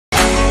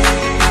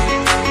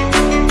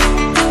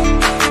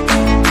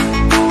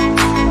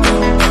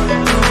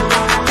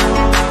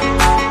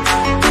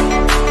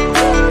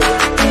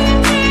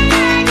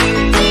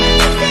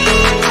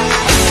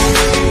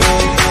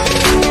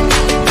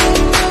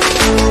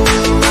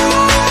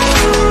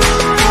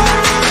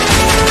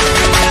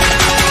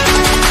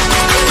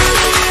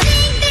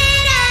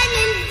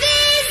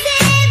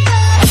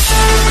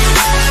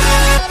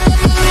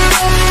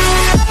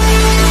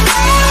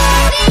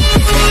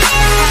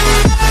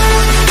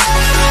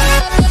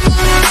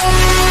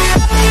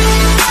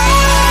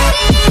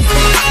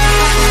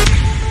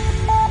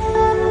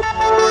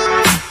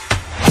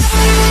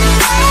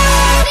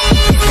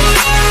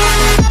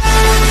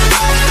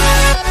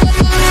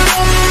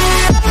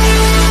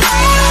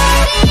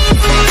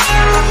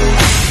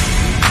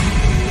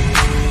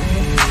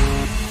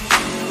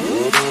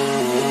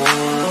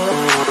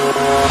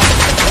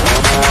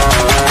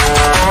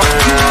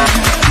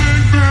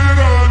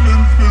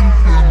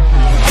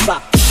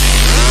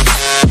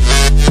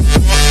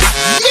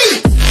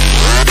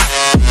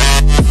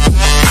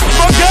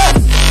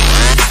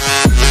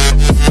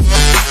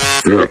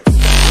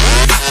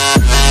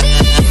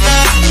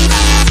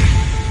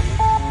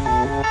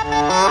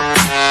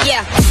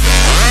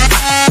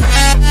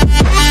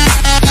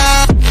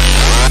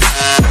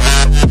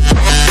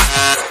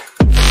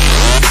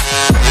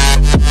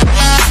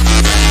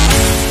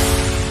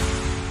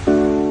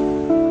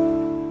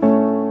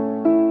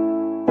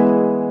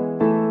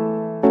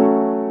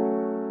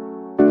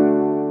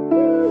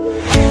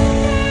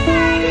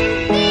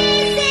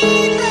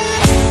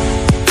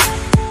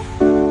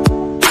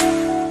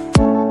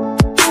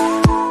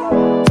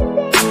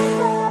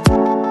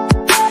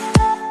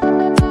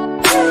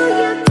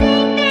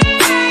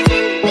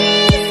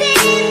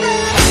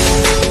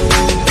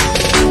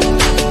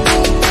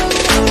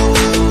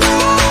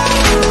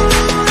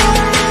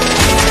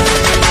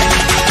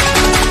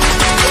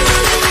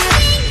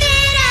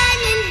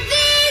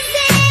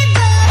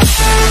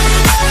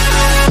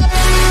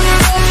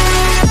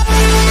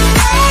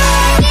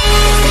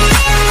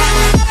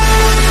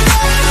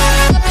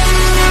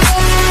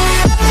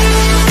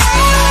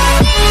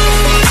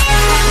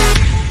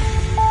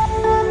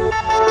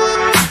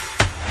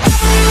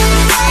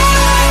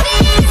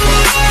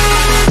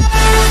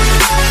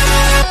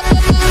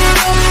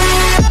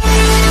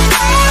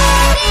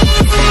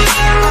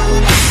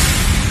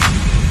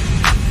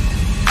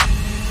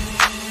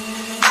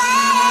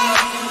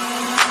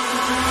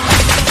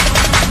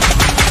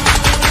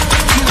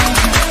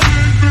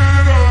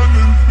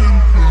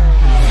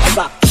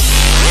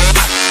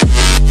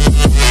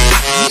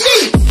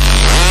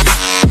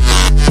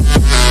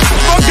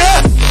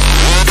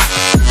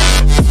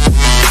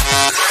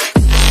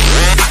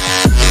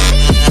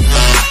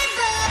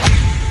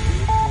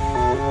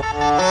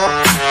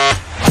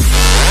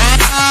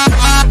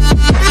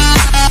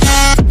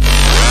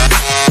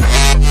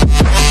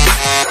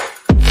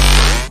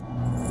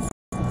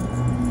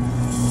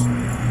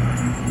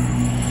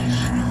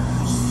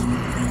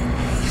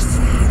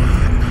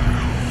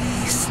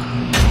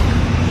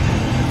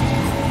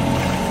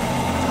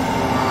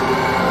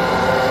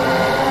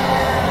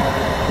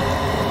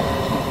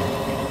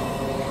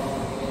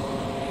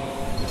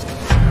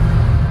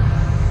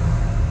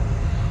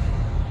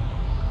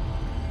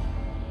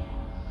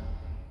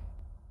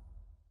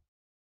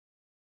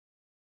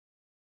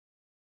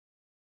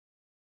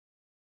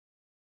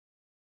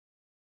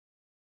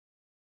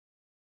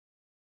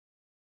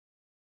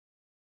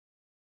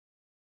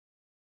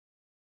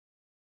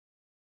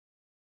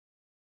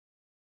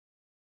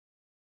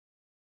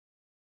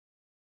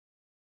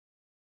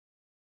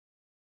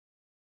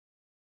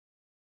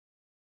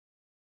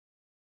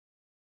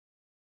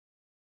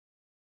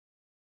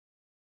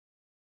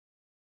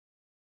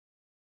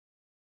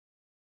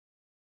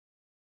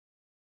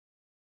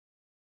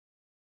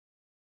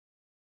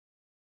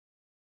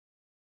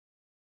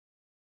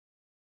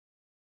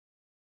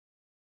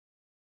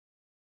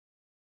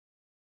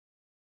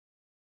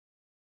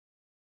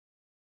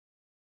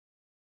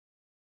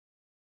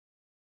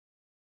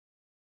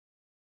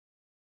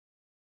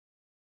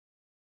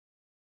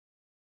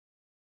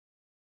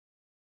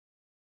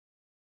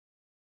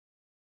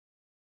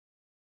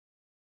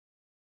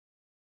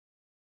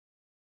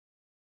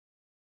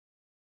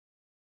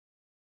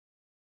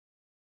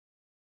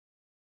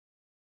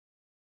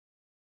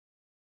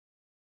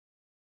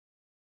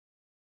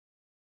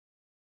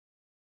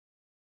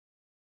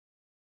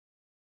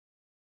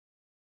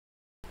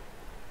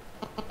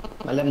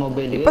അല്ല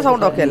മൊബൈൽ ഇപ്പൊ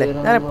sound okay അല്ലേ?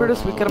 ഞാൻ എപ്പോഴും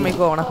സ്പീക്കർ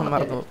മൈക്ക് ഓണാക്കാൻ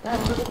മറന്നു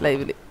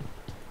ലൈവില്.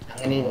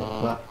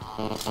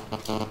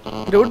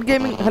 ഗ്രൂട്ട്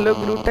ഗെയിമിംഗ് ഹലോ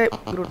ഗ്രൂട്ട്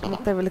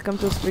മുത്ത വെൽക്കം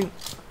ടു സ്ട്രീം.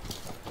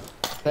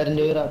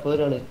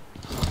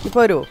 ഇപ്പൊ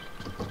വരുമോ?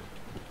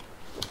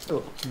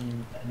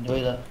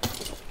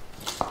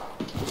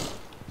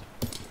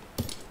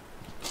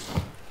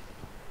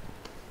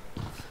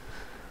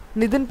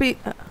 Nitin P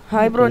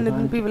hi bro.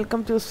 Nitin P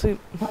welcome to stream.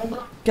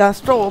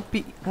 Castro O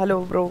P hello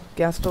bro.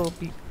 Castro O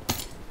P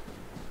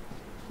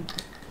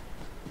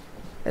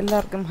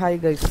എല്ലാവർക്കും ഹായ്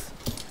ഗൈസ്.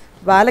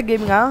 വാല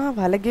ഗെയിമിംഗ്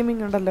വാല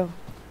ഗെയിമിംഗ് ഉണ്ടല്ലോ.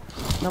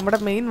 നമ്മുടെ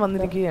മെയിൻ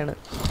വന്നിരിക്കുകയാണ്.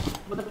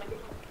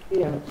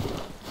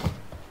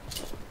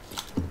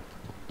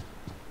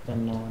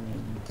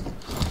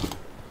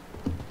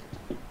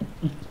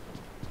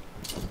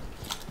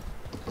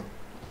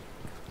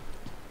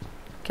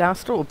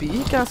 Castro O P. ഈ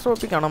Castro O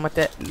P കാണാം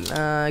മറ്റേ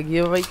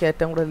ഗീവ് വൈക്ക്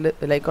ഏറ്റവും കൂടുതൽ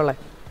ലൈക്കുള്ളേ.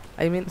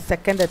 ഐ മീൻ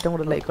സെക്കൻഡ് ഏറ്റവും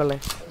കൂടുതൽ ലൈക്കുള്ളേ.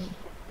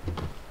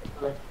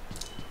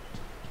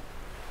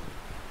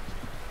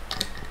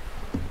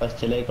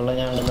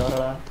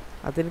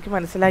 അതെനിക്ക്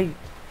മനസ്സിലായി.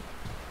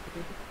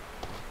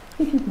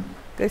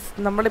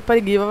 നമ്മളിപ്പോൾ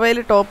ഗീവ് അവയിൽ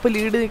ടോപ്പ്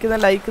ലീഡ് നിൽക്കുന്ന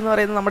ലൈക്ക് എന്ന്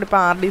പറയുന്നത് നമ്മളിപ്പോൾ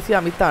RDC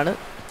അമിതാണ്.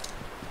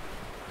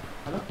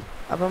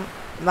 അപ്പം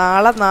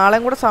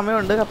നാളെയും കൂടെ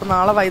സമയമുണ്ട്. അപ്പം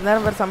നാളെ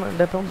വൈകുന്നേരം വരെ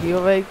സമയമുണ്ട്. അപ്പം ഗീവ്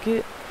അവയ്ക്ക്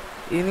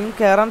ഇനിയും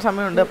കയറാൻ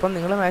സമയമുണ്ട്. അപ്പം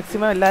നിങ്ങൾ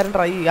മാക്സിമം എല്ലാവരും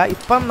ട്രൈ ചെയ്യുക.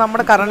 ഇപ്പം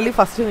നമ്മുടെ കറൻ്റ്ലി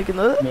ഫസ്റ്റ്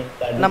നിൽക്കുന്നത്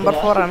നമ്പർ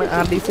 4 ആണ്.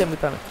 RDC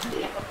അമിതാണ്.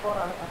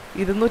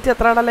 200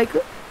 എത്രയാണ്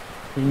ലൈക്ക്?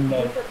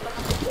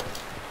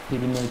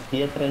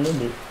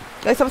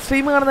 ഗൈസ് അപ്പം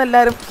സ്ട്രീം കാണുന്ന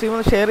എല്ലാവരും സ്ട്രീം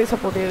ഒന്ന് ഷെയർ ചെയ്ത്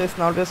സപ്പോർട്ട് ചെയ്യുക ഗൈസ്.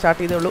 നാളെ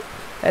സ്റ്റാർട്ട് ചെയ്തേ ഉള്ളൂ.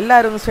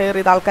 എല്ലാവരും ഒന്ന് ഷെയർ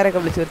ചെയ്ത് ആൾക്കാരെയൊക്കെ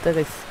വിളിച്ച് വരുത്തുക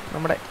ഗൈസ്.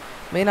 നമ്മുടെ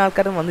മെയിൻ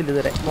ആൾക്കാരും വന്നില്ല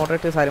ഇതുവരെ.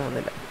 മോഡറേറ്റേഴ്സ് ആരും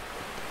വന്നില്ല.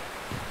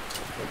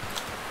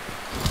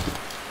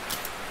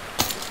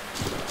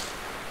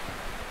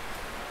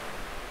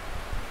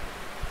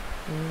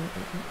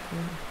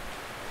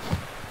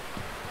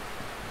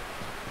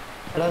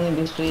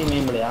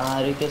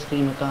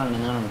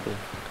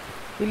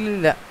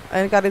 ഇല്ലില്ല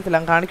എനിക്കറിയത്തില്ല.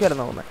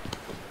 കാണിക്കുമായിരുന്നു തോന്നുന്നത്.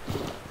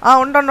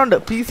 ഉണ്ട്.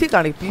 PC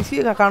കാണിക്കും. PC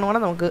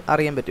കാണുവാണെങ്കിൽ നമുക്ക്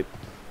അറിയാൻ പറ്റും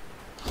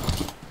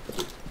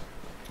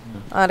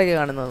ആരൊക്കെ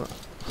കാണുന്നത്.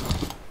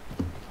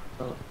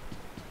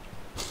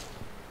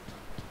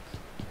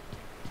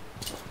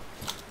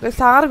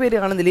 6 പേര്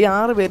കാണുന്നില്ല. ഈ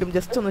 6 പേരും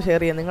ജസ്റ്റ് ഒന്ന്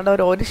ഷെയർ ചെയ്യാം. നിങ്ങളുടെ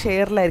ഒരു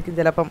ഷെയറിലായിരിക്കും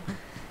ചിലപ്പം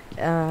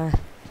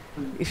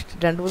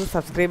 2-3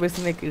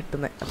 സബ്സ്ക്രൈബേഴ്സിനൊക്കെ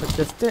കിട്ടുന്നത്. അപ്പം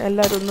ജസ്റ്റ്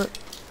എല്ലാവരും ഒന്ന്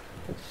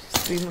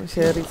സ്ട്രീം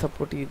ഷെയർ ചെയ്ത്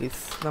സപ്പോർട്ട് ചെയ്യുക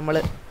ഗൈസ്. നമ്മൾ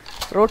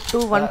റോഡ് ടു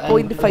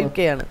 1.5K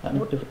ആണ്.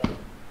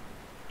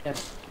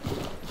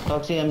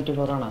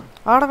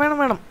 ആടെ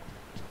വേണം.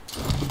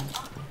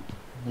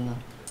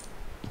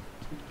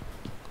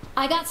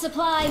 I got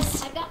supplies.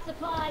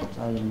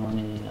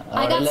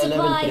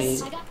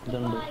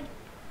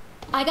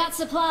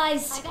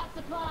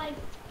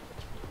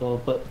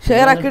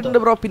 ഷെയർ ആക്കിയിട്ടുണ്ട്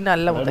ബ്രോ. പിന്നെ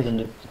അല്ല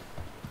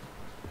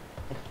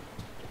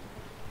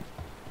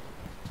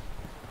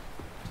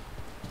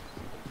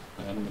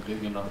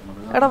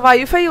എടാ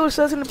വൈഫൈ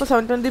യൂസേഴ്സിന് ഇപ്പോൾ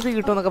 720p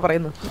കിട്ടുമെന്നൊക്കെ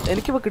പറയുന്നു.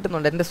 എനിക്കിപ്പോൾ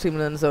കിട്ടുന്നുണ്ട് എൻ്റെ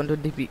സ്ട്രീമിൽ നിന്ന്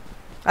 720p.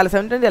 അല്ല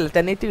 720 അല്ല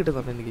 1080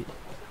 കിട്ടുന്നുണ്ട് എനിക്ക്.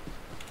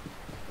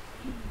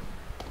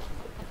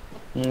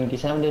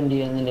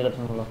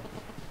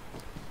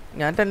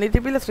 ഞാൻ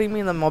 1080p സ്ട്രീം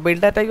ചെയ്യുന്ന മൊബൈൽ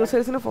ഡാറ്റ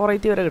യൂസേഴ്സിന്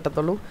 480 വരെ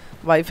കിട്ടത്തുള്ളൂ.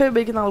 വൈഫൈ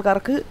ഉപയോഗിക്കുന്ന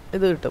ആൾക്കാർക്ക്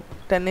ഇത് കിട്ടും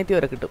 1080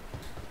 വരെ കിട്ടും.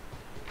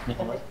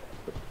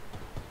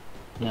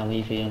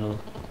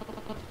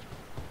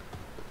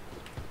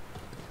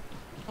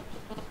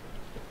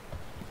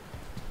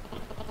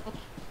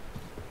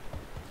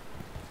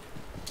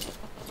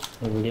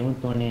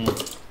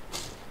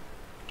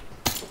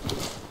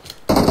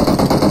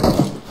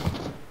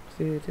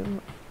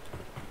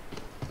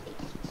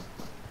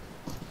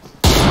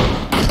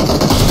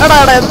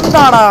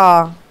 എന്താടാ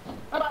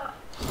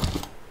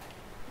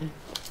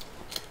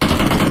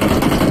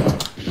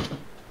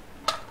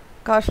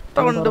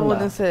കഷ്ടമുണ്ട്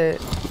പോലീസേ.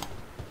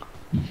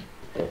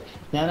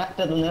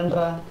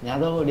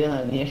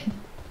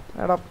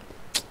 എടാ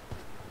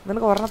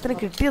നിനക്ക് ഒരെണ്ണത്തിന്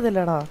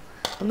കിട്ടിയതല്ലേടാ.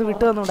 ഒന്ന്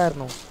വിട്ടു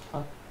തന്നുണ്ടായിരുന്നു.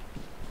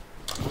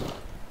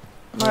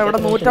 ഇവിടെ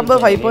 150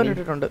 5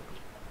 ഇട്ടിട്ടുണ്ട്.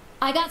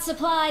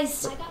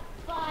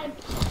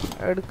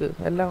 എടുക്ക്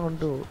എല്ലാം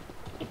കൊണ്ടുപോകും.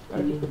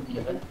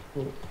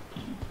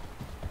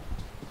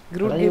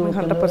 ഗ്രൂപ്പ് ഗെയിമിംഗ്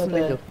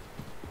 100%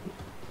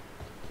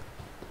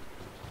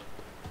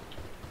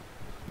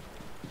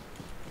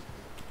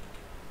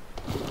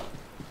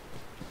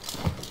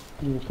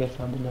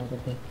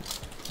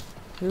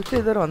 യൂസ്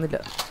ഇതുവരെ വന്നില്ല.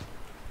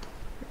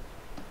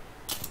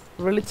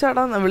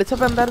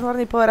 വിളിച്ചപ്പോ എന്തായിരുന്നു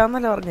പറഞ്ഞു? ഇപ്പൊ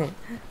വരാന്നല്ലേ പറഞ്ഞേ.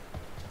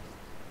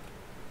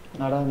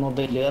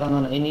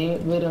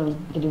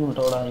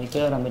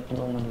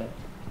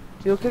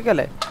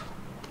 യുകെക്കല്ലേ?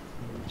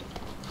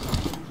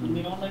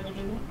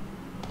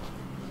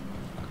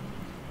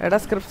 എടാ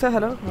സ്ക്രിപ്റ്റ്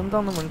ഹലോ എന്താ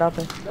ഒന്നും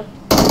മിണ്ടാത്തെ?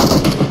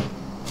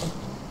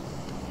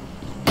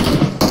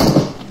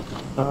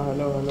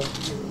 Hello hello.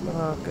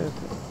 ഓക്കെ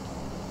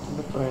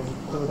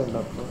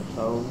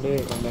സൗണ്ട്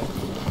കേൾക്കണ്ടേ?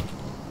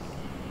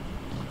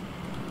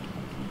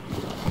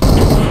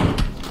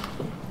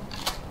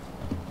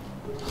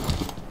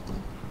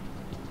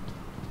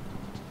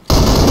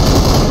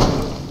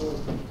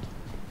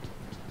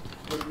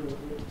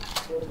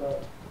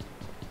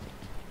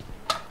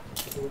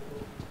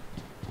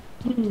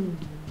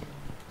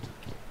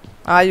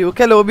 ആ UK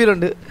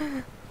ലോബിയിലുണ്ട്.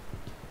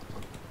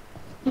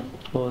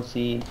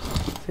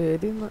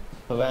 ശരി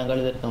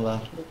ബാങ്കളി തീർക്കാൻ വാ.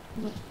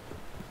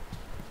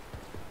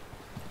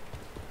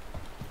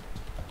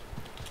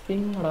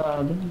 പിന്നടാ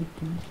അത്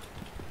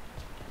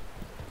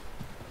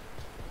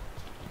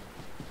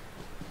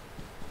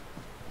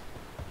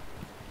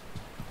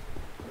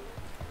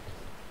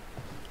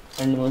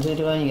 2-3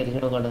 സീറ്റ് ഭയങ്കര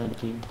ചെറുകട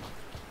നിർത്തി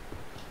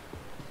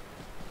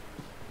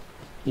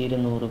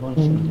 200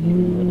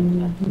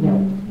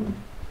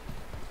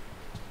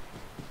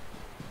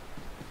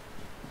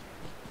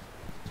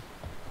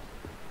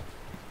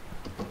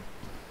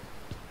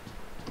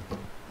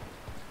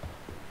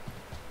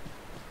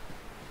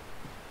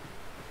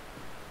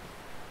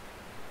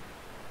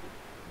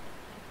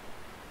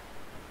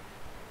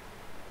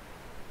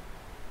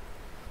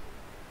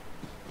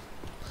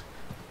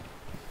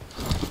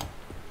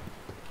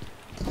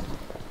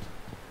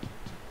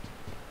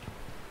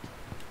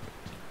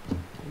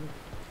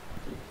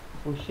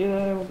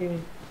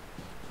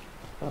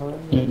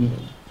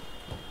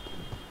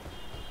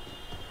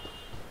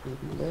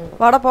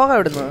 വാടാ പോകാം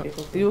ഇവിടുന്ന്.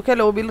 UK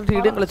ലോബിയിൽ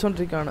TDM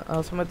കളിച്ചോണ്ടിരിക്കുകയാണ്. ആ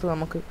സമയത്ത്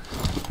നമുക്ക്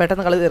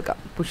പെട്ടെന്ന് കളി തീർക്കാം.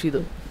 പുഷ് ചെയ്ത്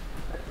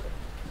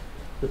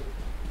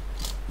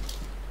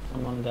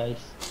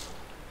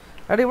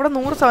എടാ ഇവിടെ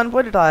 100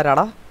 7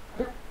 ആരാടാ?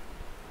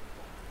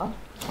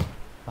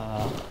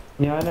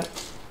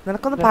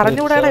 നിനക്കൊന്ന്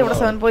പറഞ്ഞുകൂടാടാ ഇവിടെ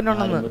 7 പോയിന്റ്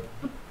ഉണ്ടെന്ന്.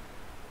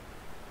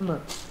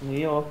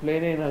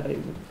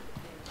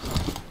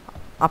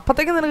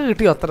 അപ്പത്തേക്ക് നിനക്ക്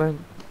കിട്ടിയോ അത്രയും?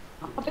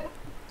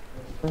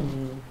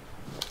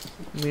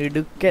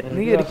 മിടുക്കൻ,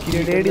 നീ ഒരു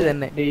കിരടേടി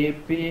തന്നെ.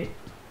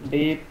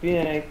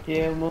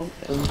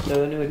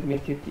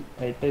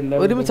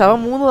 ഒരുമിച്ച് അവൻ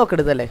 3 നോക്ക്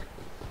എടുത്തല്ലേ?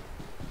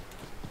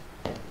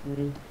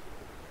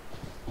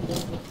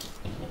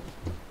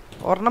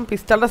 ഒരെണ്ണം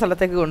പിസ്റ്റളുടെ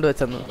സ്ഥലത്തേക്ക്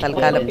കൊണ്ടുവച്ചെന്ന്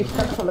തൽക്കാലം.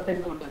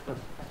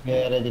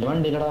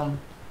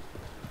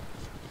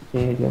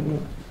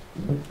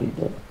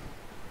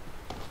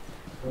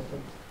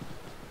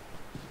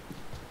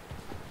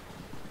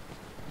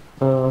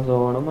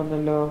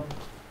 വന്നല്ലോ,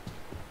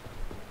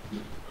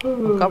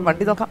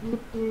 വണ്ടി നോക്കാം.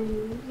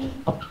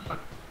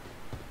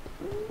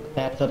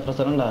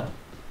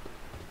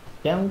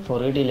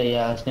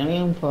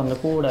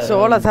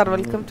 Zola sir,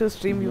 welcome to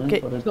stream UK.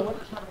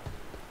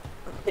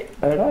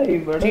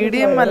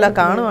 TDM അല്ല,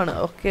 കാണുവാണ്.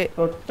 ഓക്കെ,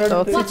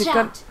 ടോക്സിക്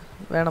ചിക്കൻ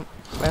വേണം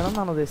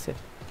എന്നാണ്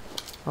ഉദ്ദേശിച്ചത്.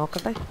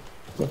 നോക്കട്ടെ.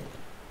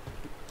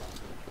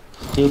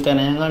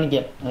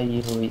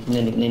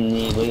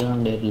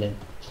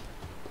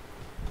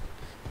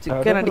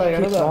 ചിക്കൻ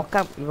അടിക്ക്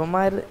നോക്കാം.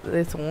 ഇവന്മാര്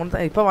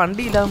ഇപ്പൊ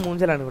വണ്ടി ഇല്ലാതെ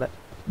മൂഞ്ചലാണ് ഇവിടെ.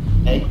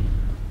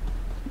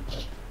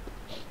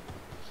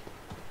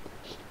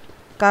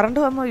 കറണ്ട്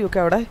വന്നോ UK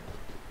അവിടെ?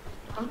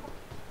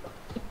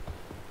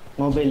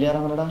 മൊബൈൽ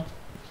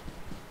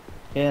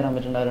കേറാൻ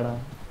പറ്റണ്ടാവില്ലടാ,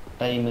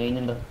 ടൈം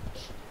കഴിഞ്ഞിട്ടുണ്ടോ?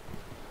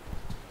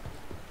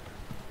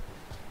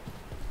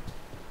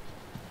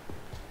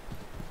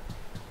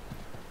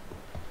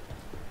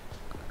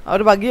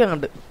 അവര് ബഗ്ഗി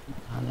കണ്ട്.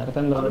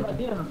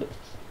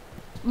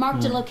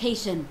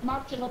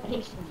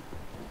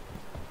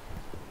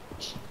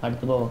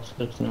 അടുത്ത് പോ,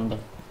 സ്ക്രിപ്ഷനുണ്ടോ?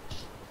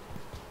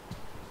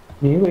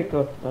 നീ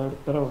പോയിക്കോ,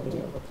 അടുത്ത round.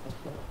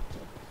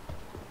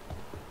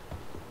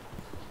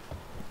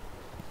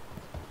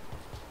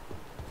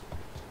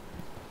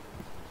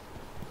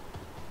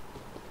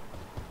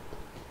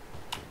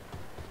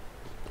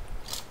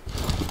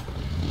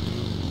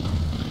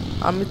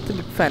 Amit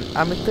big fan,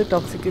 Amit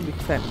toxic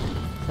big fan.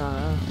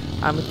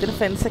 അമിത്തിന്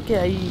fans ഒക്കെ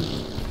ആയി.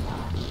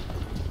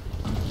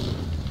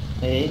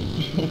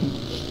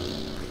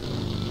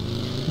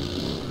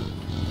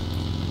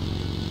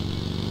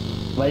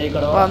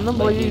 വന്നും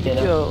പോയി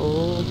ഇരിക്കോ?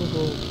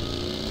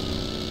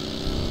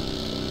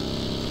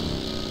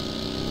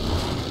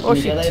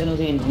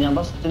 ഞാൻ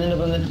ഫസ്റ്റ്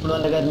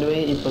കറണ്ട്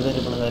പോയി, ഇപ്പൊ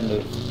കറണ്ട്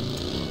പോയി.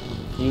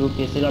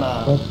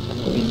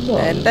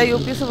 എന്റെ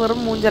UPS വെറും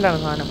മൂഞ്ചലാണ്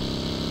സാധനം.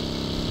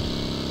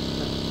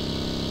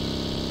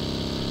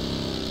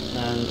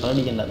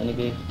 അടിക്കണ്ട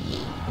എനിക്ക്.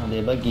 അതെ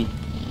ബഗ്ഗി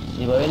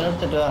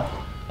എടുത്തിട്ട് വാ.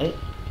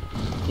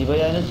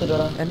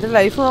 എന്റെ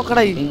ലൈഫ്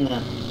നോക്കടാ.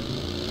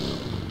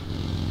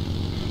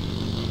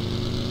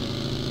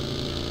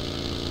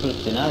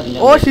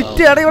 ഓ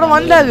ഷിറ്റ്, എടാ ഇവിടെ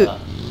മനസ്സിലാകു.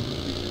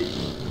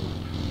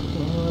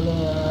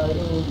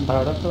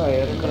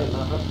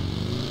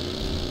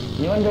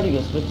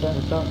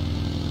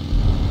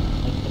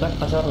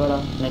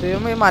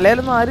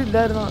 മലയിലൊന്നും ആരും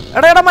ഇല്ലായിരുന്നു.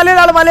 എടാ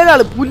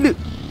മലയാളാള് പുല്ല്.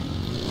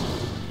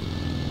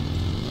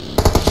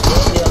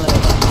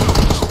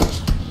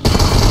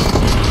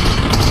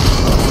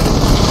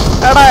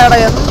 എടാ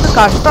എന്ത്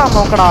കഷ്ടാ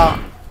നോക്കടാ.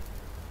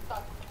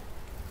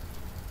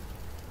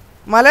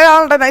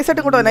 മലയാളുടെ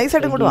നൈസായിട്ട് കൊണ്ടുപോവാ,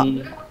 നൈസായിട്ട് കൊണ്ടുപോവാ.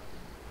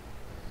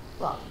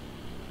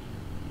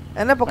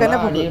 എന്നെ പൊക്ക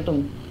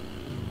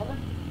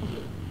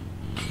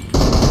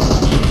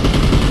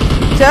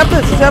ചേർത്ത്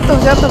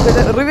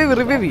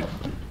റിവൈവ്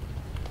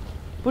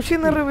പുഷ്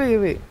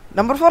റിവൈവ്.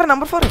 നമ്പർ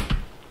 4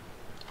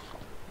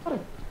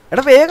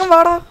 എടാ വേഗം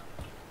വാടാ,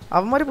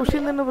 അവന്മാര് പുഷ്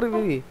ചെയ്യുന്ന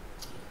റിവൈവ്.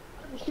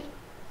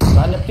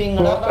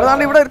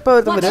 ഇവിടെ ഇപ്പൊ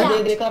വരും.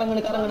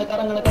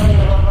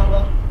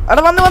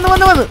 എടാ വന്ന്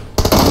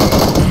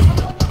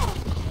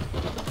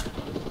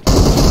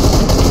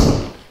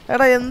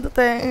എടാ എന്ത്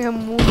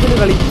മൂന്നില്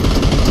കളി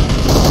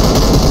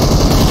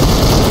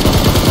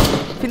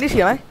ഫിനിഷ്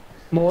ചെയ്യണേ.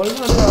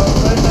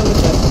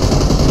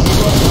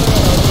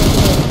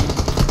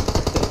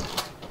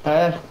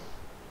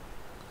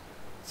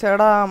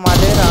 ചേടാ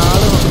മലയിൽ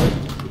ആളുണ്ട്,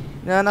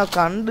 ഞാൻ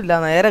കണ്ടില്ല,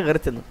 നേരെ കയറി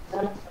ചെന്നു.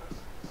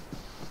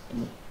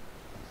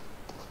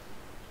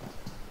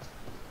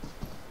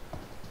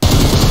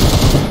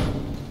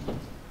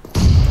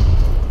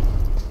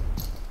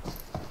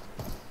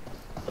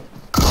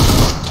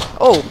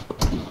 ഓ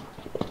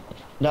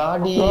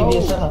ഡാഡി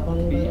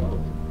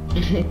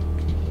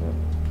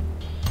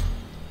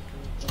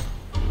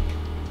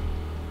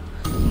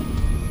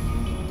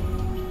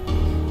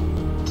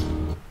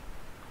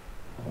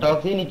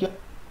ടോക്സി നിൽക്കും.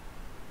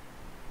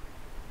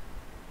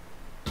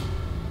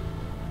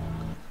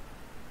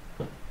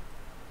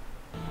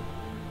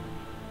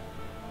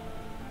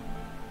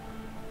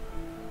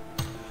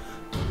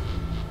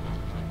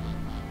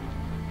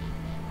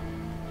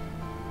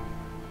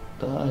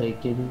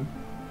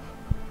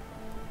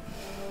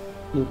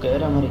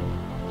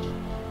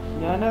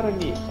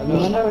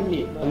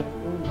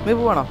 നീ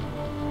പോവാണോ?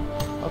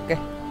 ഓക്കെ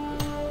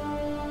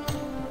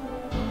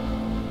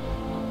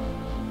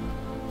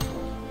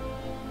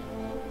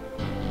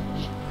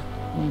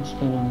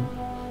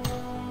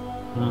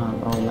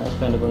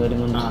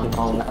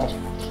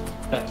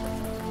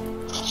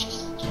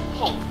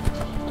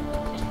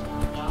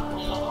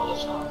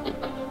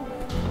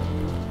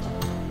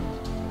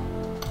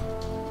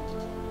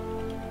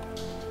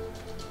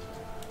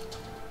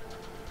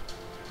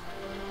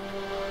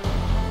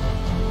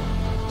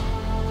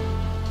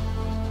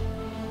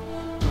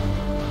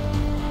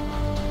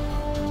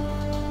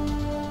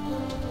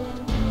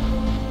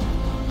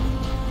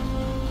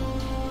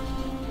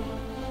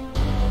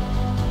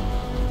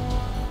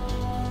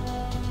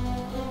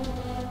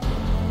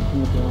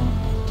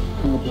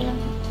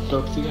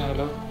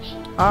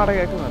ആടെ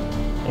കേൾക്കുന്നുണ്ട്.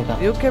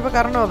 യു കെ ഇപ്പൊ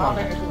കറണ്ട് വന്നോ?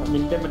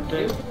 നിന്റെ മറ്റേ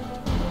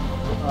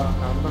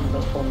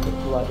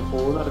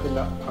പോകുന്ന നടക്കില്ല,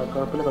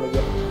 കുഴപ്പമില്ല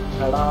കളിക്കാം.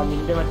 എടാ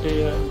നിന്റെ മറ്റേ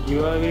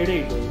ജീവവീട്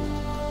ഇല്ലേ?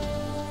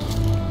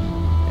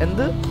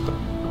 എന്ത്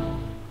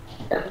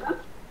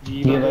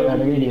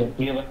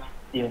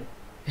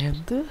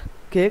എന്ത്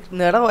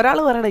കേടാ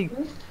ഒരാള് പറയടേ.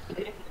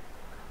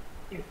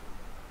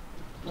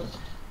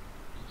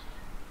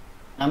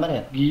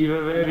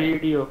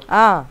 വീഡിയോ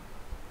ആ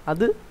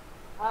അത്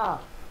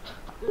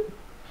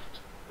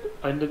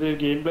അതിന്റെ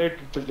ഗെയിം പ്ലേ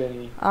ഇട്ടിട്ടില്ലേ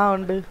നീ? ആ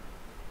ഉണ്ട്.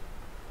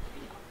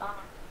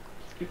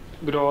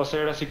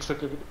 ഗ്രോസയുടെ 6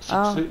 ഒക്കെ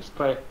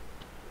സ്പ്രേ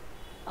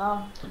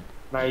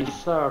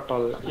നൈസാ കേട്ടോ.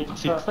 അത്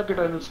 6 ഒക്കെ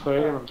ഇട്ട് സ്പ്രേ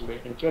ചെയ്യുന്നുണ്ടല്ലേ,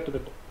 എനിക്ക്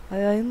പറ്റുന്നുണ്ട്.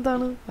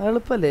 എന്താണ്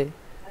എളുപ്പല്ലേ?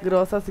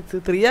 ഗ്രോസ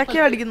 6 3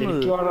 ആക്കിയാ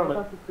അടിക്കുന്നത്.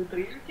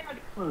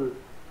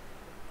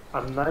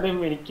 എന്നാലും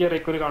എനിക്ക്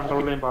ഒരു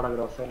കൺട്രോൾ ചെയ്യാൻ പാടാ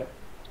ഗ്രോസയിലെ.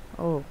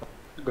 ഓ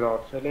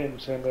ഗ്രോസയിലെ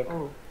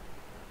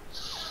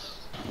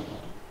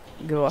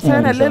ഗ്രോസ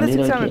എല്ലാവരും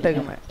 6 ആണ്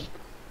ഇട്ടേക്കുന്നത്.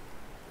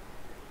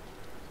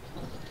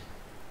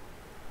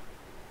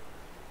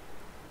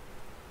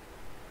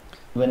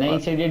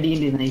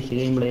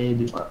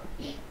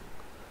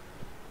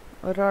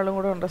 ഒരാളും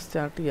കൂടെ ഉണ്ട്,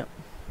 സ്റ്റാർട്ട് ചെയ്യാം.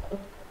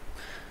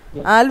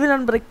 Alvin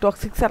on break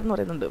toxic sir എന്ന്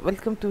പറയുന്നുണ്ട്.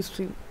 Welcome to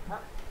stream.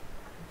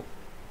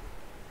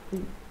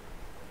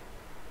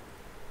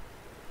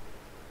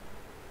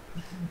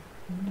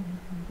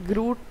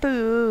 ഗ്രൂട്ട്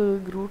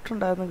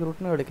ഉണ്ടായിരുന്നു,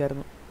 ഗ്രൂട്ടിനെ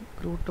വിളിക്കായിരുന്നു.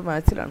 ഗ്രൂട്ട്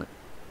മാച്ചിലാണ്.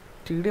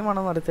 TDM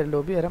ആണോന്ന് അറിയത്തില്ല,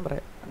 ലോബി വരാൻ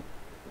പറയാം.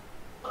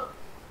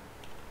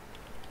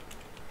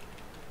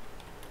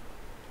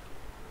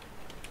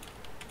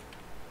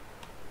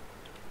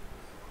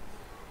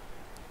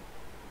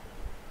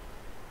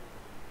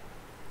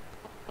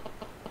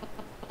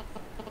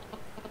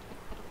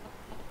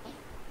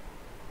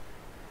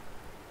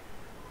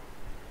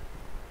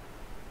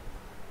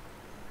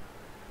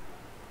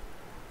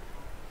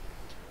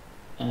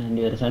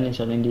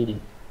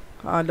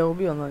 ആ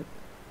ലോബി വന്നത്.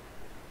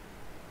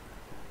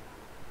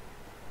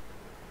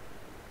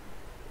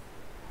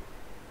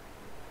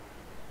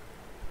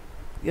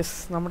 യെസ്,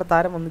 നമ്മുടെ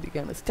താരം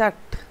വന്നിരിക്കുകയാണ്.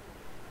 സ്റ്റാർട്ട്.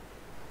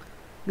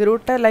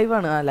 ഗ്രൂട്ട്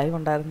ലൈവാണ്. ആ ലൈവ്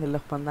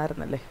ഉണ്ടായിരുന്നല്ലോ,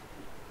 വന്നായിരുന്നല്ലേ.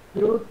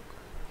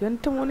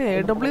 എൻ്റെ മോനെ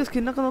AW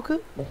സ്കിന്നൊക്കെ നോക്ക്.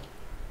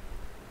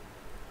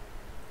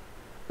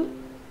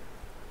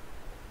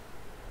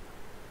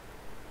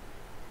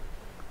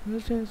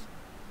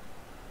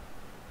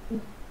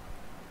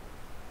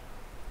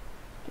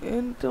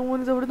 എൻ്റെ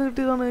മോന് ഇത് എവിടെ നിന്ന്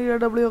കിട്ടിയതാണ് ഈ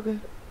AW ഒക്കെ?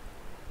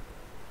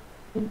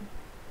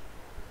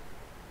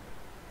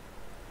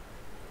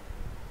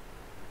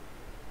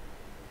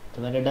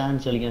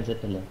 ഡാൻസ് കളിക്കാൻ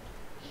സെറ്റല്ലേ?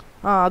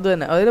 ആ അത്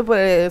തന്നെ. അതിൽ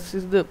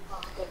ഇത്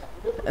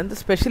എന്ത്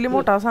സ്പെഷ്യൽ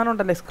ഇമോട്ട് അവസാനം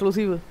ഉണ്ടല്ലോ,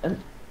 എക്സ്ക്ലൂസീവ്.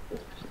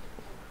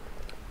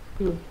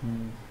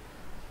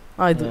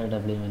 ആ ഇത്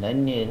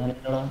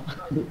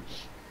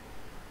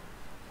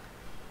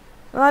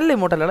നല്ല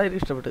ഇമോട്ടല്ലേടാ,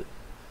 എനിക്ക് ഇഷ്ടപ്പെട്ട്.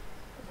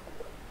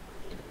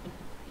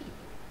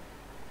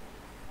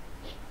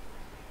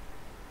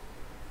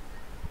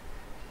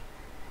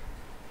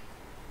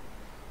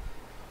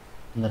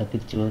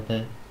 തിരിച്ചു പോകത്തെ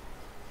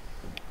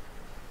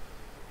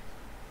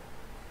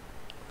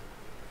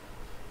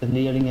എന്ത്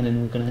ചെയ്യാൻ ഇങ്ങനെ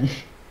നോക്കണേ?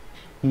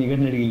 നീ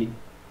കണ്ണടിക്കില്ലേ?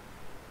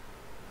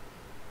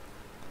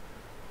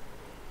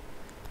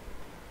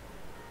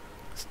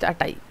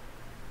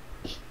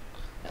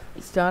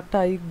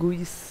 സ്റ്റാർട്ടായി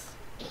ഗുയിസ്.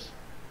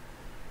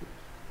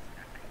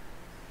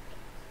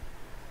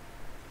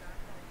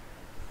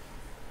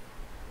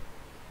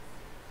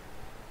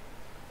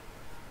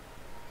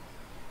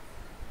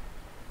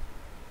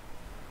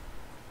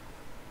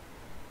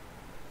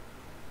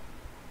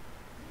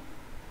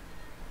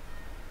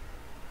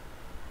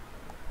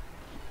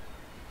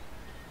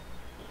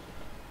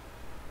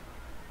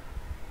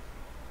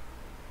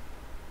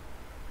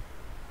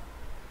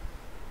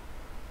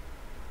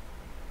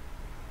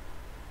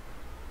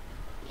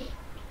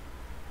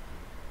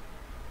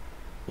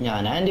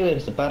 ഞാൻ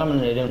ആന്റിവൈറസ്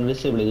പെർമനന്റ്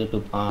ഡിസേബിൾ ചെയ്തിട്ടു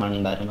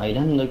പാണ്ടാരും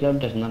അതിലെന്തൊക്കെ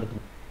അപ്ഡേഷൻ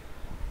നടക്കും.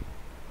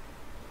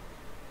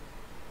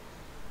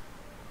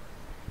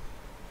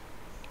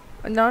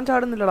 ഞാൻ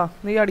ചാടുന്നില്ലടാ,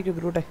 നീ അടിക്കൂ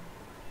ഗ്രൂട്ടെ.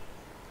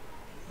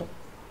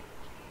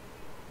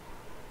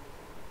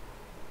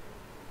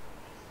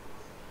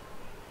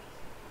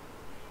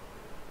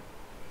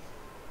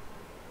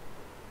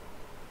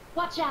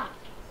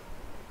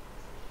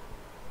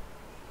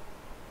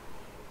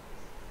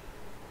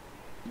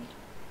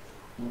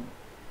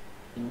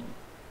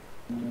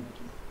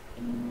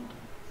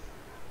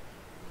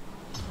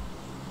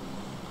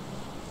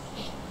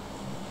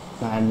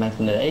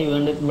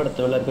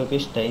 ഇവിടുത്തെ പിള്ളേർക്കൊക്കെ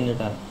ഇഷ്ടമായി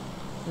കേട്ടാ.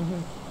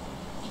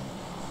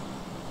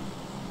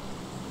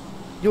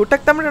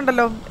 യൂടെക്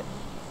തമിഴുണ്ടല്ലോ,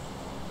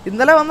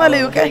 ഇന്നലെ വന്നല്ലേ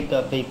യു കെ?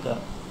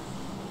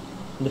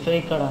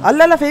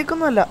 അല്ലല്ല ഫേക്ക്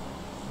ഒന്നും അല്ല.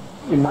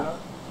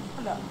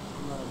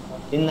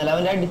 ഇന്നലെ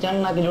അവന്റെ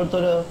അടിച്ചണ്ണാക്കി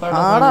കൊടുത്തൊരു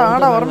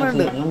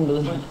ഓർമ്മയുണ്ട്.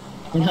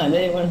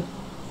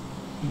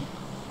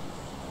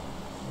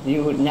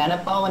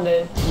 ഞാനപ്പോ അവന്റെ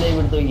ലൈവ്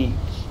എടുത്ത് നോക്കി.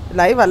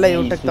 ലൈവ് അല്ല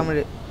യൂടെക്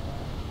തമിഴ്,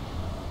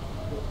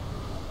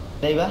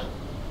 ലൈവാ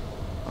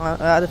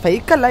അത്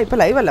ഫേക്ക് അല്ല. ഇപ്പൊ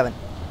ലൈവ് അല്ല അവൻ.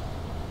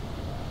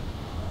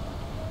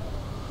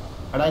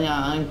 എടാ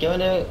എനിക്ക്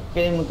അവന്റെ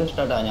ഗെയിം ഒക്കെ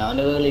ഇഷ്ടാ, ഞാൻ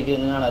അവന്റെ കളിക്ക്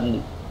കാണാറുണ്ട്.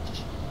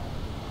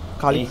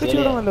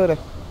 കളിക്കല്ലോ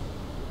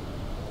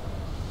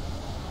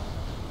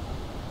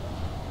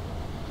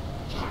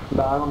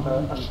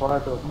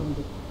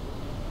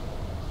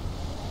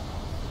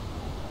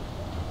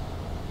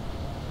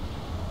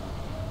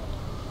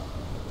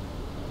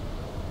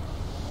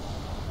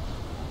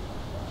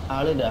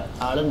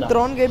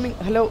thrown gaming.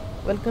 Hello,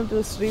 welcome to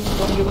stream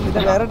thrown gaming. ഇത്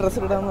വേറെ ഡ്രസ്സ്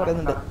ഇടാന്ന്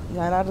പറയുന്നുണ്ട്.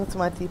 ഞാൻ ആ ഡ്രസ്സ്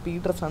മാറ്റി ഇപ്പൊ ഈ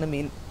ഡ്രസ്സാണ്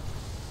മെയിൻ.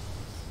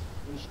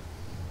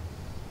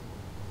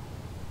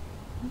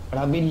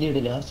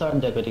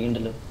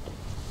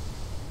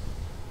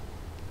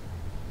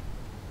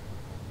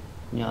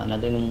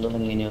 ഞാനതെന്തോ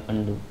എങ്ങനെയോ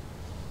കണ്ടു.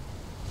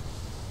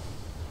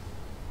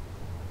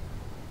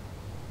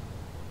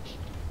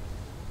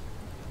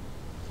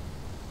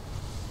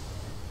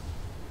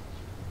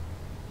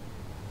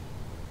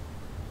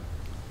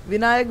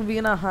 വിനായക്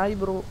വീണ, hi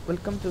bro,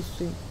 welcome to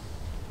stream.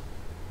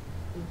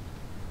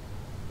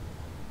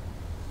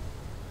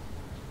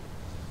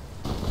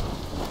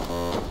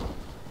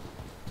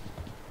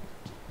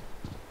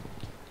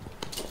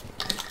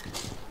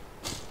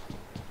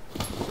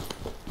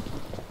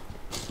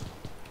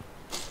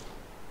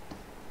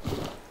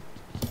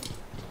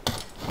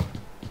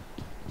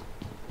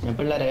 ഞാൻ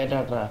പിള്ളേരെ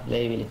കേട്ടാ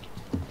ലൈവില്.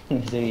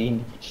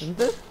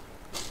 എന്ത്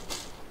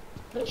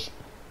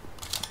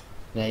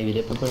ലൈവില്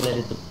ഇപ്പൊ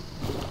പിള്ളേരെത്തും.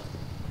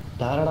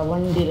 താരടാ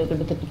വണ്ടിയിലൊക്കെ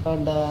എടുത്തിട്ട്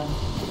പാടാ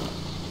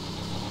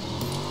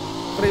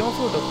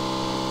കിട്ടും.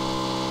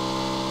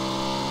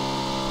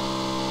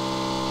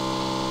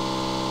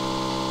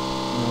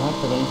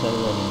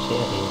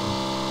 ഷെയർ ചെയ്തു.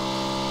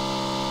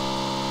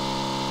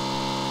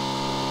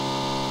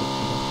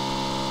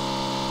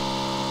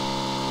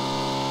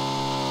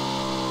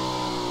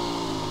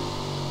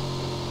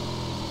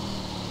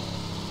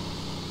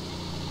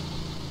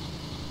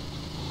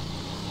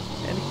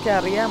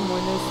 എനിക്കറിയാം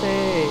മുനുസേ.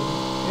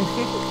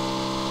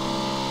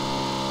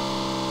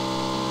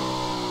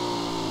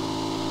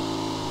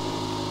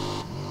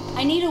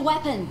 I need a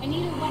weapon.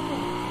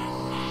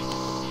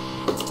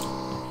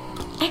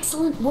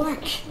 Excellent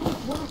work.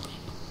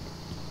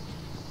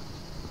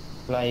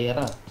 Flyer.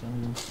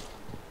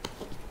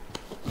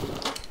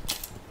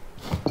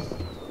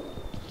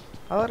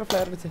 അവരെ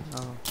ഫ്ലയർ അടിച്ചേ.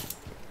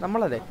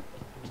 നമ്മളല്ലേ?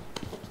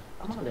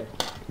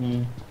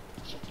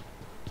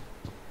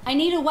 I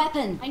need a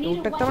weapon.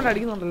 Utech Tamil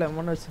അടിക്കുന്നുണ്ടല്ലോ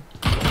അമ്മ വെച്ച്.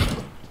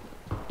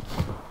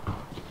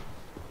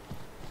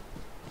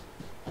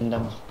 എന്താ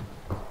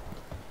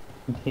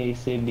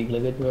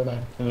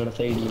ഞങ്ങളുടെ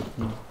സൈഡിൽ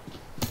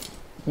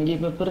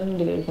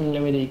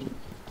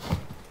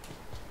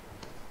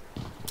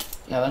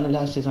അതാണ്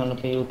ലാസ്റ്റ് സൗണ്ട്.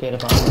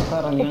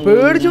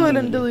 പേടിച്ചു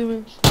പോയല്ലോ എന്റെ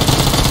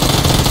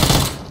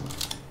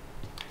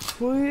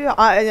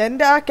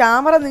എന്റെ ആ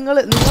ക്യാമറ. നിങ്ങൾ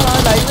ആ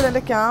ലൈവിൽ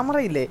എന്റെ ക്യാമറ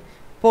ഇല്ലേ,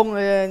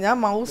 ഞാൻ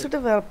മൗസ് ഇട്ട്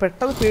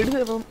പെട്ടെന്ന്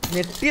പേടിച്ച്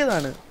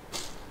ഞെട്ടിയതാണ്.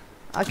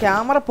 ആ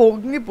ക്യാമറ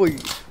പൊങ്ങിപ്പോയി,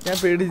 ഞാൻ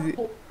പേടിച്ച്.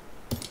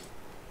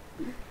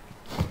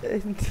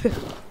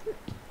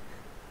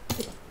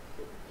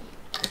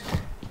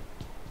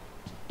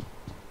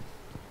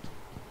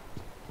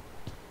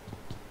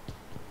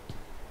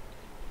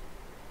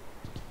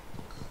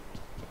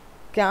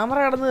 ക്യാമറ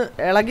കിടന്ന്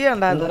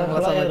ഇളകിയുണ്ടായിരുന്നു.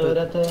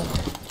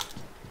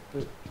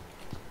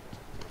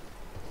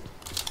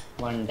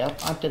 വണ്ടി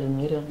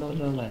അറ്റത്തുനിന്ന്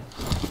വരുന്നുണ്ടല്ലോ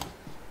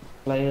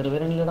പ്ലെയർ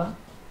വരണില്ലടാ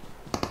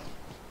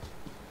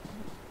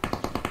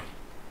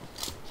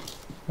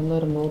എന്താ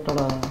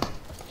നോട്ടടാ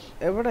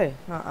എവിടെ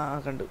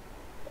കണ്ടു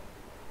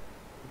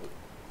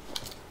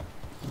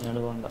ഞാൻ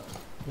പോണ്ട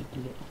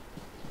വീട്ടില്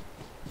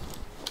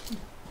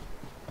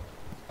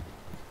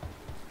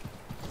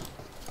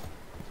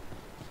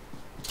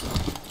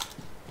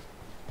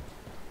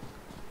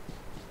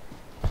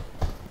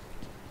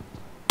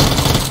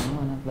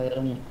പ്ലെയർ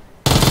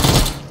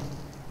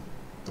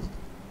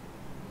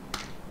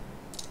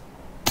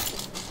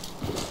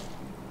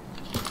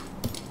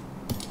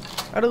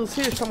അവിടെ ഉസി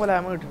ഇഷ്ടം പോലെ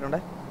ആമ കിട്ടിയിട്ടുണ്ടേ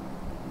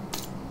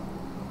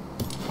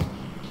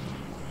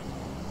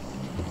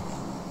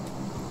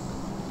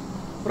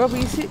ബ്രോ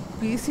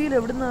പി സിയിൽ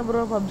എവിടുന്നാണ്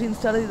ബ്രോ പബ്ജി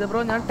ഇൻസ്റ്റാൾ ചെയ്തത് ബ്രോ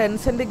ഞാൻ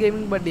 10 സെന്റ്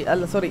ഗെയിമിംഗ് ബഡ്ഡി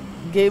അല്ല സോറി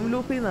ഗെയിം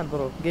ലൂപ്പിൽ നിന്നാണ്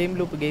bro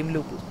game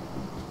loop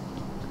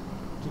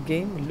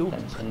GAMELOOP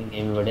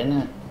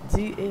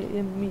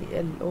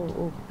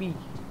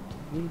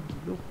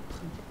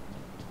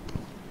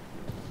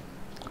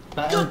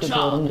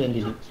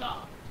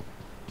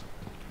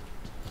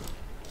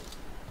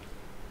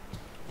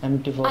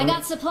I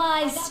got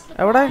supplies.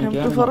 എവിടെ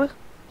M24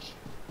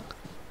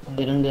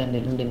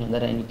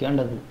 എനിക്ക്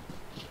വേണ്ടത്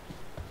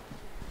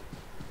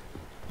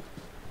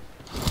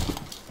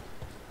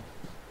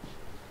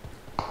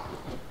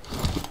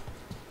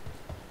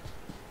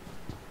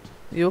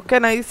യു കെ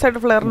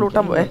നൈസായിട്ട് ഫ്ലെയർ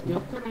ലൂട്ടാൻ പോയേ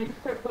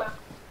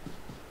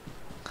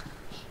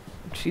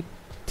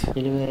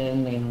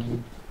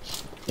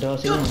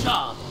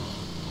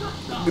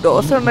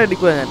ഗ്രോസ് ഉണ്ട്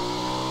അടിക്കുക ഞാൻ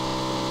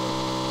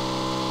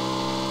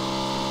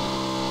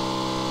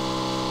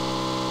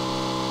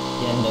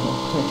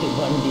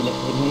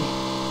വണ്ടിയിലൊക്കെ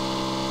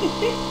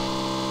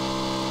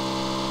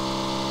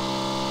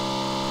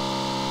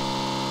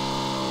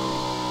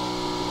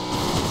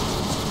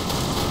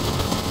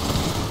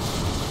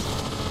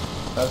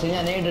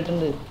ഞാൻ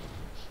ഇട്ടിട്ടുണ്ട്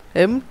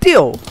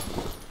എംടിയോ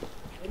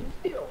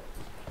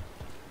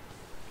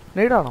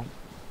നീടാണോ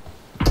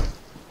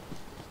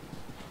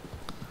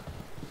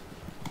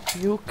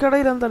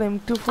യുകെടയിൽ എന്താണ്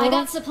I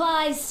got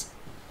supplies.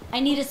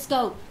 I need a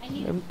scope.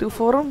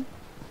 M24ഉം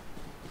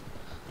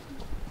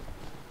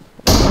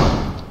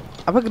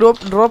അപ്പൊ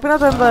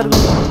ഡ്രോപ്പിനകത്ത് എന്തായിരുന്നു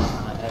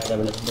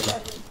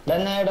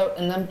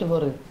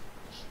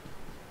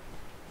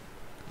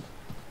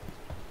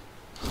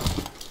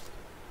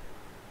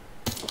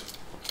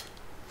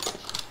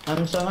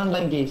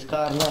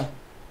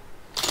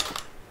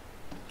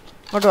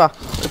ഇങ്ങോട്ട് വാ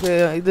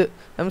ഇത്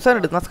എംസാൻ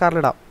എടുത്ത് ഞാൻ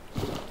സ്കാറിലിടാം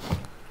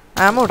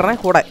ആമോ ഇടണേ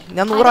കൂടെ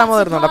ഞാൻ 100 ആമോ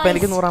തരുന്നുണ്ട് അപ്പൊ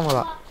എനിക്ക് 100 ആമോ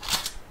താ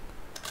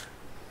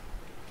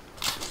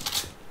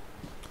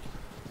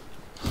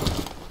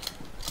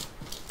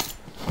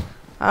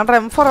ആണ്ട്ര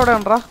M4 എവിടെ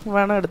ഉണ്ടോ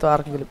വേണം എടുത്തോ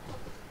ആർക്കെങ്കിലും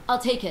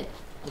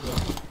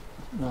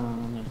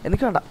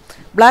എനിക്ക് വേണ്ട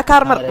black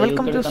armour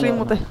welcome to stream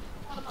മുത്തേ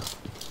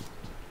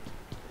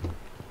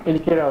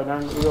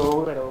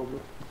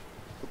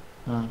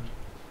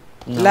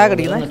ലാഗ്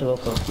അടിക്കുന്നേ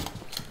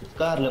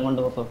സ്കാറിലും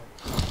കൊണ്ടുപോക്കോ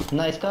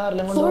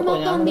സ്കാറിലും കൊണ്ടുപോക്കോ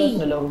ഞാൻ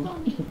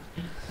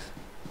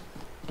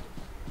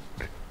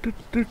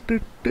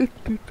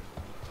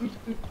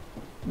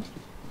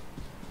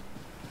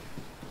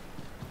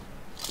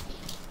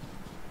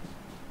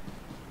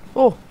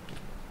ഓ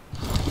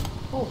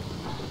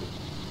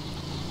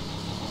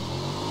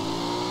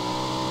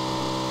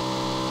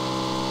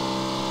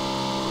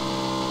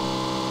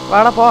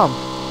വാടാ പോവാം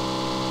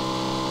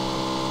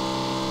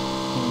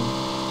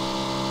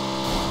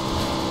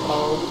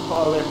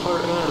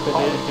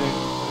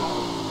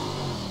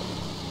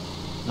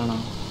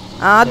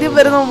ആദ്യം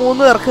വരുന്ന 3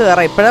 പേർക്ക്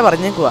കയറാം ഇപ്പഴേ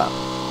പറഞ്ഞേക്കുവാ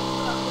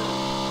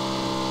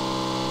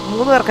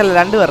 3 പേർക്കല്ല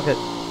 2 പേർക്ക്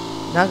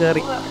ഞാൻ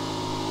കേറി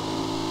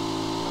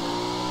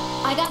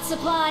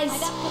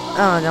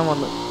ഞാൻ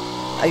വന്നു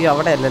അയ്യോ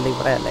അവിടെ അല്ലല്ലേ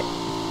ഇവിടെ അല്ലേ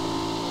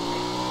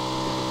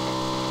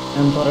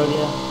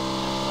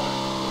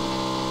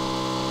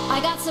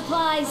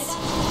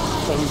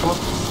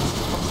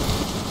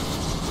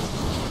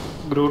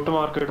ഗ്രൂട്ട്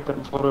മാർക്ക് എടുത്ത്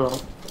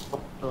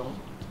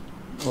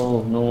ഓ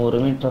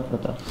 100 മീറ്റർ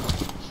അപ്പുറത്താ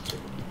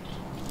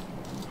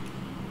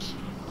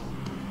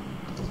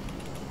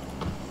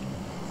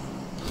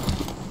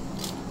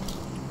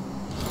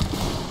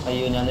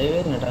അയ്യോ ഞാൻ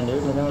വരുന്നിട്ട് എൻ്റെ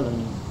വീട്ടിലെ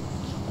ആളുണ്ട്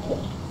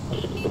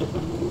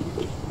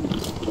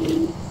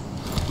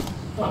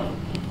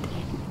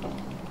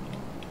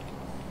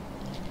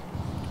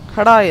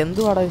എടാ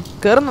എന്തുവാടാ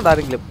കേറുന്നുണ്ടോ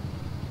ആരെങ്കിലും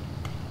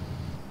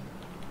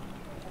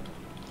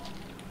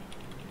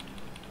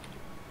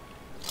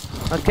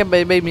okay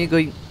bye bye me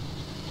going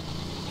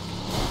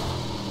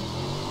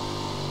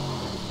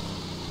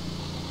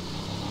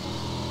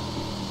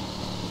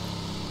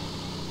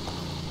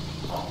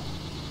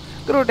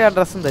ഗ്രൂട്ടി ആ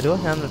ഡ്രസ്സും തരുമോ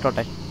ഞാൻ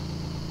ഇട്ടോട്ടെ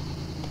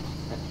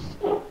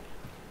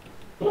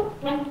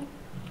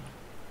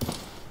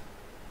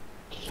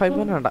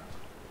വേണ്ട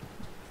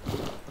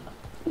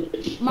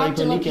Marked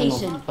a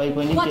location.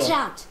 Watch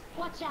out.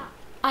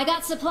 I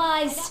got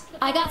supplies.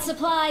 I got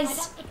supplies.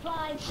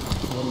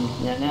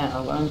 ഞാൻ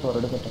അവൻ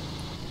പുറെടുക്കട്ടെ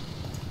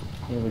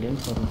എവിടെയും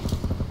പുറം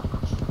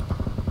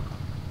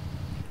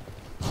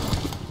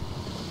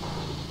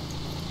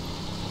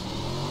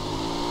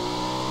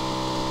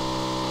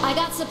I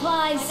got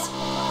supplies.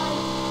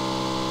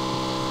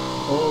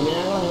 ഓ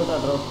ഞങ്ങൾ അങ്ങോട്ടാ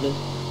ഡ്രോപ്പ്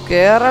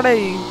കേറടേ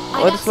I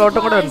ഒരു got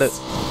സ്ലോട്ടും കൂടെ ഉണ്ട്.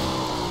 supplies.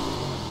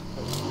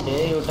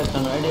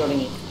 യൂട്ടെക്കാണ് അടി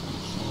തുടങ്ങി.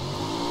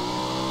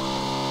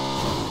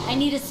 I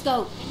need a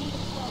scope.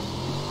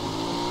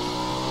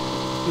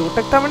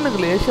 Utech ടവൺ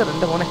glacier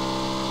എന്റെ മോനെ.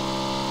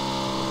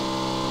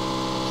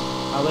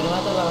 അവന്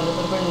മാത്രമല്ല അവൻ്റെ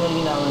ഒരു പെണ്ണ്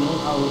കളിക്കില്ല, അവനും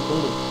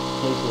അവർക്കുണ്ട്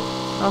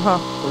ആഹാ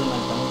ഫുൾ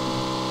മാച്ചാണ്.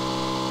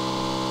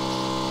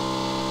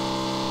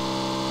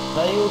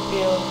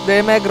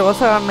 ദൈവമേ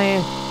ഗ്രോസ് കാണണേ.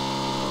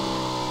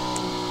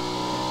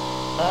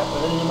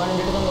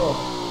 വണ്ടി എടുക്കുമ്പോ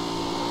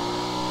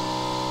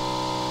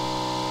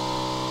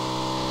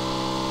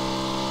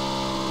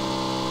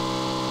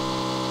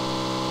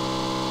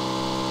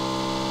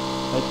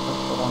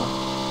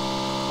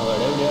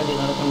അവിടെ എവിടെയാ അടി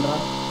നടക്കണ്ട.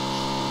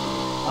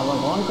 അവൻ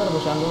ഫോൺ കട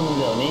പക്ഷെ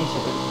അതൊന്നുമില്ല, അവനെ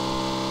ഇഷ്ടപ്പെട്ടു.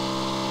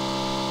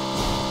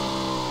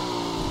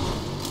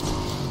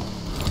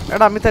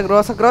 എടാ അമിത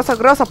ഗ്രോസ ഗ്രോസ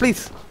ഗ്രോസ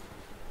പ്ലീസ്.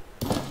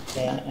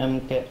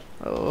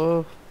 ഓ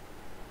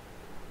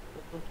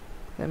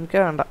എനിക്ക്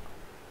വേണ്ട.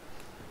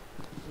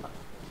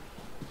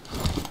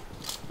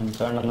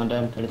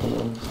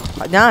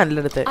 ഞാൻ അല്ല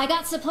എടുത്തേ.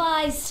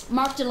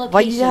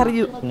 Why are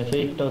you?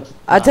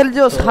 Ajal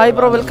Jos, hi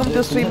bro, welcome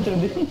to stream.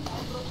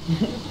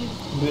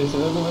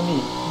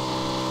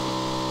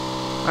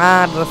 ആ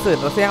ഡ്രസ്സ്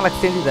ഞങ്ങൾ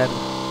എക്സ്ചേഞ്ച്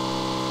ചെയ്തായിരുന്നു.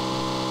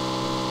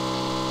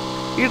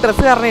 ഈ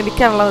ഡ്രസ്സ് കാരണം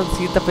എനിക്കാണുള്ള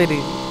ചീത്തപ്പേര്.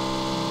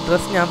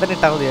 ഡ്രസ്സ് ഞാൻ തന്നെ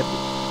ഇട്ടാൽ മതിയായിരുന്നു.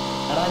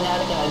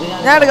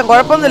 ഞാൻ എടുക്കാം,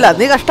 കുഴപ്പമൊന്നുമില്ല.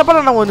 നീ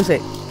കഷ്ടപ്പെടണം മോനുസേ.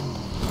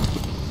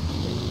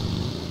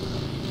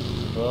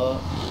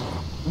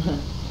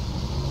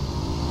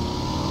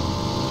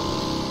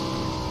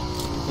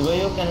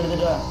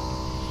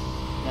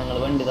 ഞങ്ങൾ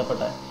വണ്ടി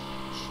തപ്പട്ടെ.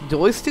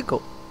 ജോയ്സ്റ്റിക്കോ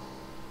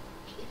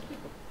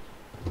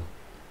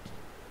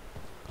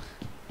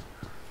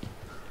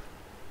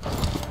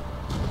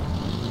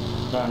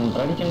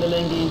രണ്ടടിക്കണ്ടല്ലോ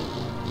എങ്കിൽ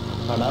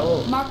കടാവോ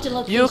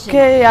UK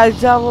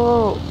അൽജാവോ.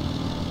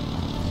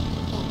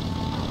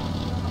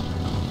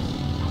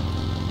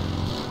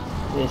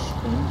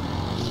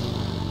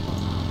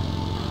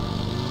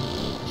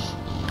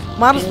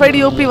 മാർസ് ഫൈഡ്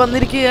OP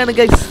വന്നിരിക്കുകയാണ്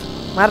guys.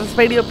 Mars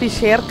fried OP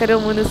share കരോ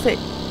മുനുസേ.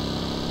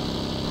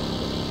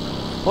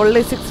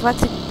 Only 6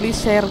 watching, please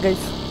share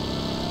guys.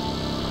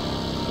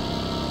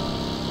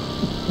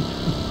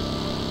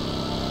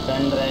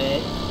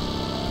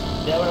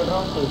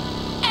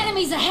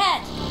 Enemies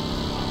ahead.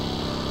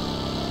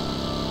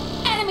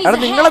 എടാ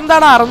നിങ്ങൾ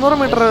എന്താണ് 600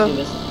 മീറ്റർ?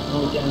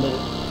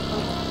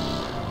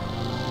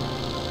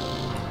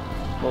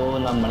 ഓ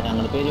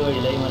ഞങ്ങൾ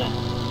പെരുവഴിയിലായി മോനെ.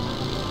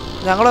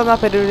 ഞങ്ങളൊന്നാ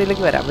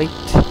പെരുവഴിയിലേക്ക് വരാം.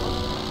 വെയിറ്റ്,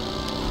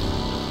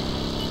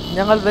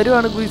 ഞങ്ങൾ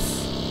വരുവാണ് ഗുയ്സ്.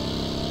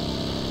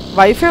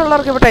 വൈഫൈ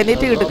ഉള്ളവർക്ക് ഇപ്പോൾ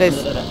 1080 കിട്ടും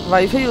ഗൈസ്.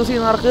 വൈഫൈ യൂസ്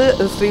ചെയ്യുന്നവർക്ക്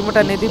സ്ട്രീം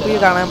 1080p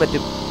കാണാൻ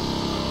പറ്റും.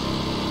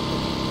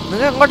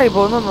 നിങ്ങൾ എങ്ങോട്ടേ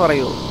പോകുന്നെന്ന്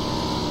പറയുമോ?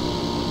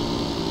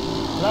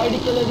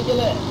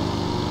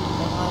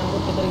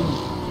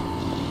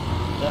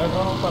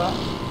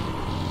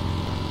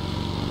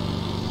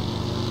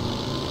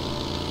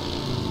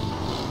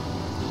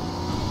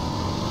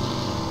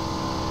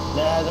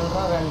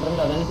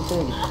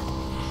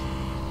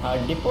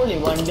 അടിപൊളി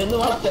വണ്ടി ഒന്ന്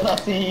വളർത്തടാ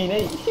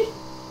സീനായി.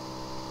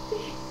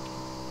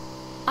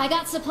 I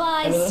got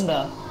supplies.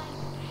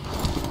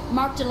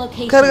 Marked a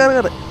location.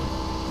 കയറ്.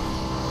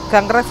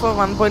 Congrats for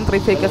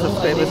 1.35k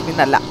subscribers.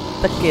 പിന്നല്ല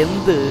ഇതൊക്കെ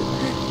എന്ത്?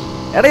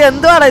 എടാ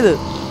എന്തുവാടാ ഇത്?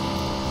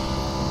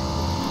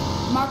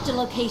 Marked a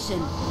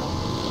location.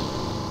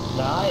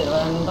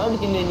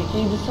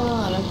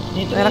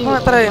 നിനക്കും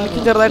എത്ര?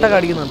 എനിക്കും ചെറുതായിട്ടൊക്കെ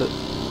അടിക്കുന്നുണ്ട്.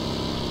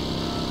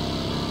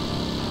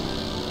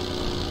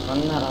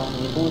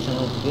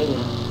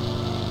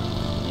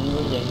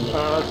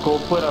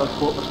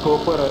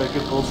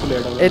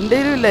 എന്റെ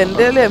ഇല്ല,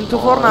 എന്റെ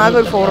M24 ആകെ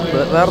ഒരു 4 ഉണ്ട്,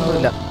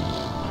 വേറൊന്നുമില്ല.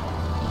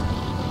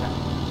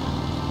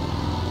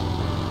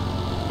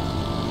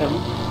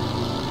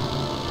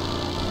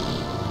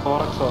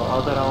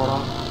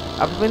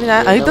 അപ്പൊ പിന്നെ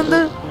ഞാൻ ഇതെന്ത്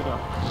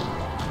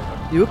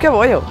UK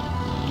പോയോ?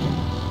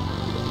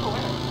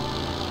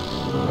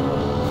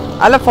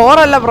 അല്ല 4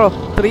 അല്ല ബ്രോ,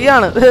 3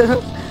 ആണ്.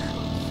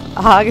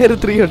 ആകെ ഒരു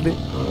 3 ഉണ്ട്.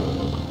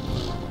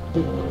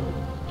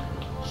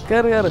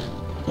 കേറ്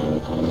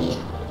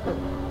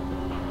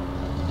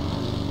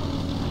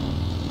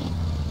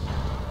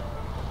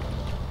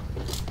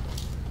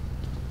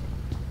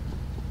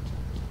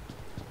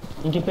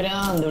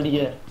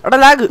എടാ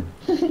ലാഗ്.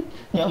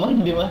 ഞാൻ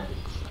വണ്ടി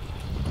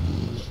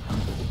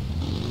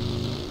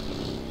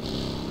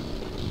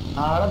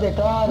ആളെ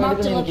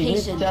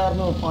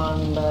തെറ്റാറുന്നു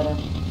പണ്ടാരം.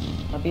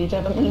 അപ്പൊ ഈ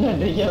ചേട്ടൻ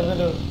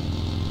കണ്ടിരിക്കാവുന്നല്ലോ.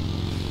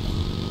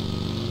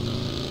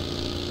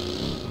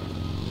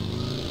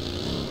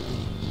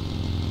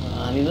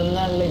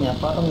 ഞാനിതൊന്നാണല്ലേ, ഞാൻ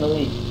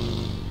പറന്നുപോയി.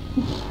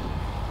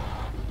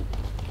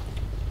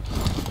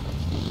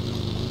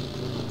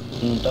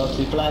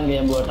 ടോക്സിക് പ്ലാൻ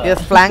ചെയ്യാൻ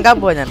ഫ്ലാങ്കാ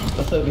പോവാ ഞാൻ.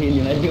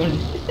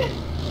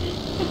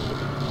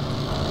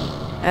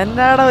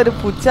 എന്നാടാ ഒരു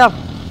പുച്ച.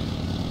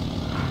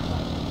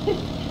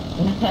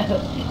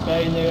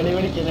 കഴിഞ്ഞ കളി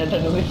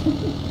പിടിക്കാനായിട്ടാണ്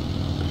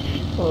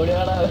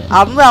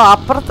അന്ന്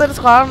അപ്പുറത്തെ ഒരു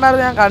സ്ക്വാഡ്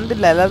ഉണ്ടായിരുന്നു, ഞാൻ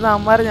കണ്ടില്ല. അല്ലാതെ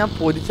അമ്മാരെ ഞാൻ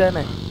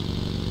പൊരിച്ചേനെ.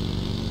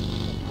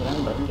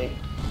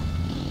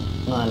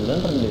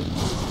 നല്ലുണ്ടല്ലേ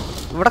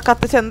ഇവിടെ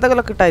കത്തിച്ച്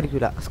എന്തെങ്കിലും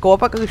കിട്ടായിരിക്കൂല.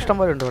 സ്കോപ്പൊക്കെ ഇഷ്ടം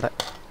പോലെ ഉണ്ട് ഇവിടെ.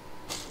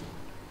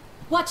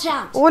 Watch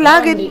out! ഓ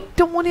ലാഗ്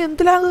ഏറ്റവും മോനെ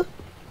എന്ത് ലാഗ്.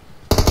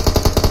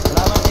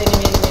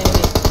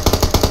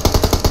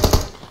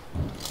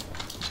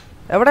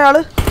 എവിടെ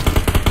ആള്?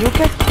 UK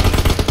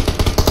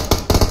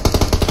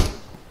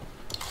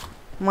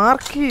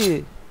mark.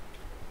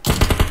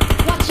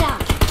 Watch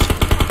out!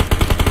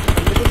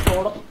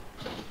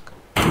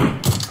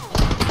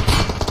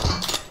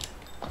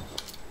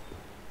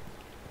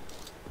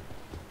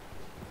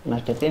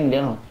 മറ്റേ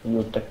ഇന്ത്യയാണോ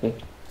യൂടെക്?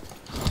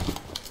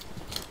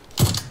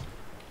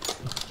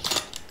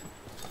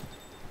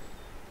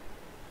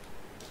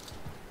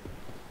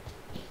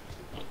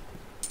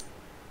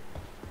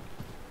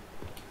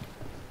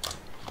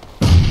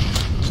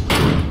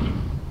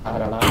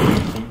 ആരാടാ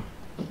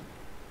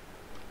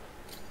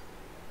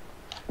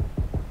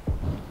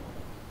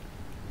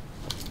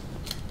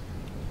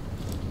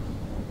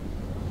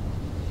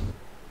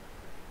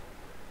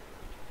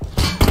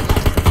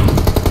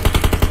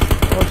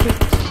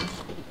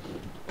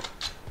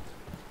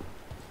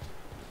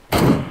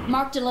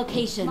Marked a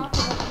location.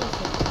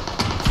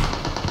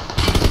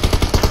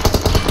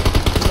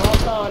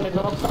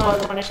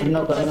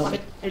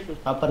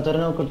 അപ്പുറത്തൊരു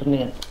നോക്കിട്ടുണ്ട്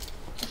ഞാൻ.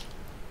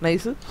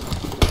 നൈസ്.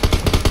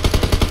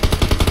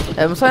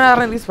 എംസോൻ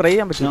ആറ് എനിക്ക് സ്പ്രേ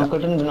ചെയ്യാൻ പറ്റില്ല.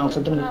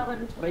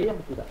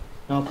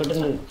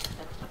 നോക്കിട്ടുണ്ട്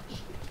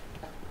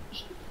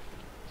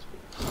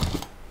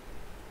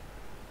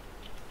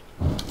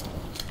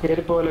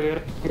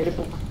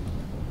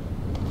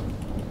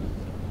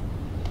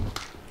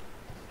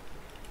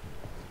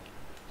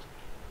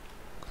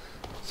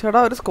ചേട്ടാ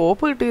ഒരു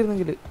സ്കോപ്പ്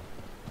കിട്ടിയിരുന്നെങ്കിൽ.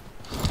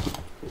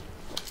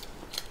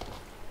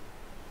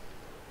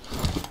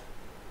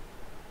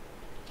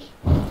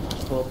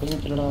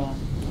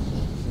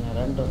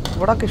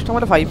 ഇവിടെ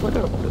ഇഷ്ടംപോലെ 5 പോയിന്റ്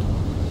കിടപ്പുണ്ട്.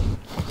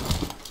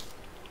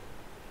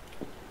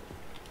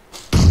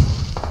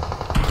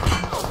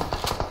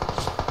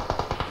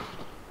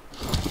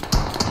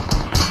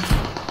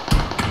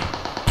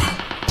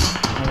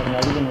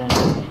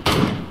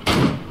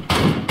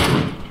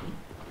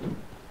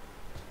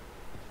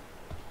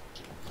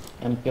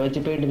 MK വെച്ച്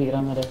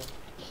പേടിപ്പിക്കാൻ വരെ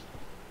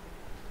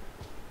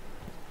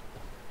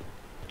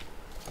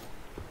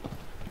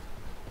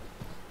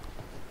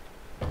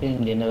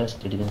ഇന്ത്യൻ്റെ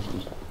വെസ്റ്റ് അടിക്കാൻ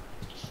ശ്രമിച്ചു.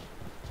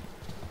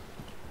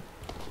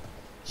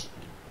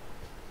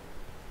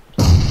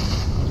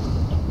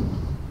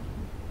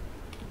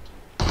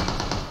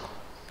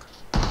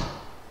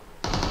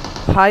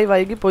 ഹായ്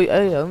വൈകി പോയി.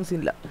 അതൊന്നും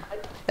സീനില്ല.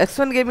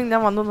 X1 ഗെയിമിംഗ്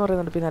ഞാൻ വന്നു എന്ന്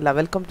പറയുന്നുണ്ട്. പിന്നെ അല്ല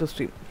welcome to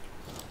stream.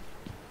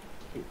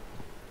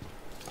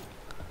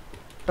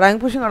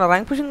 Rank pushing ആണോ?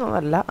 റാങ്ക് പുഷിംഗ്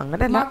അല്ല,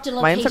 അങ്ങനെയല്ല.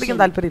 മൈൻസ് അടിക്കാൻ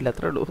താല്പര്യമില്ല,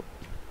 അത്രേ ഉള്ളൂ.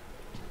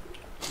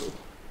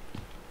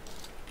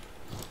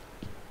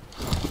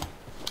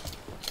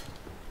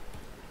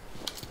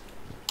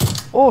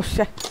 ഓ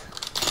ഷേ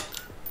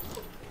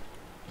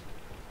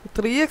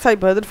 3x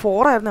ആയിപ്പോയി. അതിൽ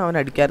 4 ആയിരുന്നു അവൻ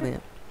അടിക്കായിരുന്നു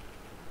ഞാൻ.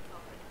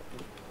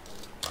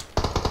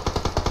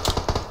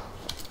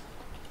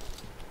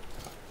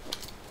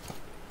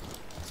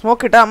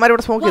 സ്മോക്ക് ഇട്ടാ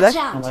അമ്മാരിവിടെ സ്മോക്ക് ചെയ്തേ.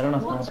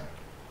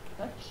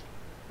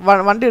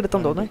 വണ്ടി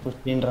എടുത്തെന്ന് തോന്നുന്നു.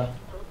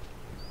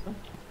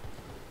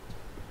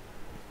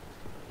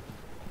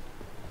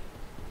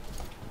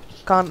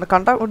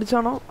 കണ്ട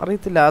ഓടിച്ചാണോ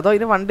അറിയത്തില്ല. അതോ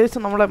ഇതിന് വണ്ടി വെച്ച്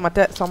നമ്മളെ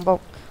മറ്റേ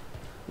സംഭവം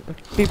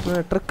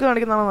ട്രിക്ക്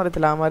കാണിക്കുന്നതാണോ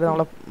അറിയത്തില്ല. അമ്മാര്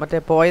നമ്മളെ മറ്റേ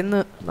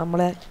പോയെന്ന്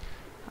നമ്മളെ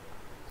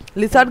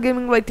lizard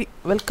gaming വൈറ്റി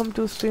welcome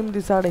to stream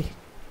ലിസാർഡേ.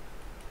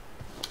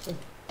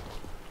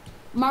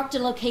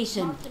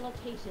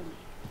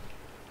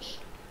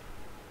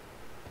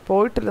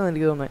 പോയിട്ടില്ലെന്ന്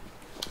എനിക്ക് തോന്നേ.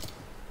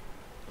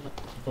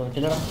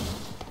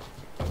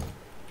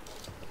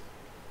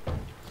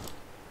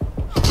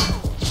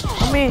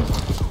 അമ്മേ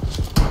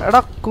എടാ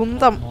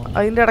കുന്തം,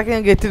 അതിന്റെ ഇടയ്ക്ക്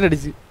ഞാൻ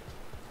ഗെറ്റിനടിച്ച്.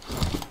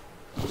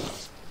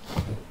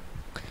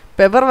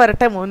 പെപ്പർ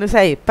വരട്ടെ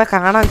മോനുസായി, ഇപ്പൊ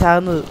കാണാൻ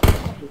ചാകുന്നത്.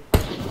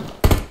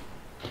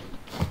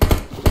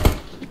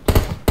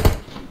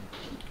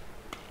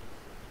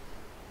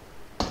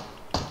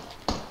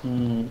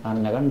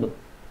 അന്ന കണ്ടു.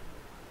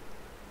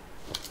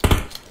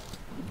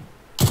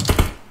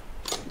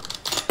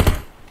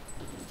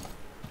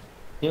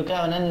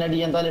 അവൻ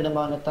എന്നടിയാൻ തലയിടുമ്പോ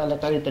അവനെ തല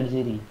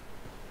കഴുത്തടിച്ചിരിക്കും.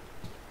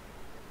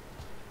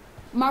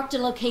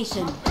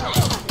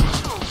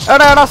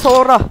 എടാ എടാ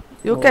സോറാ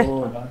UK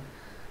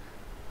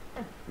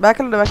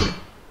ബാക്കിലുണ്ട് ബാക്കിൽ.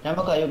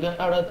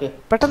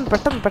 പെട്ടെന്ന്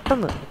പെട്ടെന്ന്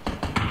പെട്ടെന്ന്.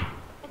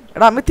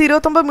 എടാ Amit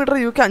 29 metre,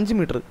 UK 5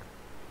 metre.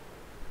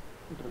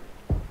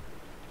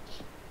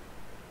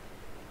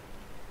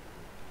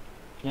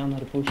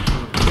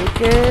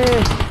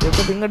 UK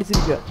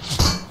പിങ്ങടിച്ചിരിക്കുക.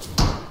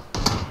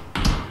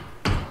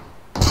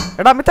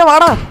 എടാ അമിത്ത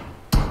വാടാ.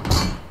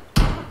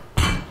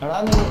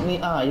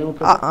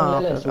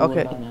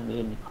 ഓക്കെ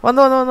വന്നു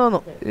വന്നു വന്നു വന്നു.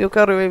 UK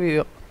റിവൈവ്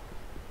ചെയ്യോ.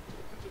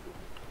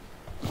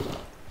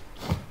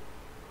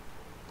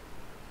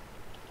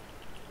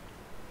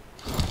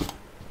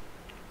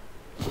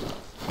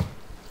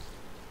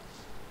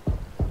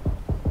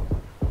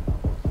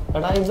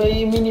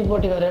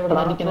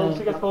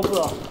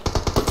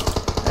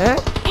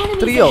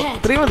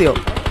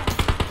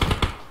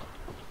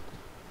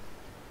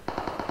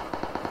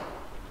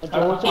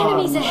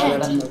 Enemies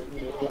ahead.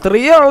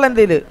 3 ഉള്ള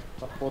എന്തേല്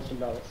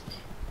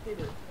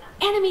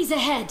Enemies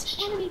ahead.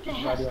 Enemies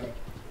ahead.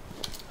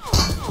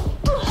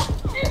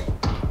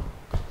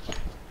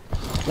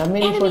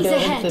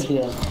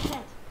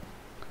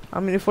 ആ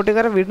മിനി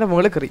 40 വീടിന്റെ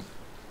മുകളിൽ കയറി.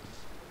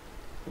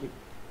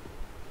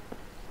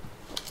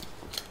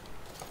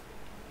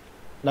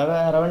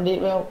 വേറെ വണ്ടി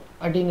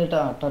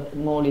അടിയിട്ടാ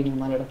മോളിങ്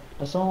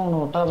മലയുടെ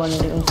സോണോട്ടാ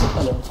വണ്ടി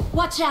സ്ഥലം.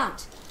 Watch out.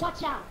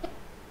 Watch out.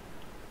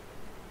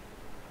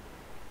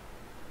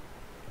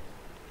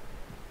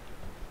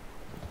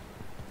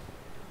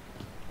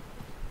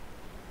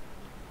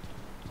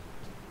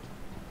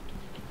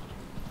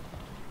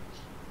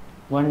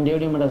 വണ്ടി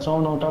എവിടെ ഇവിടെ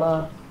സോണോട്ടാടാ.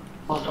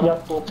 ഞാൻ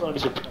തോപ്പ്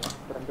കാണിച്ചിട്ടാണ്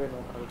രണ്ടുപേരും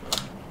നോക്കണം.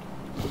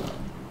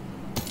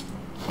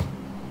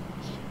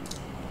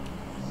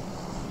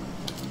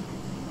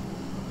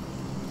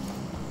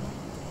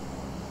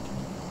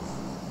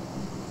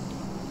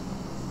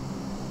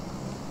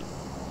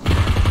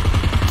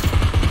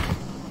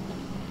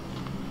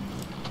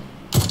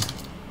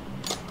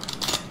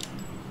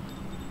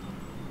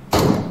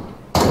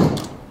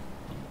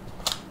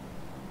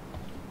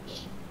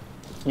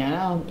 ഞാൻ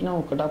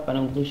നോക്കട്ടെ അപ്പ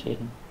നമുക്ക്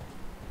വിഷയം.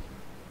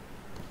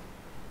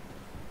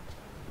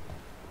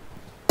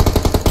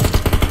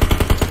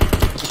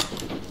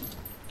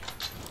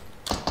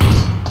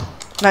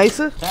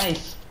 നൈസ്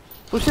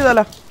പുഷ്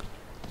ചെയ്താലോ.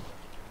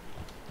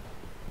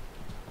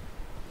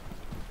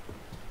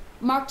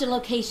 Marked a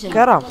location.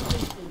 കേറാം.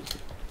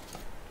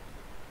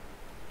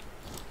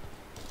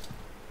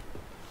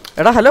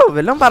 എടാ ഹലോ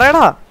വല്ലതും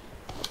പറയടാ.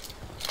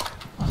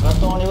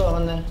 സോണി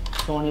വന്നേ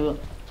സോണി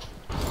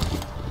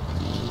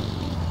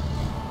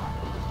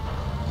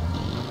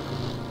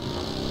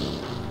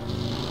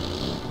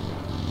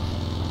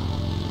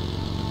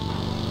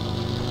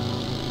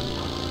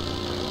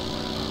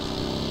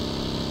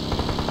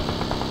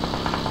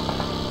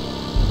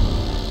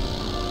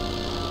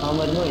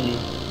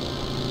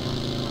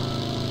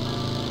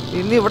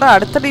ഇനി ഇവിടെ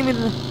അടുത്ത ടീമിൽ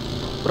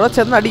ബ്രോ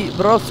ചെന്നടി.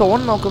 ബ്രോ സോൺ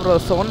നോക്ക് ബ്രോ.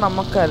 സോൺ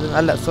നമുക്കായിരുന്നു.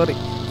 അല്ല സോറി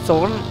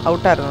സോൺ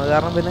ഔട്ടായിരുന്നു.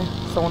 കാരണം പിന്നെ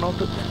സോൺ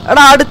ഔട്ട്.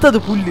 എടാ അടുത്തത്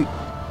പുല്ല്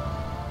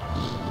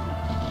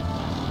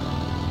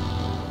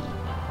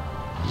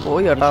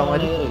പോയി കേട്ടാ.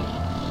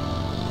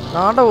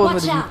 നാട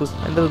പോകുന്നൊരു ജീപ്പ്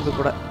എൻ്റെ മുമ്പിൽ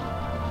കൂടെ.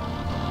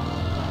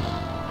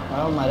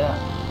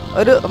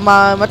 ഒരു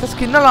മറ്റേ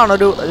സ്കിന്നുള്ളതാണോ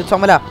ഒരു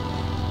ചുമല.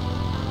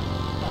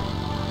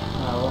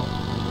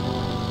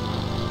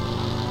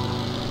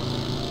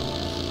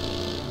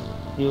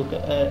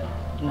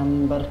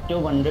 നമ്പർ 2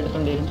 വണ്ടി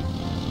എടുക്കേണ്ടി വരും.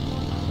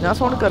 ഞാൻ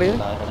സോണിൽ കയറിയ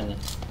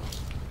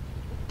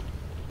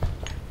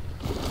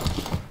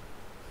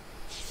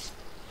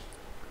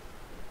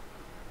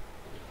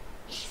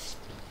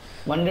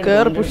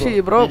പുഷ്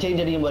ബ്രോ.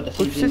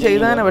 പുഷ്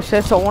ചെയ്താനെ പക്ഷെ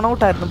സോൺ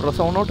ഔട്ട് ആയിരുന്നു ബ്രോ.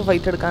 സോൺ ഔട്ട്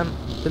ഫൈറ്റ് എടുക്കാൻ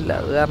ഇല്ല.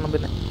 അത് കാരണം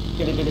പിന്നെ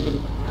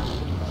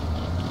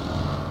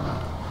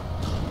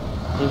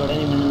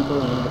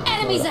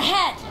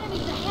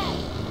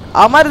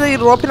അവന്മാരിത് ഈ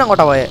റോപ്പിന്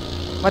അങ്ങോട്ടാ പോയെ.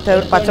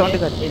 മറ്റേ പച്ച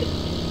വണ്ടിക്കാർ.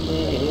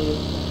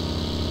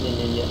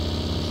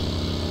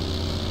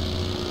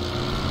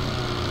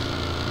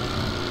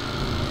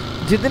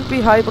 Jithin P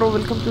hi bro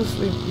welcome to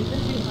stream.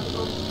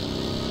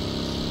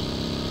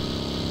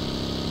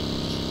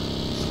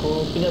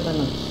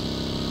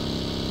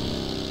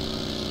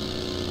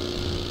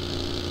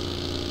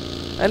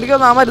 എനിക്ക്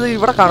തോന്നുന്നു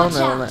ഇവിടെ കാണുന്ന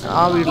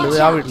ആ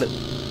വീട്ടില്.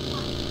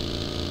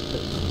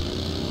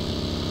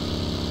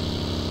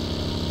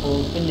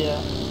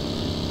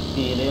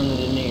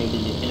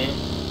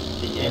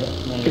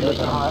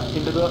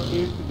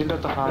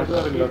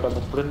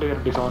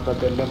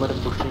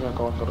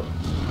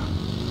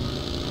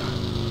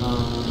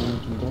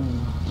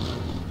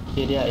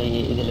 ശരിയാ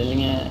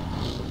ഇതിലല്ലെങ്കിൽ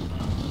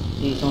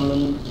ഈ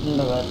സോണിലൊന്നും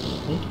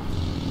ഉണ്ടാകാറില്ല.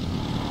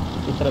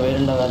 ഇത്ര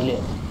പേരുണ്ടാകാറില്ല.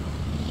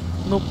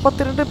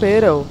 32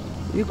 പേരോ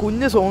ഈ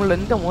കുഞ്ഞ് സോണിൽ.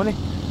 എൻ്റെ മോനെ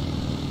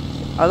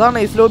അതാണ്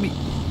ഇസ്ലോബി.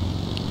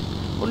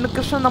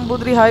 Unnikrishnan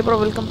Namboothiri hi bro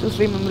welcome to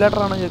stream.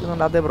 ഇമുലേറ്റർ ആണ്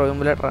ചോദിക്കുന്നുണ്ട്. അതെ ബ്രോ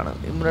ഇമുലേറ്റർ ആണ്.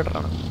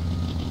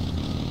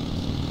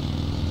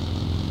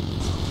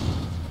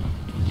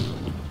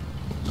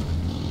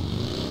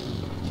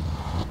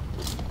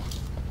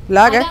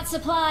 ലാഗ്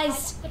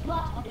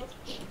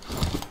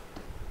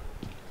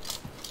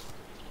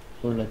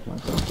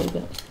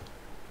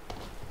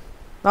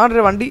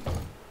നാടൊരു വണ്ടി.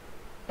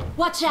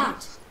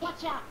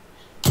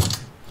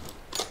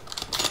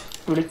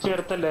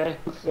 വിളിച്ചെടുത്തല്ലേ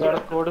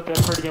കോഡ്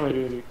പേപ്പർ അടിക്കാൻ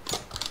വരുമോ?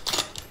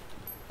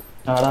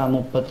 ആടാ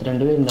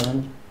 32 പേരുണ്ടാകും.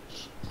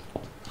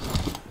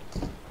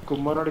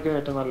 കുമ്മനടിക്കാൻ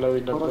ഏറ്റവും നല്ലത്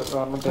ഇതിന്റെ അകത്ത്.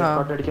 കാരണം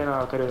പേപ്പർ അടിക്കാൻ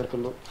ആൾക്കാരെ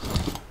വരത്തുള്ളൂ.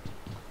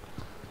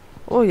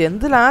 ഓ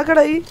എന്ത്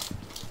ലാഗടായി.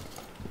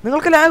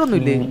 നിങ്ങൾക്ക് ലാഗൊന്നും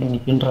ഇല്ലേ?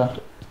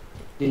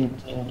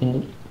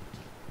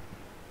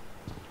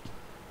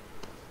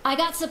 I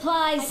got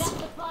supplies.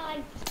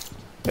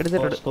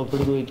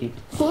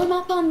 Form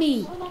up on me.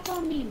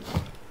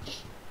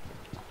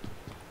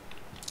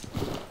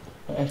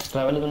 Extra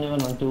value don't even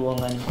want to go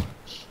on.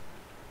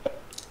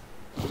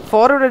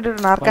 Forward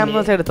narcam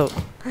എടുത്തോ.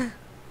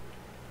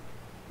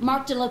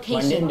 Marked a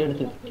location.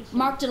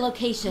 Marked a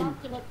location.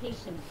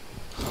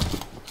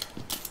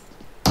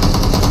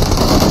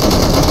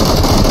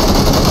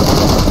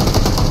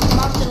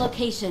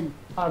 location.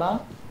 ആടാ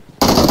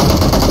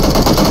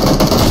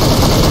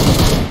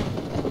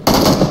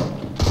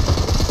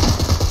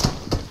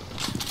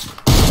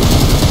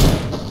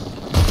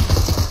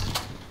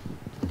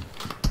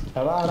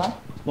എടാ ആടാ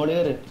മോളി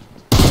കയറി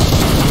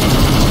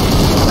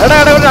എടാ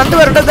എടാ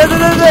രണ്ടുപേരുണ്ട്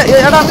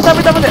എടാ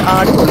അമിത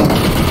അടിപൊളി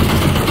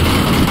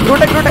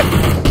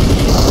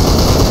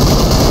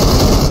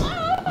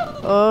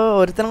ഓ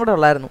ഒരുത്തനും കൂടെ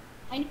ഉള്ളായിരുന്നു.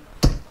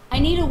 I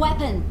need a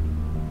weapon.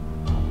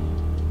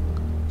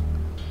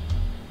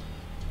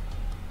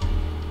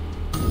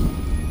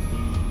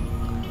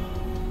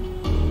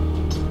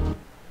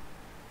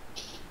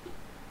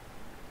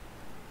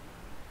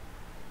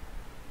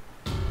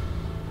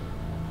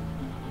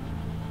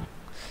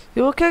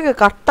 ഇവക്കൊക്കെ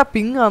കട്ട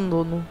പിങ്ങാന്ന്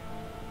തോന്നുന്നു.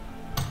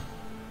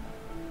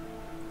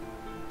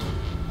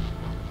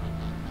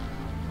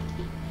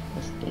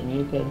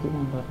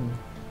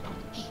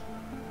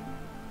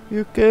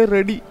 UK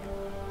ready.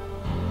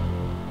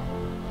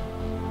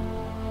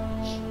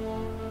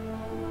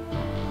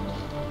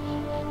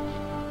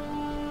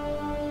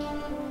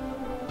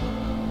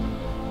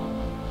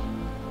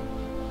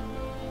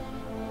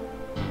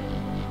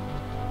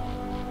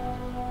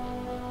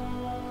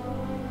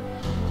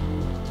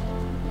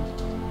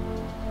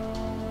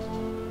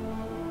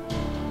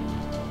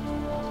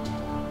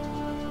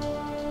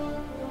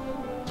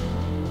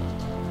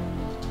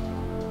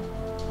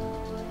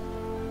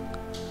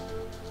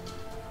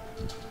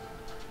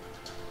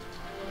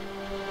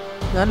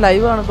 ഞാൻ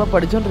ലൈവാണ് ഇപ്പൊ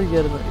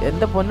പഠിച്ചോണ്ടിരിക്കുകയായിരുന്നു.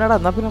 എന്റെ പൊന്നാടാ,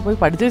 എന്നാ പിന്നെ പോയി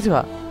പഠിച്ചേച്ചു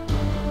വാ.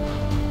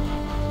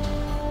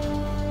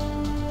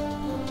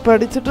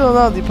 പഠിച്ചിട്ട്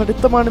വന്നാ മതി,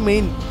 പഠിത്തമാണ്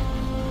മെയിൻ.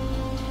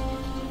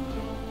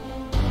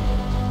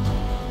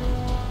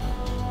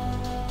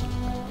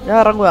 ഞാൻ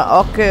ഇറങ്ങുക.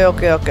 Okay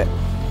okay okay.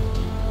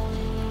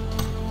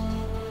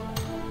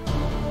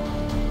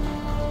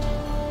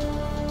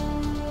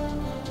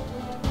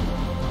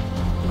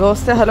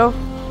 ഗോസ്റ്റേ hello.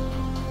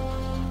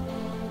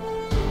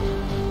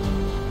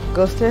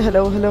 ഗോസ്റ്റേ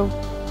hello hello.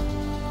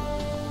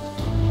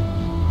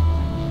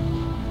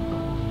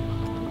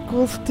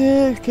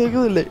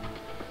 കേക്കുന്നില്ലേ?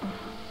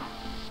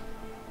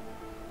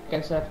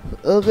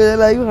 ഓക്കെ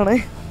ലൈവ് ആണേ.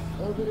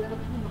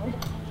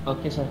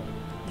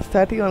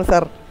 സ്റ്റാർട്ടിംഗ് ആണ്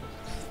സാർ.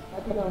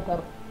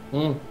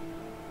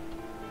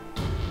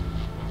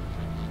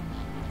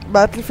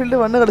 ബാറ്റിൽ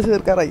ഫീൽഡ് 1 കളിച്ച്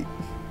തീർക്കാറായി.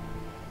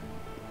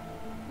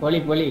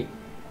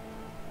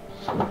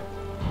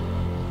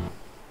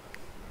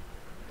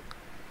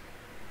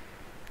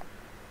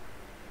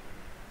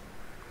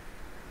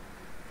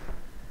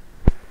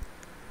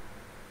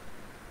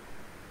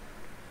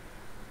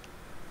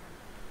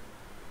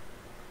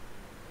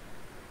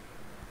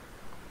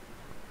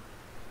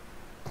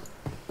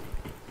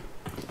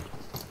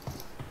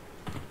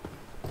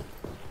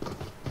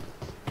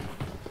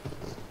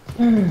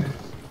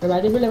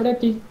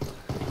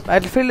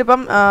 ബാറ്റിൽ ഫീൽഡ്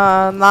ഇപ്പം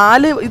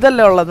 4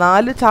 ഇതല്ലേ ഉള്ളത്,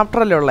 4 ചാപ്റ്റർ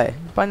അല്ലേ ഉള്ളേ.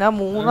 ഇപ്പൊ ഞാൻ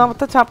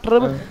 3ാമത്തെ ചാപ്റ്റർ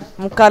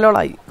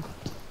മുക്കാലോളായി.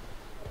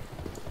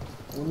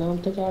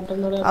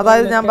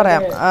 അതായത് ഞാൻ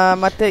പറയാം,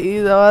 മറ്റേ ഈ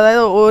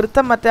അതായത്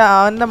ഒരുത്തൻ മറ്റേ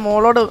അവന്റെ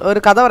മോളോട് ഒരു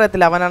കഥ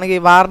പറയത്തില്ല,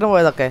 അവനാണെങ്കിൽ വാറിന്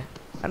പോയതൊക്കെ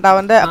എന്നിട്ട്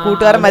അവന്റെ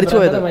കൂട്ടുകാരൻ മരിച്ചു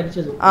പോയത്.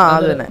 ആ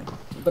അത് തന്നെ.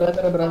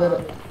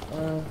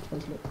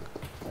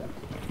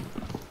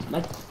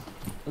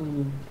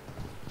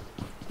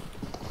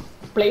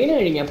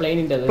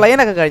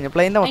 പ്ലെയിനൊക്കെ കഴിഞ്ഞു.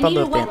 പ്ലെയിന്റെ മൊത്തം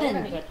തീർത്തി.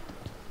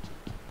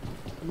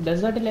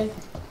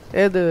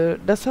 ഏത്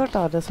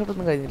ഡെസേർട്ടാ? ഡെസേർട്ട്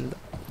ഒന്നും കഴിഞ്ഞില്ല.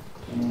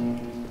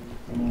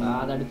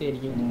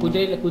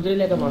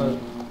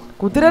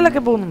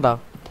 കുതിരയിലൊക്കെ പോകുന്നുണ്ടോ?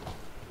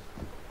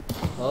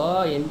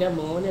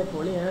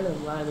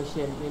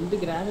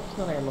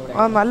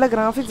 ആ നല്ല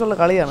ഗ്രാഫിക്സ് ഉള്ള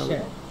കളിയാണ്.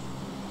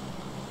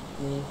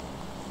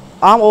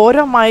 ആ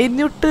ഓരോ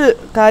മൈന്യൂട്ട്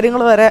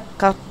കാര്യങ്ങൾ വരെ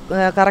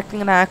കറക്റ്റ്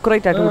ഇങ്ങനെ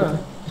ആക്യുറേറ്റ് ആയിട്ട്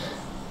കൊടുക്കും.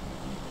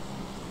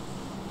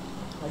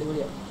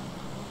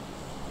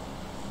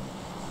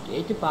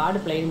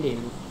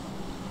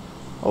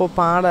 ഓ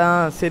പാട്. ആ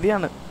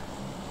ശരിയാണ്.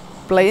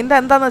 പ്ലെയിൻ്റെ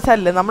എന്താന്ന്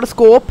വെച്ചാൽ നമ്മൾ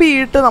സ്കോപ്പ്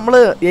ചെയ്തിട്ട് നമ്മൾ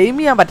എയിം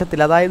ചെയ്യാൻ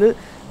പറ്റത്തില്ല. അതായത്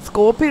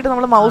സ്കോപ്പ് ചെയ്തിട്ട്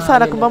നമ്മൾ മൗസ്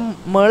അനക്കുമ്പം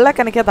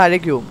മുകളിലേക്ക് അനക്കിയാൽ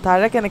താഴേക്ക് പോകും,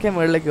 താഴേക്ക് അനക്കിയാൽ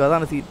മുകളിലേക്ക് പോകും.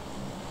 അതാണ് സീൻ.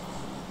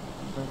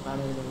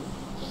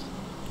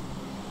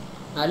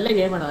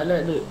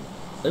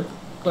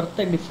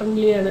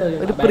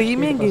 ഒരു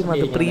പ്രീമിയം ഗെയിം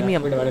അത്.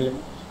 പ്രീമിയം.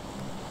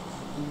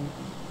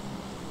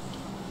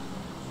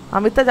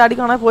 അമിത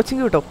ചാടിക്കാണെ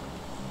കോച്ചിങ് കിട്ടോ?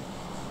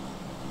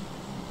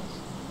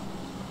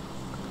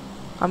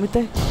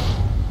 അമിതേ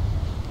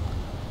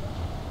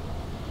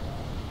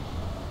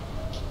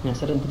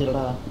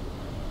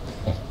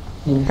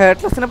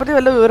ഹേർട്ട്ലെസ്സിനെ പറ്റി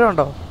വല്ല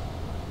വിവരമുണ്ടോ?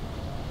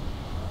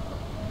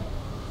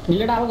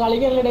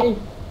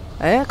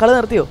 കളി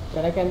നിർത്തിയോ?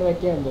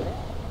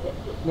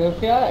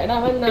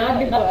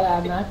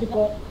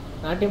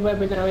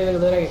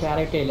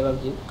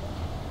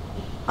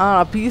 ആ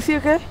പി സി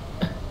ഒക്കെ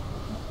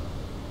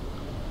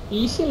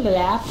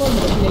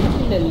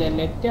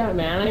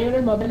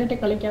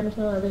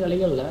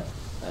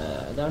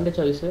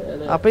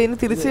അപ്പൊ ഇനി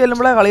തിരിച്ചു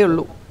ചെല്ലുമ്പോഴേ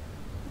കളിയുള്ളൂ.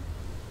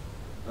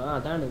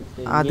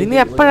 അതിന്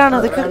എപ്പോഴാണ്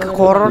അതൊക്കെ?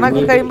 കൊറോണ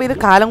ഒക്കെ കഴിയുമ്പോ ഇത്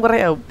കാലം കുറെ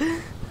ആവും.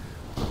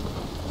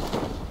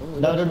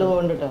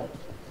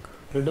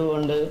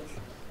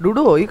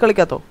 ഡുഡുവോ ഈ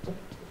കളിക്കാത്തോ?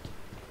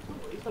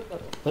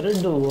 ഒരു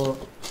ഡുവോ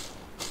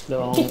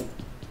ലോങ്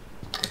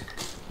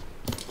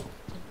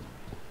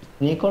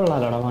നീ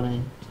കൊള്ളാലോടാ മോനെ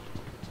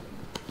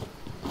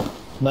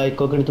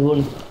ബൈക്കൊക്കെ എടുത്ത്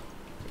പോണു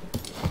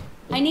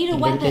I need a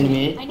weapon.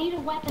 I need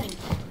a weapon.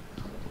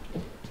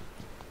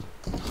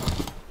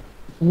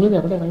 ഇങ്ങനെ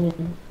എവിടെ ഇറങ്ങി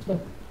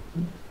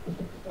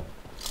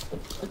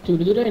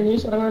ചുരിദൂരം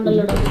അന്വേഷിച്ച്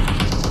ഇറങ്ങാണ്ടല്ലോടാ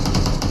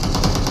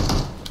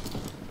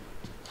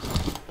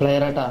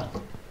പ്ലെയർ ആട്ടാ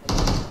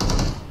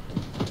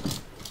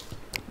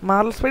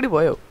മാർൽ സ്പീഡ്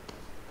പോയോ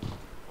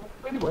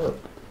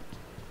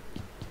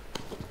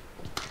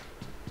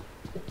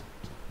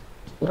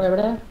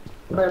എവിടെ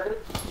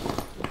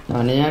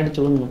അവനെ ഞാൻ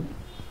അടിച്ചു കൊന്നു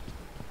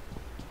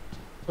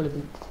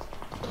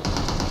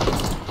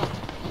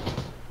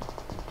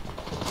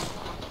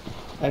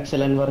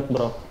excellent work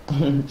bro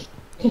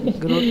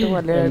Groot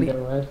Malayali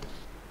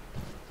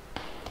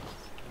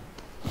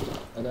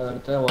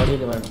അടുത്ത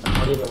ഓടിയത് വേണം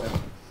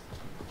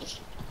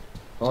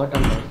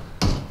ഓട്ടം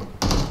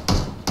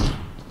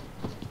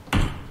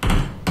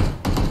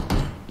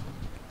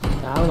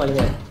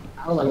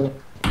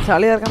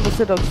ചളി ഇറക്കാൻ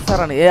ബസ് ടോക്സിക്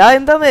സാറാണ്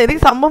എന്താന്ന്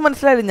എനിക്ക് സംഭവം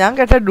മനസ്സിലായില്ല ഞാൻ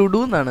കേട്ട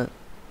ഡുഡു എന്നാണ്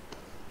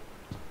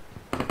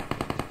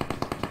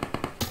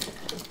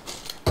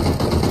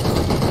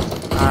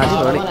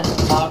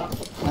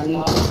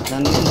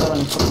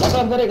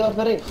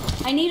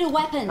I need a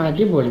weapon.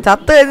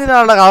 ചത്ത്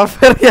കഴിഞ്ഞിട്ടാണോ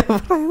കവർ ചെയ്യാൻ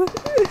പറയുന്നത്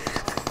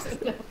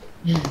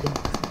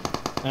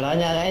എടാ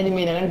ഞാൻ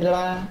മീനെ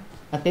കണ്ടില്ലടാ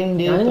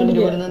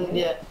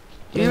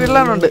ഈ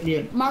വീട്ടിലാണുണ്ട്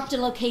Marked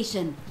a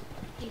location.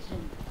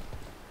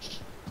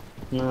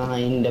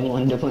 എന്റെ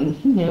മോന്റെ ഫോൺ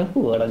ഞാൻ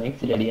പോടാ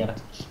നെക്സ്റ്റ് അടിയാറ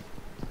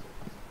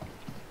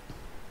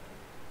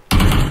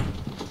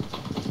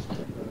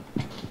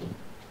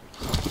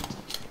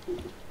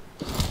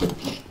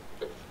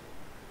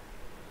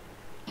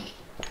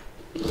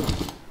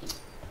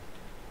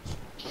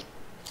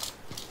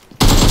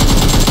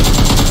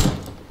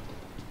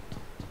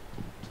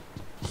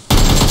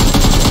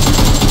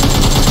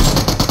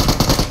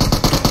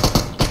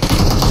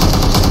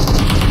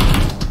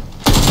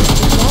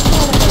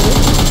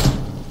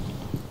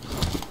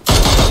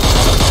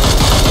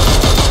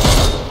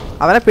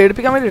അവനെ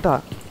പേടിപ്പിക്കാൻ വേണ്ടിട്ടാ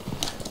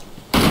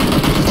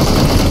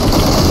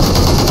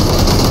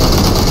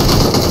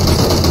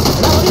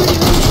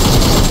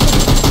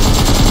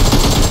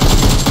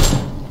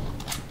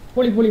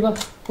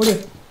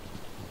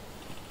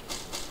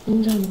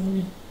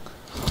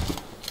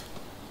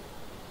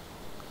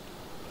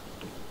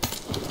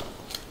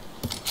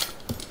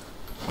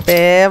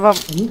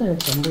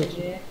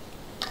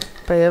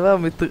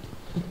പേവം വിത്ത്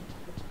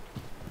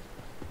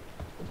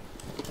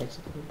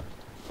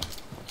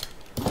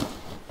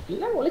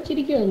എല്ലാം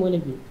ഒളിച്ചിരിക്കുകയാണ്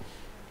മൂലയ്ക്ക്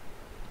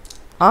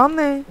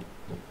ആന്നേ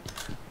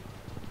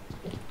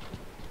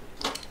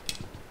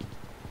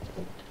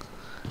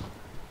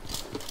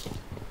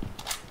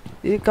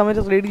ഈ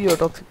കമന്റ് റെഡി ചെയ്യോ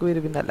ടോക്സിക് പേര്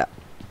പിന്നല്ല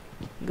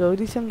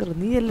ഗൗരി ശങ്കർ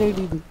നീ അല്ലേ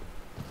എഴുതി ഇത്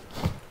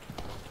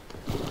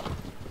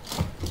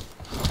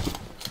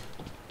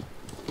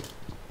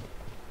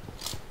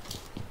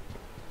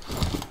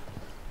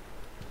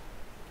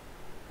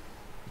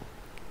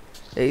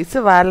എയ്സ്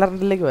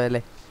വാലറിലേക്ക്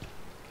പോയല്ലേ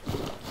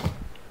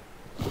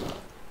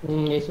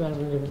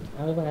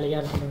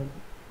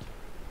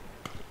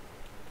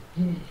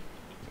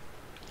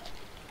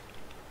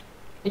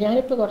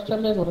ഞാനിപ്പോ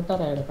കുറച്ചല്ലേ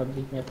പുറത്താറാണ്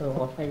പബ്ജി ഞാനിപ്പോ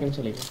ഓഫ് ഐക്കൻസ്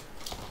കളിക്കും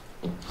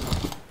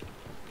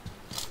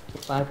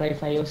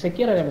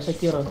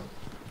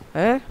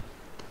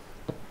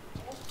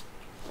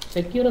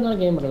സെക്യൂർ എന്ന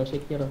ഗെയിം അറിയോ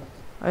സെക്യൂർ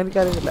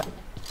എനിക്കറിയില്ല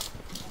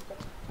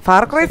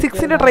ഫാർ ക്രൈ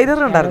 6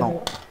 ട്രെയിലർ ഉണ്ടായിരുന്നോ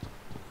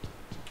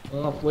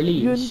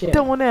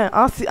എന്റെ മോനെ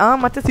ആ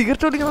മറ്റേ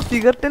സിഗരറ്റ് ഓടിക്കുന്ന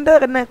സിഗരറ്റിന്റെ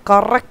തന്നെ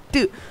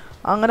കറക്റ്റ്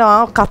അങ്ങനെ ആ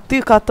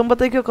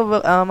കത്തുമ്പോഴത്തേക്കൊക്കെ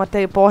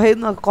മറ്റേ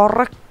പോഹയെന്ന്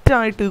കറക്റ്റ്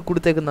ആയിട്ട്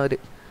കൊടുത്തേക്കുന്നവര്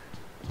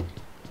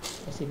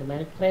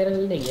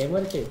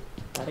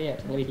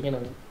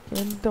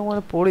എന്റെ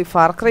മോനെ പൊളി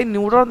ഫാർ ക്രൈ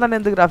ന്യൂഡോൺ തന്നെ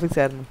എന്ത് ഗ്രാഫിക്സ്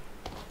ആയിരുന്നു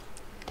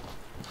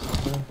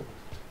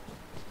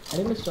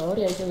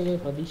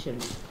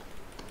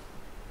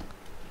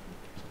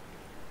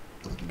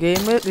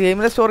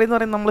ഗെയിമിലെ സ്റ്റോറി എന്ന്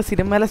പറയുന്നത് നമ്മൾ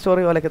സിനിമയിലെ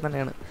സ്റ്റോറി പോലെയൊക്കെ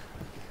തന്നെയാണ്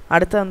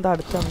അടുത്ത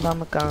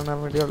എന്താന്ന് കാണാൻ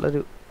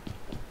വേണ്ടിയുള്ളൊരു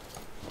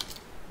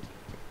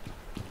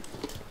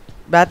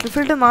ബാറ്റിൽ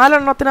ഫീൽഡ് 4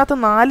 എണ്ണത്തിനകത്ത്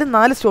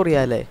 4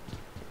 സ്റ്റോറിയാല്ലേ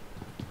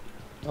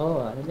ഓ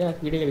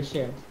അതിന്റെ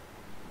വിഷയം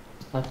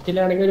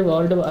ഫസ്റ്റിലാണെങ്കിൽ ഒരു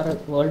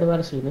world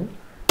war scene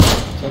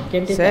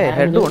second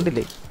head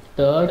കൊണ്ടില്ലേ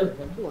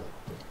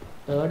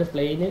third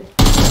പ്ലെയിന്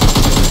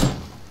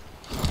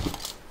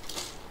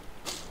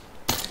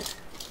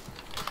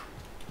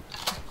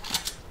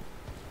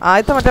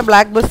ആദ്യത്തെ മറ്റേ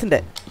ബ്ലാക്ക് ബസ്സിന്റെ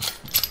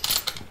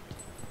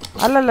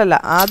അല്ലല്ല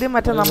ആദ്യം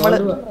മറ്റേ നമ്മള്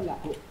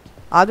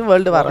ആദ്യം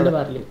വേൾഡ് വാറില്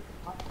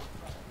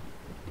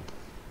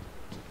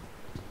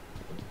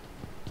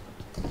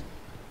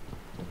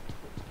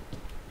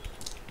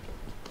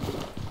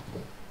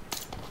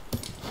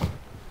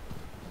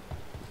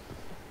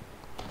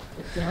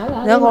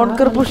ഞാൻ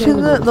കോൺകർ പുഷ്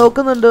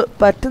നോക്കുന്നുണ്ട്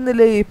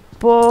പറ്റുന്നില്ല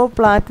ഇപ്പോ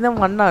പ്ലാറ്റിനം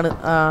 1 ആണ്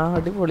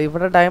അടിപൊളി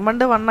ഇവിടെ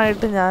ഡയമണ്ട് 1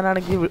 ആയിട്ട്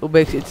ഞാനാണെങ്കിൽ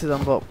ഉപേക്ഷിച്ച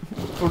സംഭവം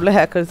ഫുള്ള്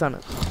ഹാക്കേഴ്സ് ആണ്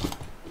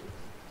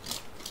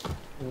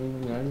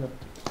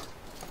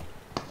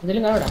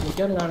ഇതിലും കാണാം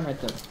മിക്കവാറും കാണാൻ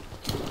പറ്റും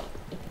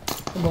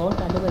ബോട്ട്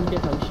അല്ലെന്ന് എനിക്ക്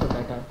സംശയം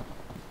കേട്ടോ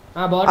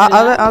ആ ബോട്ട്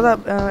അത്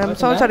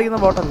M7 അടിക്കുന്ന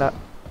ബോട്ടല്ല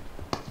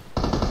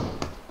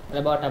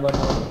അല്ല ബോട്ടാ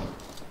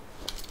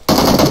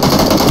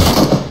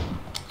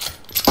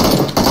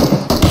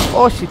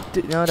ഓ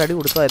ഷിറ്റ് ഞാൻ ഒരു അടി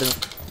കൊടുത്തായിരുന്നു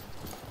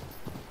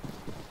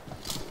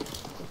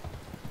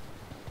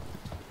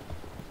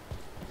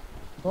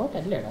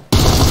ബോട്ടല്ലേടാ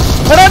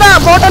എടാ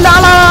ബോട്ടല്ല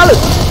ആള്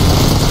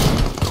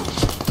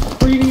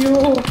അയ്യോ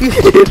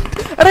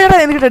എടാ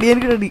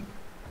എനിക്ക്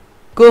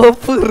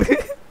കോപ്പ്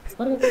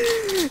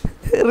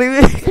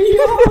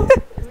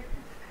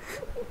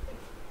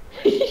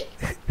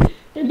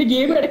എന്റെ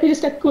ഗെയിം ഇടയ്ക്ക്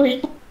സ്റ്റക്ക് പോയി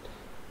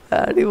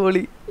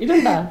അടിപൊളി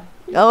ഇതുണ്ടാ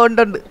ആ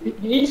ഉണ്ട്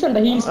ഹീൽസ്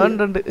ഉണ്ടാ ഹീൽസ്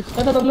ഉണ്ട്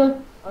അതാ തന്നു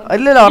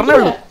ഇല്ലല്ല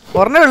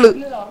ഒരെണ്ണേ ഉള്ളു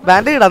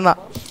ബാൻഡേജ് ഇടന്നാ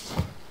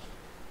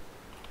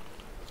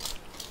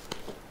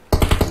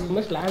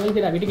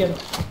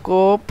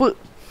കോപ്പ്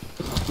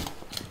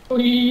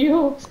അയ്യോ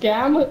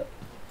സ്കാം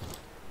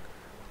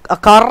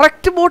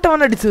കറക്റ്റ് ബോട്ട്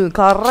അവൻ അടിച്ചത്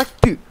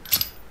കറക്റ്റ്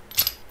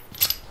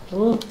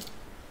ഓ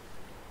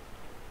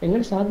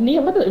എങ്ങനെ നീ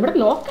ഇവിടെ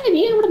നോക്കാ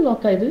നീ എവിടെ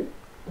നോക്കായത്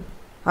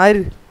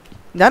ആര്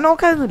ഞാൻ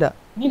നോക്കായിരുന്നില്ല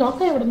നീ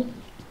നോക്കാ എവിടെ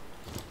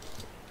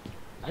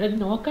അല്ല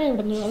നോക്കാ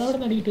എവിടെ അതവിടെ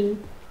നടിയിട്ട്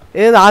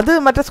ഏത് അത്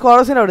മറ്റേ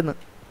സ്കോളേഴ്സിന് അവിടുന്ന്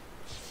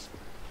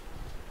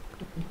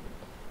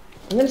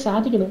എങ്ങനെ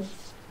സാധിക്കണം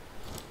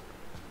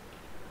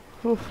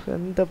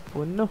എന്താ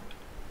പൊന്നോ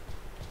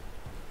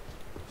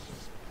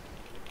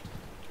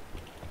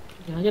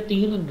ഞാൻ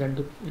തീർന്നുണ്ട്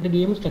രണ്ടും എന്റെ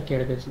ഗെയിം സ്റ്റക്ക്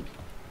എടുക്കച്ച്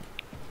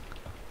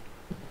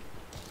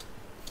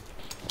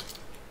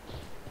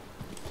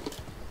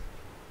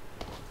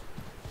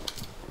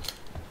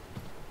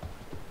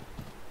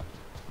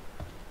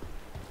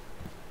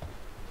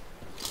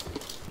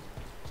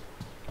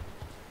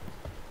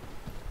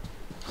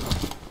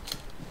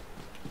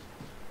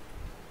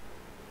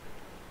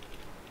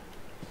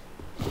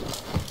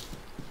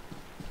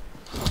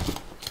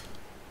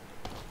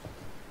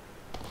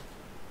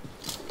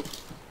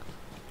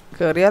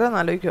കേറിയാലോന്ന്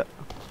ആലോചിക്കുക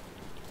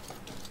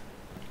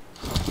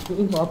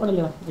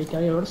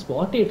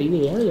സ്പോട്ട് ചെയ്തിട്ട് ഇത്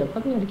ഏത്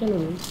എപ്പത്തിന് അടിക്കാൻ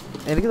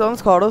എനിക്ക്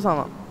തോന്നുന്നു സ്ക്വാഡേഴ്സ്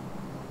ആണോ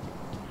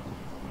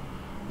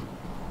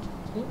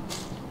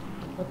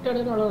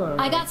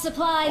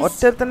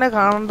ഒറ്റ തന്നെ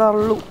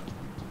കാണണ്ടുള്ളൂ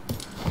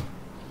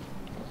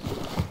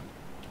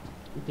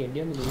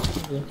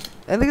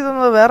എനിക്ക്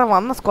തോന്നുന്നത് വേറെ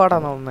വന്ന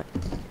സ്ക്വാഡാന്ന് തോന്നുന്നത്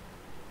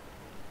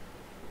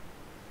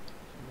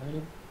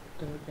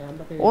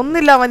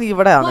ഒന്നില്ല അവൻ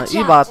ഇവിടെയാണ്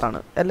ഈ ഭാഗത്താണ്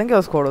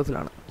അല്ലെങ്കിൽ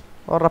സ്ക്വാഡേഴ്സിലാണ്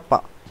ഉറപ്പാ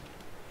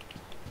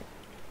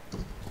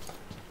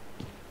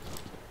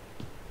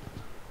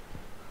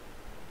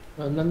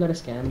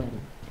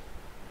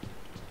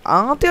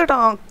ആദ്യമായിട്ട്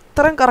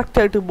അത്രയും കറക്റ്റ്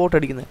ആയിട്ട് ബോട്ട്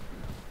അടിക്കുന്നത്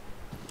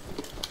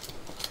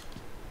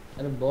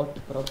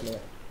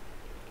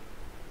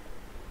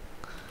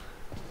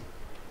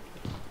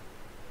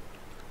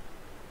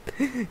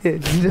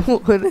എന്റെ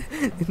മോനെ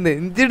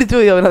നെഞ്ചിടിച്ചു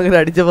പോയി അവൻ അങ്ങനെ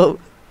അടിച്ചപ്പോ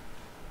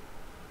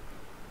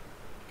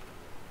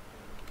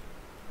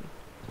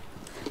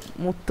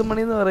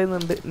മുത്തുമണി എന്ന്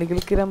പറയുന്നുണ്ട് Nikhil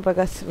കിരാം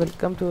Prakash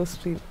welcome to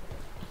stream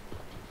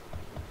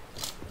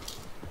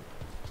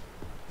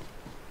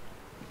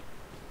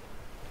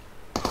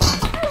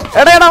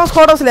എടാ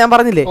സ്കോഡോസില്ല ഞാൻ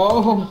പറഞ്ഞില്ലേ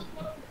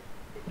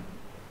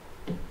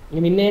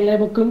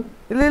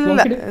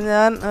ഇല്ല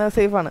ഞാൻ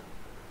സേഫ് ആണ്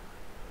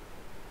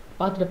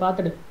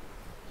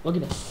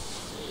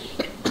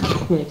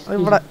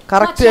ഇവിടെ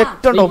കറക്റ്റ്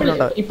ഏറ്റവും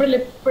ടോപ്പിലുണ്ട്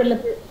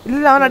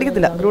ഇല്ല അവൻ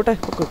അടിക്കത്തില്ല ഗ്രൂട്ടെ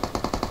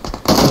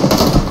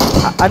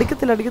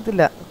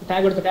അടിക്കത്തില്ല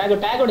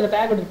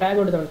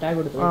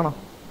ആണോ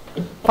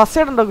ഫസ്റ്റ്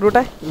സൈഡ് ഉണ്ടോ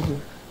ഗ്രൂട്ടെ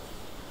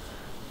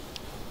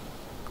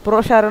പ്രോ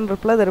ഷാരോൺ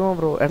റിപ്ലൈ തരുമോ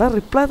ബ്രോ എടാ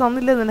റിപ്ലൈ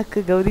തന്നില്ലേ നിനക്ക്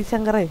Gauri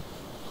ശങ്കറേ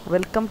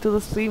welcome to the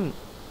stream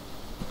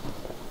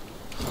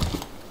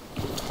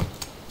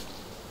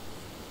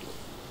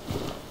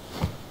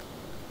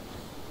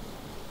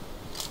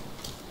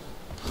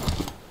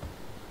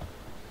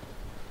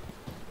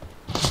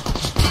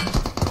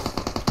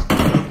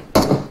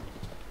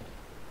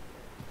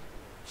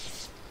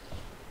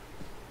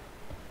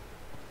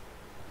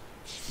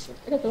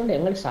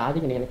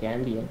സാധിക്കണേ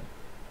camp ചെയ്യാൻ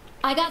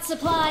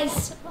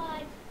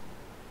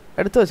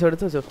എടുത്തു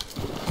വെച്ചോ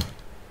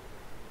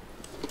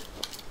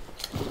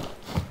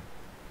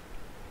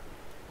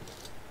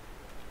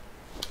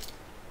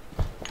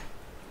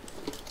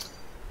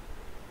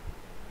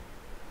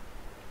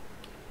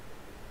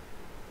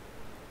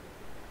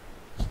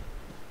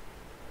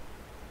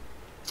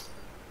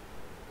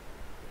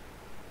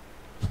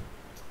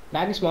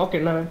ബാഗ് സ്മോക്ക്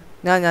ഇടണ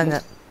ഞാൻ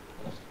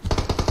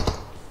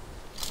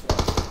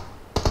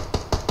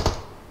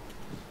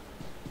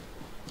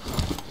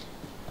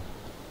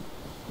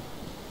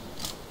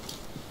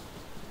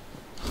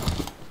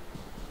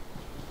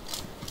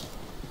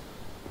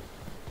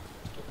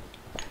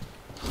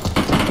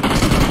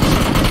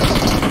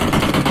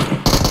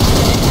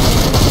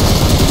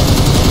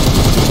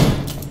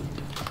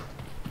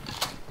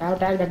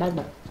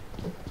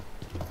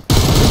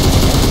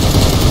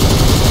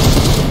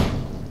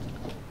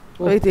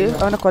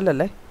അവനെ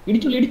കൊല്ലല്ലേ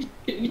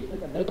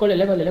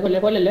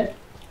കൊല്ലല്ലേ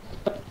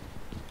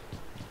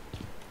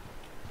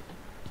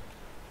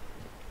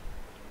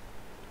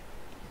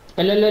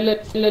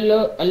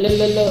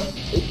അല്ലല്ലോ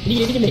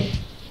ഇരിക്കുന്നേ.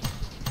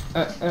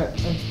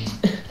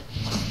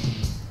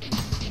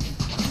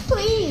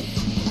 Please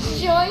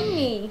join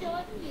me.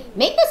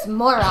 Make this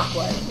more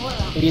awkward.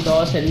 ഈ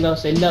ദോശ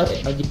എല്ലാ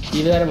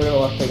ജീവിതകാലം മുഴുവൻ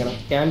ഓർപ്പിക്കണം.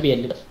 ക്യാമ്പ്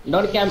ചെയ്യല്ലേ.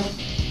 Not camp.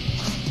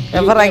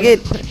 Ever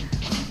again.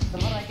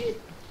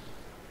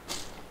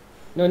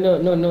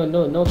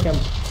 No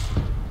camp.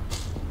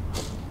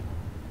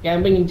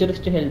 Camping injures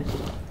to health.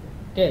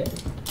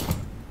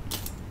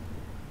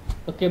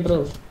 Okay bro.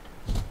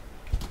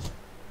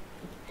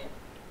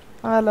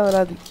 Hello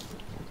Radhi.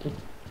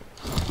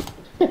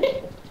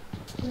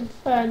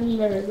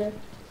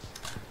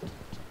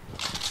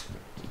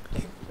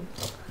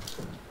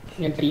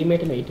 ഞാൻ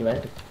ടീമേറ്റിന് വെയിറ്റ്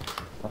വേണ്ട.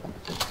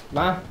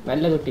 വാ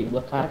നല്ല കുട്ടി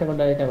കാറൊക്കെ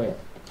കൊണ്ടുപോയിട്ടാ പോയാ.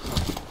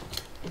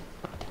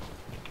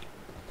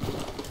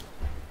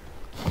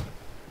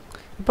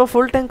 ഇപ്പൊ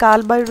ഫുൾ ടൈം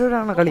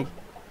കാൽബൈഡാണ് കളി.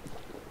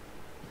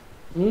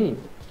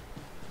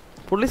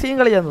 പുള്ളി സീൻ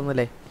കളിയാൻ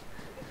തോന്നുന്നല്ലേ.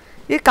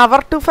 ഈ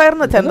കവർ ടു ഫയർ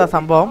എന്ന് വെച്ചാൽ എന്താ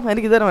സംഭവം?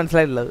 എനിക്ക് ഇതുവരെ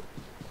മനസ്സിലായിട്ടുള്ളത്.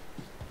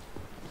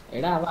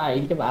 എടാ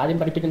എനിക്ക് ആദ്യം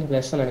പഠിപ്പിക്കുന്ന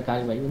ലെസണാണ്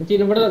കാൽബൈ.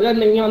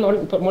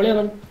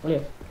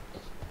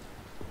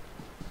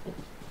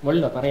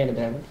 മൊള്ളോ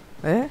പറയാനിതാണ്.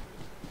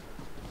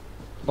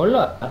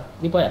 മൊള്ളോ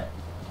നീ പോയാ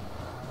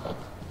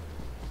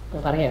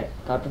പറയാ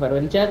കവർ ടു ഫയർ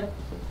വെച്ചാൽ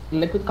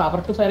നിനക്ക് കവർ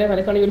ടു ഫയർ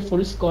നിനക്കാണെങ്കിൽ ഒരു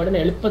ഫുൾ സ്ക്വാഡിനെ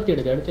എളുപ്പത്തിൽ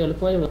എടുക്കുക. എടുത്ത്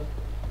എളുപ്പമായി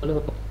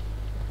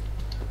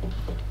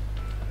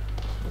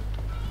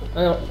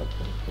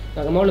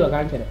മോള്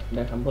കാണിച്ചു തരാം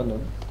എന്താ സംഭവം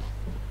തോന്നുന്നു.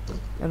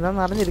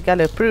 എന്താണെന്ന്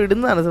അറിഞ്ഞിരിക്കാമല്ലോ. എപ്പോഴും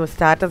ഇടുന്നതാണ്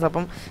സ്റ്റാറ്റസ്.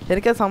 അപ്പം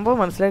എനിക്കത് സംഭവം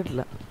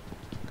മനസ്സിലായിട്ടില്ല.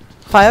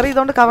 ഫയർ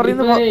ചെയ്തോണ്ട് കവർ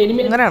ചെയ്യുന്ന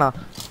എങ്ങനെയാണോ?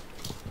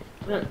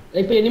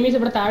 ഇപ്പൊ എനിമീസ്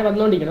ഇവിടെ താഴെ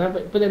വന്നോണ്ടിരിക്കണം.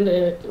 ഇപ്പൊ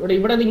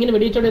ഇവിടെ ഇങ്ങനെ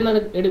വെടിവെച്ചിട്ട്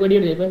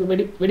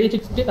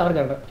കവർ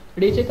കാണണം.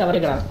 വെടിവെച്ച് കവർ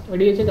കാണാം.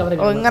 വെടിവെച്ച് കവർ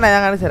കാണാം. ഇങ്ങനെ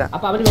ഞാൻ കാണിച്ചു തരാം.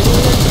 അപ്പൊ അവര്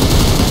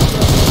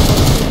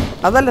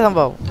അതല്ലേ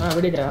സംഭവം.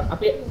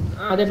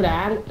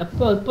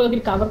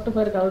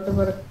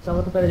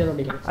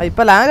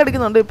 ഇപ്പൊ ലാഗ്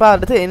അടിക്കുന്നുണ്ട്. ഇപ്പൊ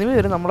അടുത്ത് എനിമി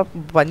വരും നമ്മളെ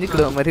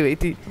പഞ്ഞിക്കിടും. മതി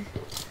വെയിറ്റ് ചെയ്യും.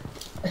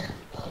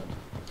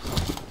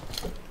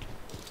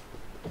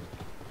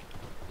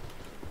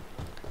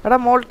 എടാ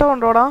മോൾട്ടോ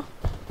ഉണ്ടോടാ?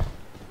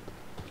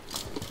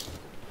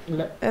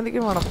 എനിക്ക്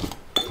വേണം.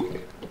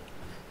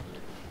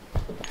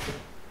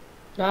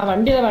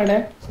 വണ്ടി വേണ്ടേ?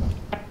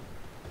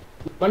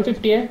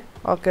 150.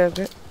 ഓക്കെ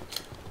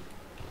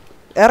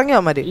ഇറങ്ങിയോ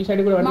മതി. ഈ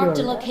സൈഡിൽ കൂടെ Marked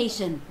a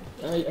location.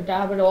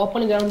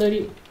 Open ground വഴി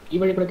ഈ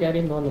വഴി കൂടെ കയറി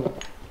തോന്നുന്നു.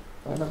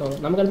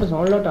 നമുക്ക്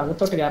സോണിലോട്ട്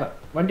അകത്തോട്ട് കയറാം.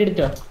 വണ്ടി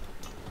എടുത്തോ.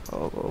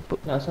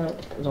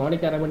 സോണിൽ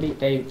കയറാൻ വേണ്ടി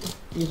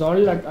ഈ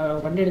സോണിൽ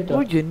വണ്ടി എടുത്തോ.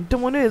 എന്റെ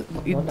മോനെ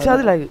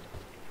ഇച്ചാതിലായി.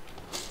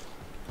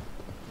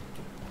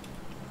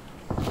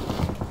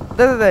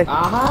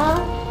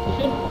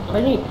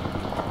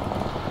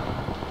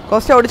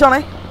 കോസ്റ്റ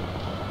ഓടിച്ചോണേ.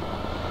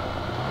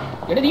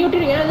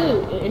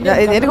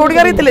 എനിക്ക്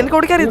ഓടിക്കാൻ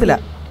അറിയത്തില്ല.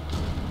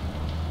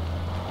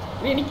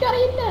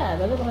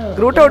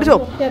 ഗ്രൂട്ട് ഓടിച്ചോ.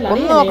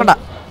 ഒന്നും നോക്കണ്ട.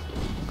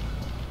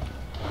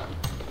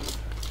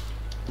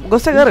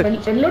 കോസ്റ്റ കേറ്.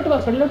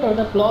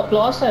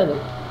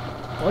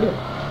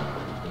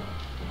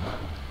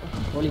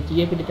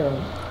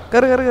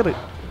 കേറ്.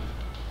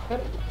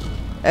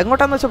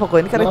 എങ്ങോട്ടാന്ന് വെച്ചാ പൊക്കോ.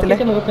 എനിക്കറിയത്തില്ല.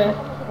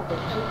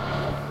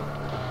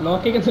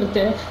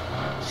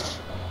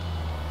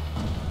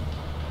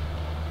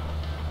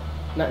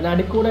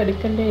 നടുക്കൂടെ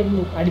എടുക്കണ്ടേ?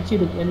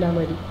 അടിച്ചിടും എല്ലാം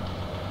വരും.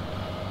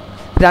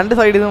 രണ്ട്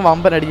സൈഡിൽ നിന്നും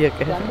വമ്പൻ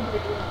അടിയൊക്കെ.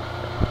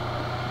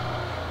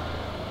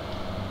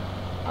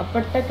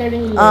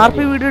 RP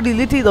വീഡിയോ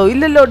ഡിലീറ്റ് ചെയ്തോ?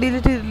 ഇല്ലല്ലോ,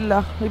 ഡിലീറ്റ് ചെയ്തിട്ടില്ല.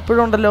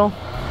 ഇപ്പോഴും ഉണ്ടല്ലോ.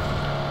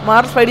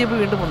 മാർച്ച് ഫൈഡിയപ്പോൾ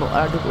വീണ്ടും വന്നു.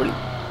 അടിപൊളി.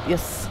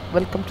 Yes,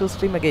 welcome to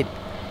stream again.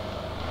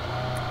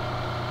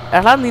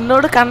 എടാ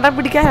നിന്നോട് കണ്ടാ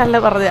പിടിക്കാനല്ല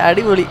പറഞ്ഞത്.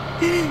 അടിപൊളി.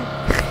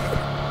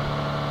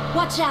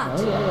 Watch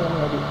out!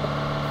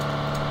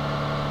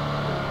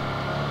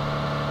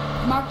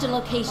 Marked a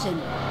location.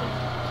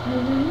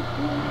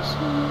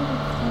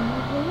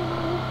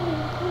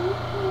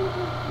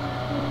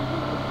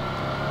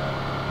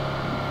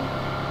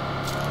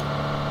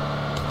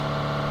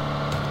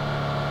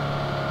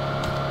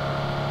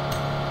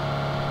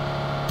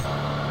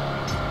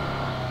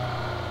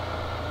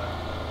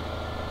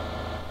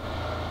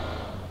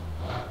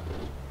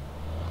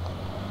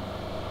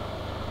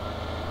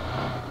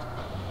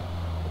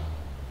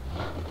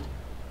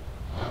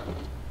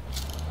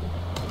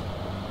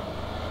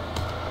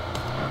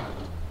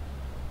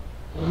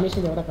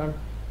 എവിടെ കാണും?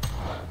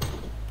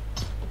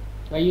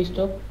 Why you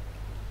stop?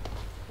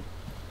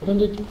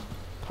 Don't do.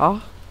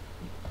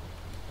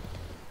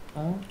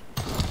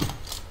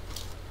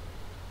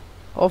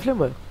 Offline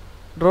പോയോ?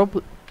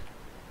 ഡ്രോപ്പിൽ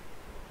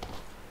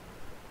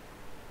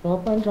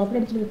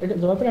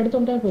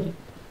അടുത്തുണ്ടായ പോലെ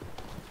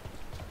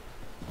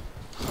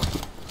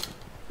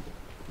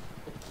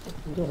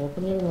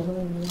ഓപ്പൺ ചെയ്യാൻ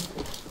നോക്കണം.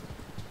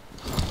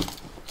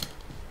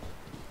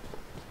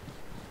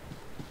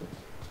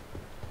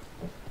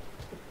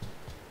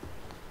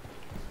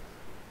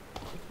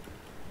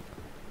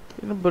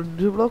 പിന്നെ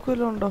ബ്രിഡ്ജ് ബ്ലോക്ക്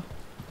വല്ലതും ഉണ്ടോ?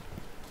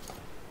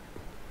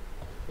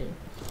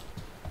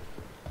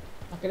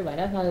 അങ്ങനെ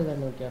വരാൻ സാധ്യത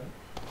നോക്കിയാൽ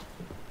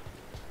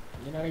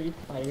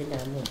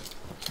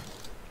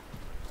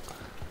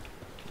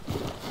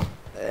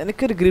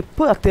എനിക്കൊരു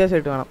ഗ്രിപ്പ്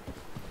അത്യാവശ്യമായിട്ട് വേണം.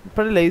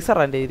 ഇപ്പോഴും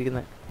ലേസറാണ് എൻ്റെ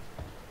ഇരിക്കുന്നത്.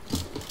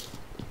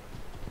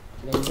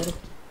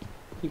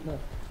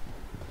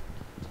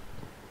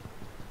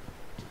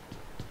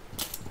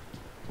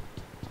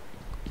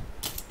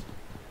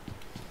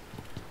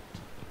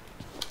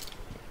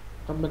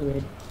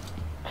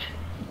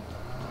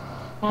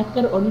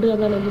 ഹാക്കർ ഉണ്ട്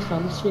എന്നാണ് എൻ്റെ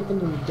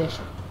സംശയത്തിൻ്റെ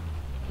ഉദ്ദേശം.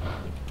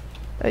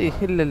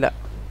 ഇല്ലില്ല.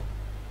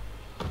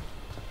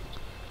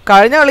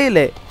 കഴിഞ്ഞ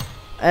കളിയില്ലേ,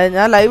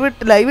 ഞാൻ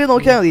ലൈവ്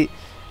നോക്കിയാൽ മതി.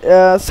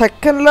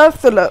 സെക്കൻഡ്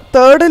ലാസ്റ്റ് അല്ല,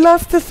 തേർഡ്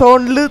ലാസ്റ്റ്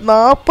സോണിൽ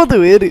 40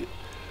 പേര്.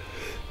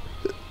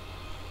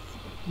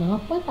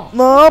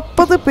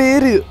 40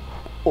 പേര്.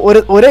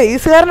 ഒരു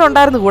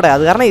ഏസുകാരനുണ്ടായിരുന്നു കൂടെ.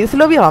 അത് കാരണം ഏസ്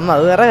ലോബിയാണ് വന്നത്.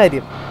 അത് വേറെ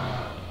കാര്യം.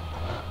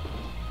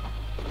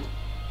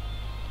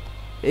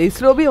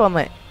 ഏസ് ലോബിയാ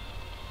വന്നേ.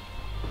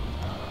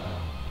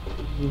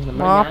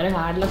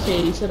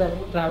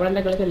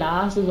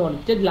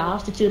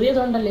 ചെറിയ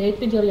സോണ്ടല്ലേ,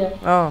 ഏറ്റവും ചെറിയ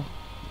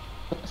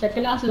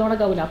സെക്കൻഡ് ലാസ്റ്റ്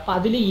സോണൊക്കെ ആവില്ല. അപ്പൊ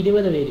അതില്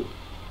 20 പേര്.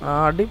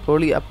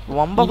 അടിപൊളി.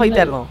 വമ്പ ഫൈറ്റ്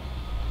ആയിരുന്നോ?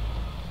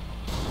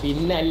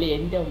 പിന്നെ അല്ലേ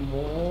എന്റെ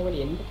മോൻ,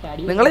 എന്റെ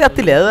കടി നിങ്ങള്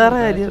ചത്തില്ലേ? അത് വേറെ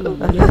കാര്യം.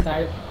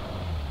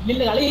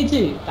 ഇല്ല, കളി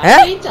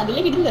ജയിച്ച്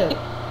അതിലേക്ക് ഇടില്ല.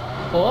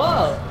 ഓ,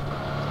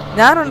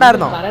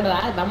 ഞാനുണ്ടായിരുന്നോ?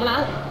 നമ്മളാ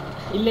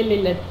ഇല്ല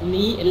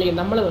നീ അല്ലേ,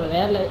 നമ്മള്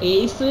വേറെ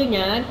ഏസ്,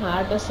 ഞാൻ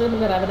ഹാർട്ടസ്,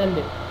 പിന്നെ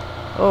റെവനന്റ്.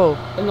 ഓ,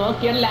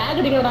 നോക്കിയാൽ ലാഗ്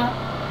അടിക്കണടാ,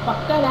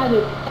 പക്ക ലാഗ്.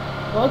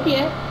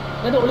 നോക്കിയേ,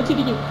 അത്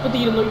ഒളിച്ചിരിക്കും. ഇപ്പൊ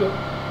തീരും. നോക്കിയോ,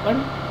 1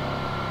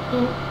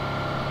 2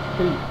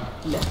 3.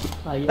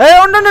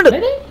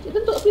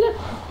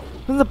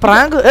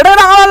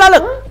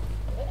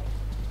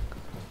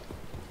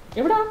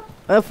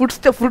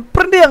 ഫുട്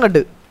പ്രിന്റ് ഞാൻ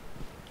കണ്ട്.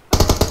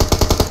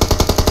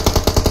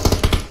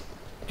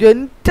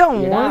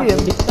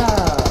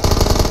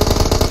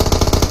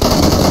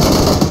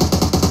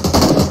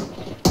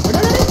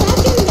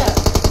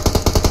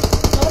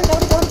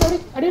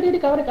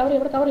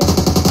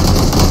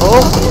 ഓ,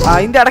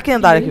 അതിന്റെ ഇടയ്ക്ക്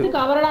ഞാൻ താഴേക്ക്.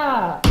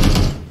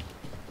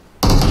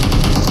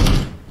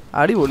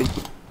 അടിപൊളി.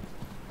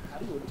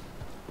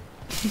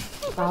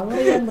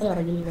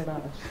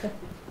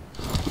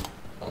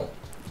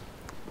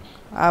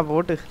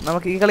 പോട്ട്,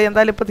 നമുക്ക് ഈ കളി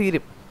എന്തായാലും ഇപ്പൊ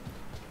തീരും.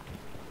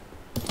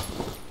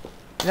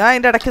 ഞാൻ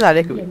അതിന്റെ ഇടയ്ക്ക്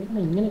താഴേക്ക് പോയി.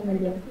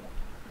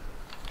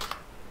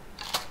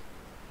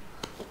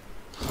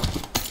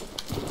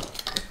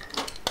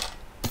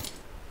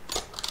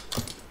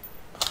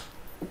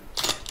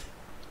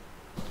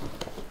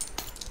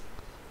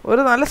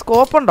 ഒരു നല്ല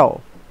സ്കോപ്പ് ഉണ്ടോ?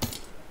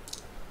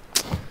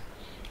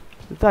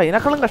 ഇത്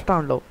അതിനേക്കാളും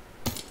കഷ്ടമാണല്ലോ.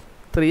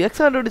 3x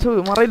കണ്ടുപിടിച്ചു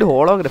വിമറയിൽ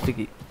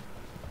ഹോളോഗ്രാഫിക്ക്.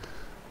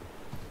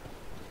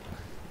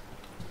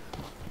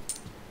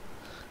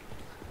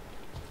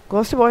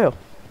 കോസ്റ്റ് പോയോ?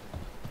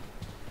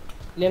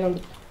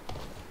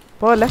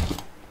 പോവല്ലേ?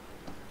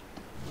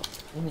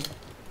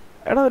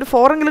 എടാ, ഒരു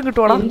 4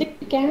 കിട്ടുവാടാ.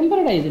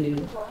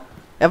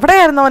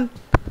 എവിടെയായിരുന്നു അവൻ?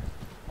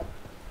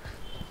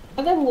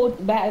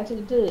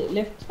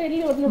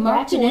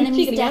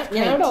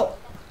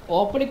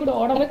 ഓപ്പണിൽ കൂടെ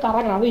ഓടാൻ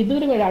കറങ്ങണം. അവ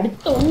ഇതുവരെ വേണം.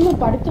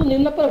 അടുത്ത്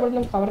നിന്നപ്പോ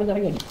കവർ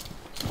ഇറങ്ങി.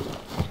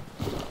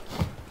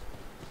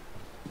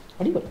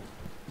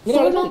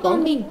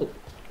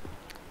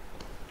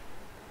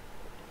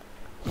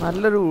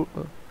 നല്ലൊരു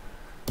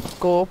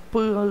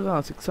സ്കോപ്പ്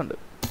 6 ഉണ്ട്.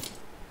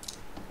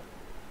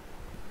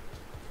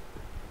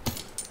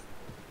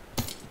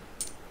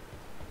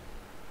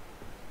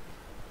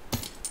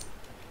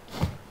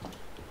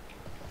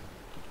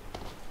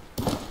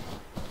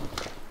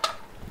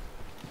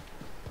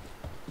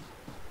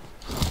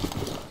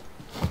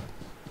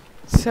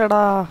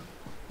 ചേടാ,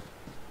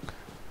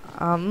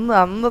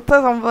 അന്നത്തെ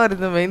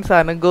സംഭവമായിരുന്നു മെയിൻ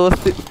സാധനം,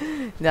 ഗോസ്റ്റ്.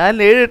 ഞാൻ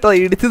നേരിട്ടോ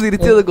ഇടിച്ച്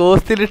തിരിച്ചത്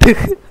ഗോസ്റ്റിലിട്ട്.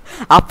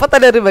 അപ്പൊ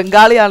തന്നെ ഒരു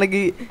ബംഗാളി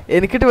ആണെങ്കിൽ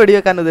എനിക്കിട്ട്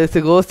വെടിവെക്കാൻ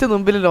ഉദ്ദേശിച്ചു. ഗോസ്റ്റ്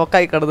മുമ്പിൽ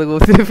ലോക്കായി കിടന്നു.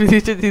 ഗോസ്റ്റിനെ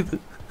ഫിനിഷ് ചെയ്ത്.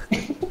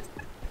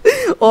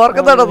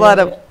 ഓർക്കുന്നുണ്ടോ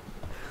സാധനം?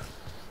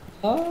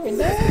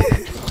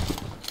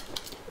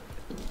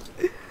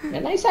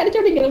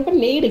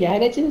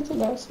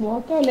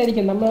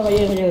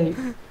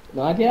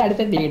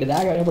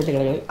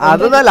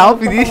 അതൊന്നല്ല, അവൻ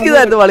ഫിനിഷ്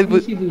ചെയ്തായിരുന്നു വളിപ്പ്.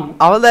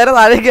 അവൻ നേരെ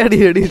താഴേക്ക്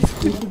അടി.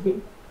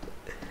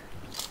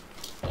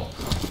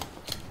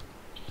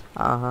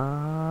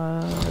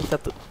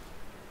 ചത്തു.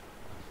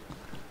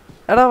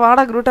 എടാ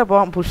വാടാ, ഗ്രൂട്ടെ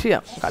പോവാം, പുഷ്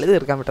ചെയ്യാം, കളി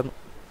തീർക്കാൻ പെട്ടെന്ന്.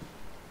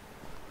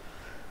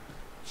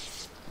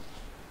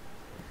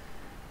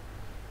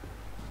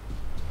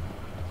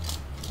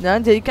 ഞാൻ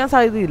ജയിക്കാൻ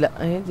സാധ്യതയില്ല.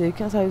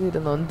 ജയിക്കാൻ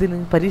സാധ്യതയില്ലെന്നോ? എന്തിന്?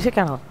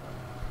 പരീക്ഷയ്ക്കാണോ?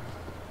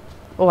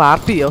 ഓ,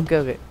 RP.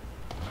 ഓക്കെ.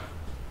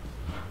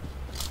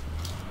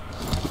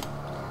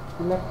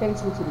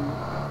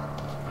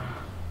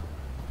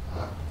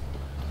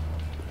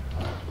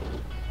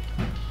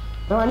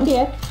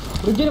 വണ്ടിയേ,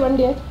 ബ്രിഡ്ജിൽ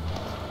വണ്ടിയേ.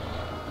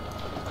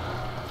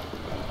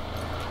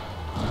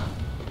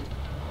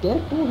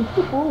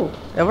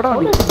 എവിടെ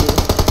വണ്ടി?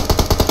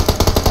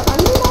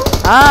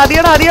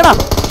 അടിയടാ.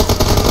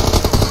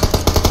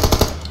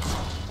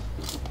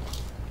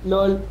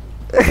 ലോൽ.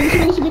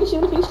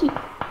 ഫിനിഷ്.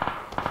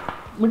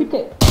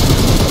 മിടുക്കെ.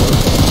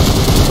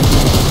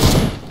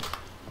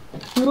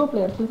 Hero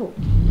player.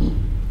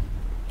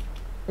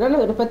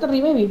 എത്ര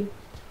റിവൈവ് ചെയ്യും?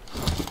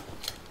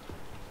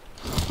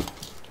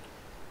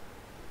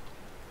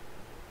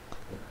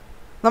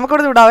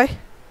 നമുക്കിവിടെ വിടാവേ.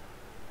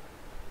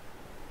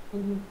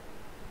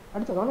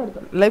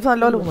 ലൈഫ്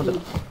നല്ലപോലെ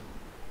പോകുന്നുണ്ട്.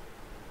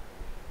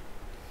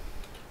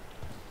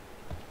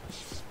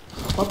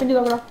 ഓപ്പൺ ചെയ്ത്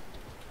നോക്കടാ.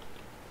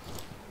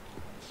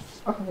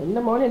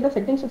 എന്റെ മോനെ എന്റെ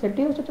സെറ്റിംഗ്സ് സെറ്റ്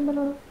ചെയ്ത്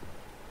വെച്ചിട്ടുണ്ടല്ലോ.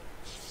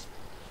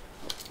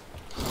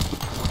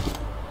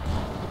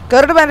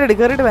 കേറിട്ട്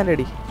ബാൻഡ്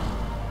അടി.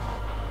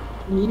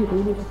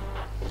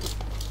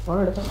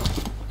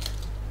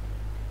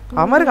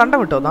 അവന്മാര് കണ്ട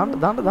വിട്ടോ.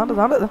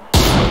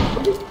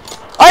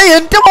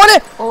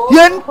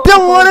 എന്റെ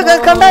മോനെ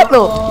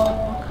കണ്ടായിരുന്നോ?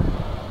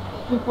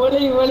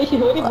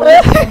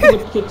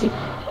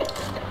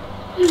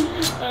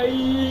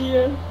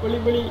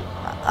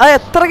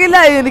 എത്ര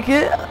കില്ലായി എനിക്ക്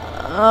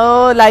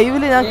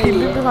ലൈവില്? ഞാൻ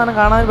കില്ലിന്റെ സാധനം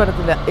കാണാൻ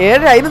പറ്റത്തില്ല.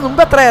 7. അതിന്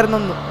മുമ്പ് എത്രയായിരുന്നു?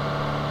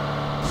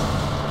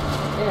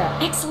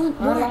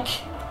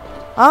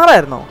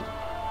 6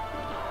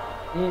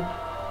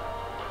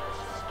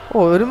 ഓ,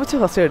 ഒരുമിച്ച്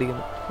ഫസ്റ്റ്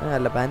അടിക്കുന്നു.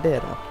 അല്ല, ബാൻഡേ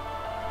ആയിരുന്നു.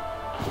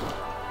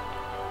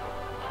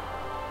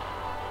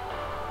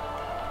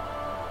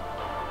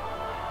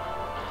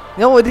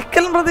 ഞാൻ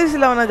ഒരിക്കലും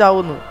പ്രതീക്ഷിച്ചില്ല അവനെ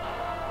ചാവുന്നു.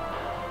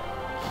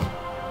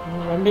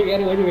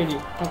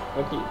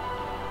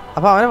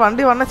 അപ്പൊ അവന്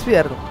വണ്ടി 1 HP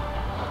ആയിരുന്നു.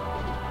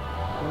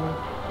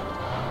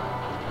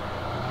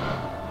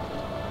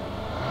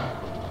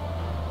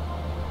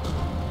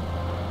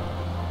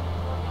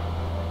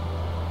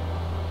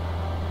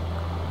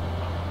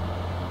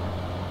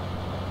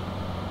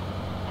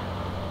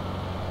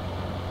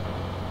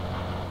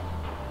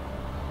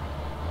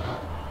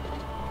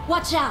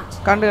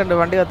 കണ്ട്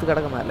വണ്ടി കത്ത്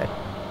കിടക്കുന്നതല്ലേ.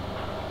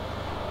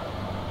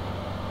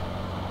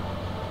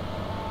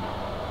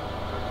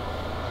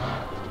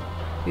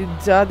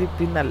 ഇജാതി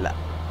പിന്നല്ല.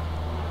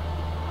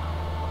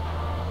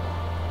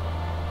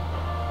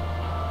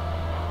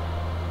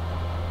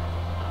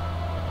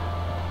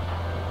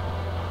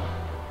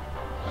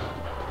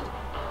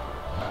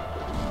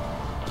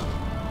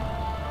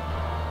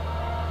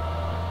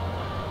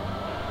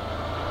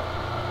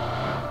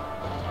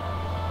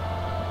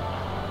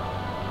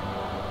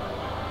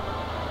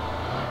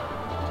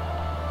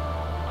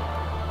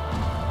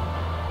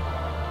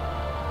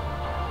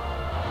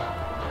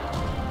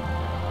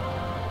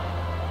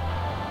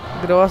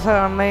 ഗ്രോസ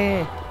കാണണേ.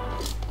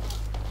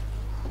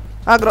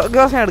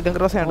 ഗ്രോസ് ഞാൻ എടുക്കാം.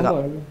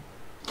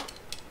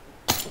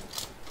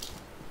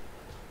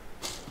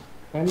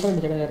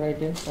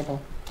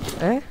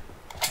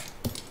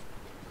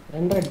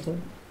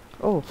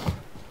 ഓ,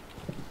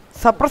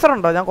 സപ്രസർ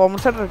ഉണ്ടോ? ഞാൻ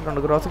കോമ്പൻസേറ്റർ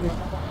ഇട്ടിട്ടുണ്ട് ഗ്രോസക്ക്.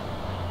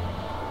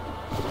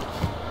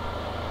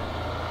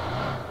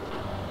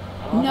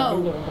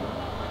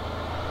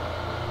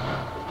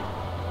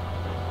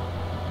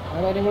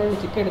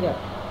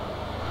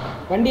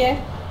 വണ്ടിയെ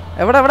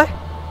എവിടെ?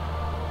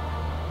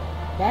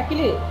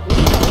 ബാക്കില്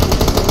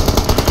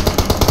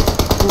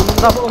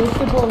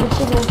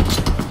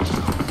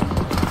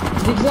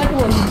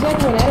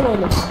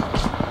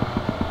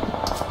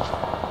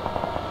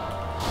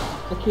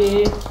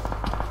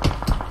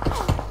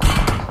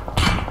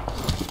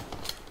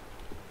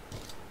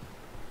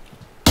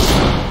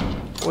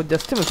ഓ,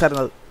 ജസ്റ്റ്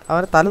മിസ്സായിരുന്നത്.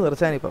 അവനെ തല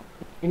തെറിച്ചാനിപ്പം.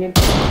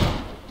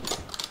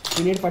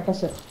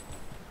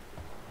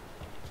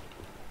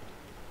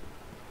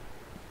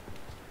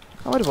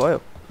 അവര് പോയോ?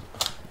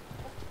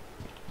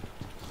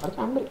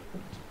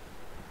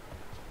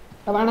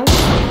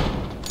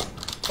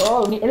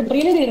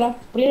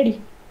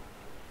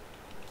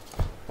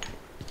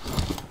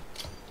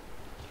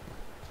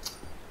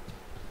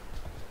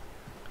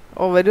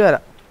 ഓ, വരുവാ.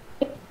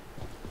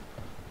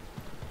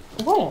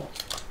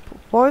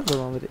 പോയെന്ന്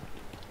തോന്നുന്നു അവര്.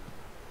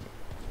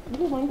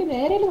 വണ്ടി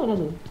നേരെ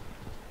വന്നത്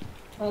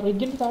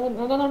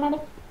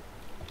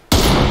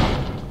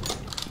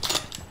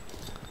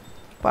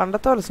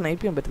പണ്ടത്തെ പോലെ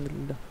സ്നൈപ്പ് ചെയ്യാൻ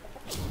പറ്റുന്നില്ലല്ലോ.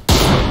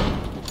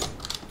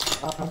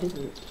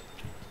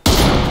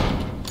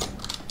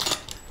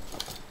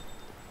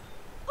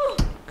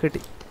 കിട്ടി,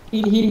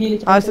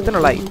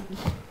 ആവശ്യത്തിനുള്ളായി.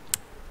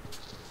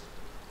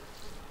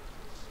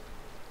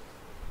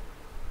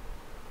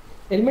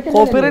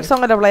 കോപ്പിറൈറ്റ്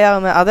സോങ് അല്ലേ പ്ലേ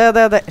ആവുന്നത്?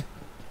 അതെ.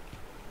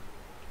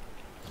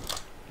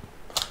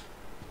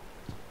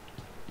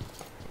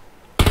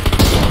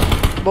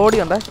 ബോഡി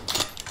ഉണ്ടേ.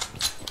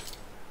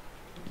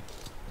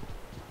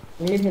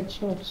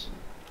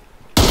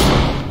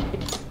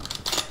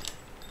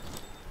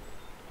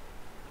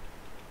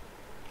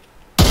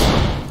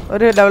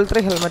 ഒരു level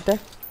 3 ഹെൽമെറ്റ്.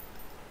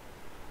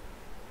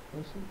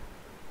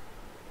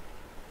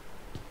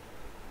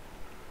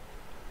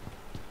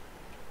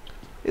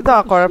 ഇതാ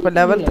കുഴപ്പം,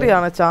 level 3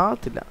 ആണ്,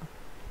 ചാവത്തില്ല.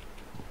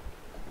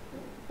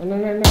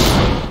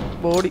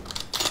 ബോഡി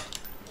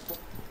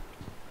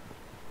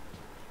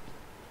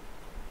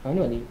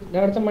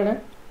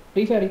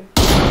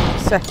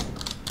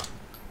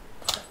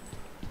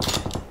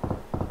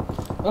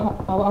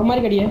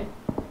അടിയേ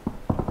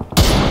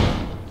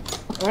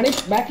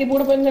ബാക്കി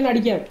കൂടെ പോയി തന്നെ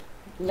അടിക്കാം.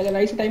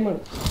 നൈസ് ടൈമാണ്.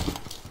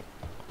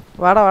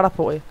 വാടാ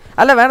പോയി.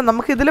 അല്ല വേണം,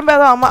 നമുക്ക് ഇതിലും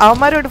ഭേദം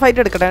അവന്മാരുമായിട്ട് ഫൈറ്റ്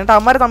എടുക്കട്ടെ. എന്നിട്ട്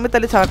അവന്മാർ തമ്മിൽ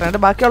തല്ലി ചാകട്ടെ.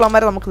 എന്നിട്ട് ബാക്കിയുള്ള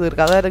അവന്മാരെ നമുക്ക്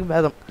തീർക്കാം. അതായിരിക്കും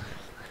ഭേദം.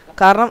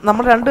 കാരണം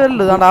നമ്മൾ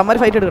രണ്ടുപേരല്ലോ, അതുകൊണ്ട് അവന്മാർ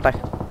ഫൈറ്റ് എടുക്കട്ടെ.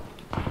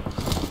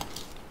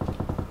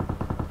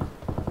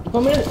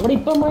 അപ്പം ഇവിടെ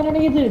ഇപ്പം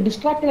മാനാണെങ്കിൽ ഇത്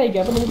ഡിസ്ട്രാക്റ്റഡ്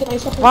ആയിരിക്കും. അപ്പൊ നിങ്ങൾക്ക്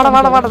നൈസ് വാടാ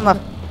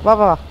വാ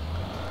വാ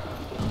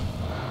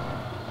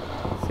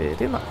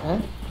ശരി എന്നാ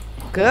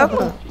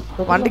കേറുന്നു.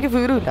 വണ്ടിക്ക്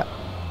ഫ്യൂരും ഇല്ല.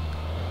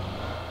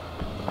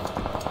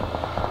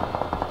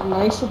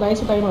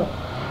 നൈസ് ടൈമാണ്.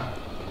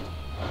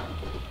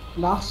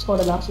 Last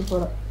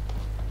squad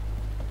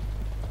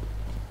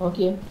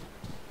okay.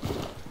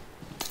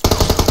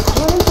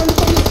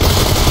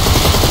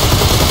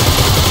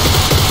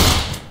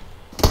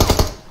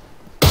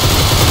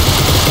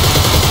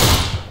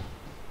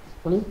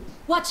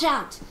 Watch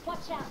out!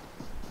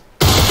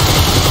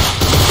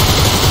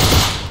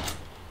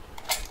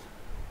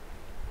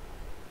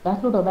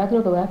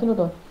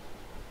 ബാക്കിലോട്ടോ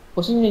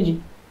position change.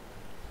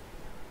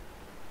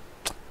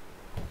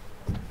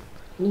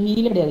 നീ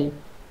ഹീലടിയാ നീ.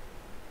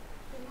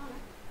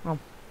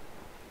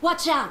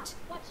 Watch out!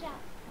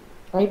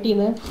 റൈറ്റ്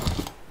ചെയ്യുന്ന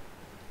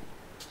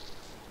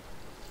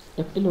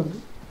ലെഫ്റ്റിലുണ്ട്.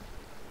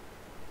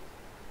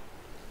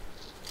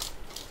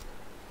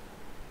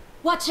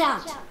 Watch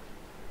out!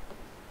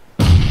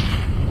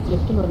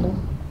 ലെഫ്റ്റിലുണ്ട്.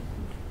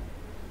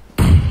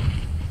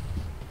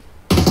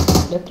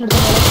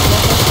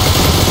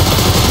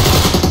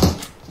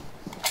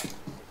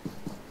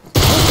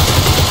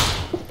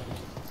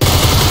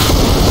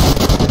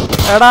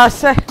 എടാ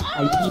ശ്ശേ.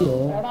 അയ്യോ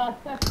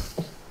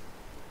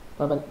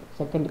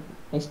സെക്കൻഡ്.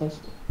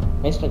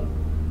 Nice try.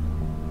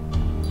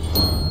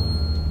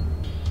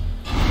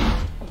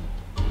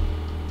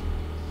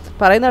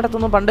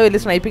 പറയുന്നിടത്തൊന്നും പണ്ട് വലിയ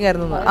സ്നൈപ്പിംഗ്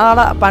ആയിരുന്നു.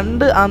 ആടാ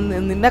പണ്ട്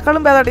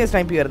നിന്നെക്കാളും ഭേദമായിട്ട് ഞാൻ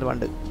സ്നൈപ്പ് ചെയ്യുമായിരുന്നു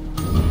പണ്ട്.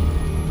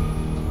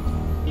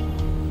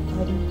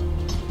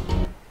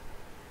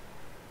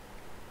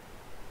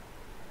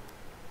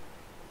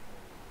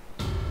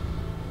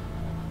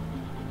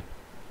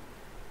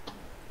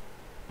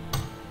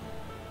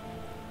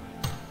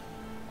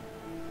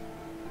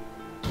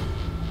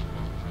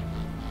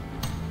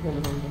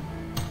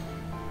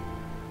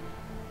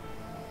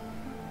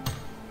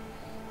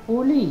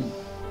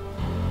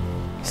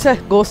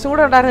 ഗോസ്റ്റും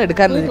കൂടെ ഉണ്ടായിരുന്നു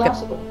എടുക്കാറില്ല.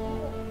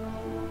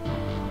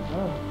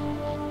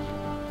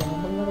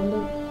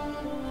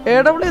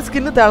 AW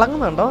skin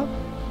തിളങ്ങുന്നുണ്ടോ?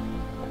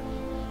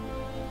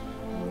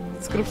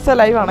 സ്ക്രിപ്റ്റ്സ്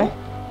ലൈവ് ആണേ.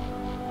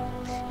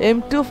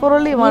 M24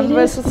 only 1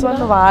 vs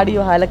 1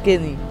 വാടിയോ ഹലക്കേ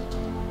നീ.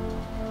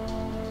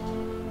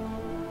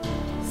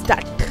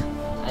 സ്റ്റാർട്ട്.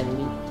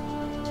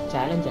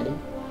 ചാലഞ്ച് ആണ്.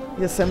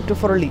 Yes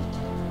M24 only.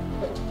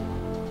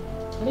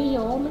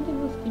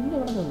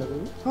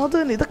 അത്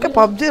ഇതൊക്കെ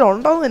പബ്ജിയിൽ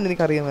ഉണ്ടാവും എന്ന്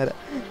എനിക്കറിയാൻ വരെ.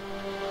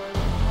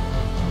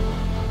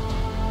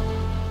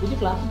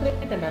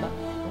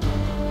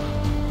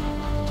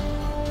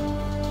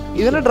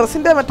 ഇതിന്റെ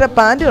ഡ്രസ്സിന്റെ മറ്റേ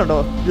പാന്റ് കണ്ടോ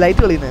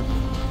ലൈറ്റ് കളിയുന്നേ.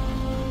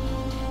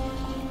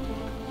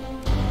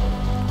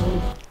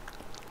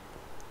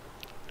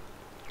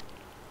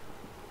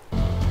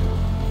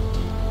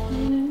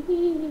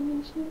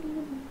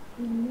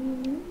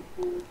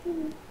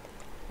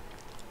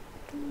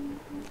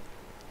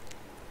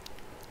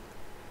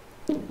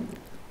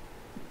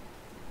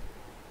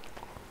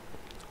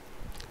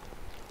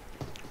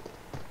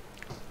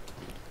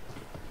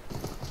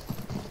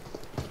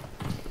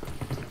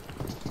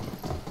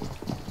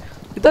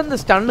 ഇതെന്ത്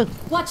സ്റ്റണ്ണ്?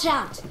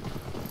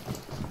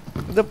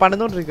 ഇത്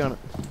പണിതോണ്ടിരിക്കുകയാണ്.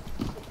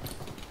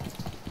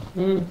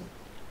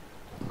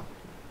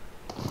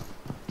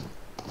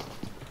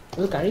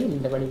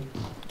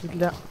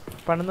 ഇല്ല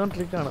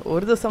പണിതോണ്ടിരിക്കുകയാണ്.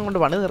 ഒരു ദിവസം കൊണ്ട്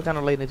പണി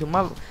തീർക്കാനുള്ളതിന്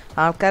ചുമ്മാ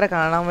ആൾക്കാരെ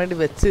കാണാൻ വേണ്ടി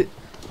വെച്ച്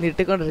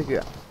നീട്ടിക്കൊണ്ടിരിക്കുക.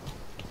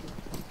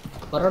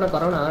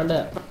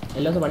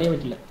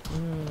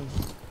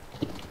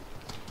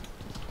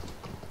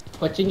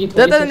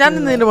 ഞാൻ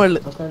നിന്റെ മുകളിൽ.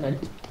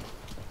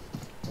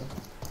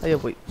 അയ്യോ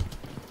പോയി.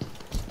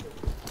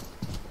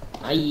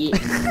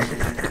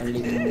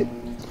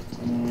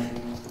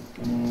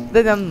 ഇത്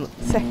ഞാൻ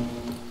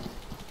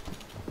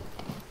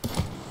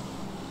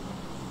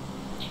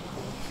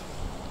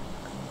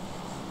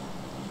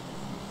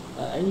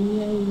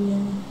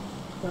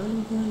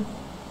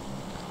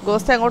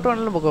ഗോസ്റ്റ് എങ്ങോട്ട്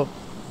വേണമെങ്കിലും പോകോ.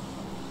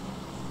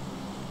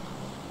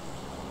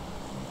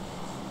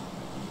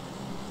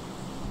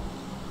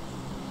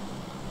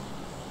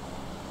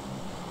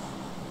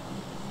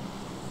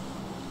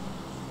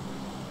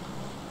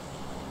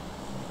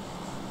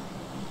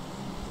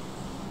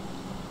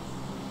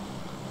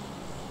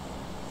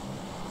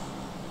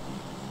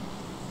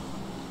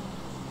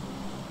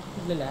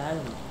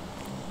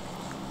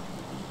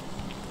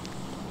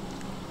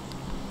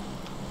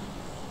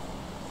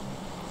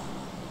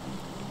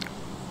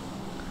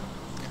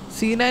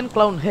 C9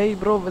 Clown, hey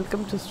bro,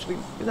 welcome to stream.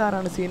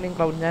 ഇതാരാണ് C9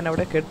 Clown? ഞാൻ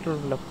അവിടെ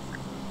കേട്ടിട്ടുണ്ടല്ലോ.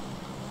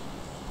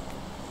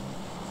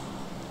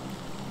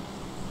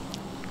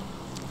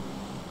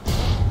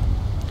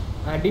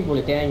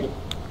 അടിപൊളി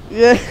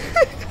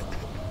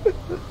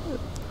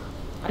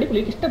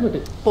ഇഷ്ടപ്പെട്ടു.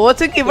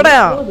 പോച്ചക്ക്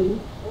ഇവിടെയാ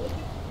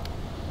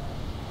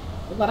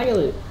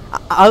പറയുന്നത്.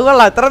 അത്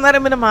കൊള്ളാം. എത്ര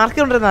നേരം പിന്നെ മാർക്ക്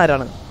കൊണ്ടിരുന്ന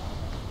ആരാണ്?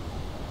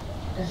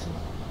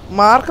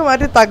 മാർക്ക്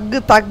മാറ്റി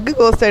തഗ്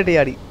കോസ്റ്റ് ആയിട്ട്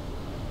ചാടി.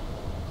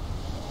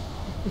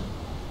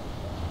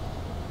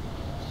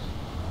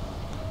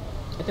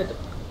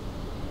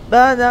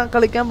 ഞാൻ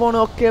കളിക്കാൻ പോണു.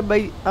 Okay bye.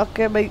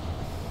 Okay bye.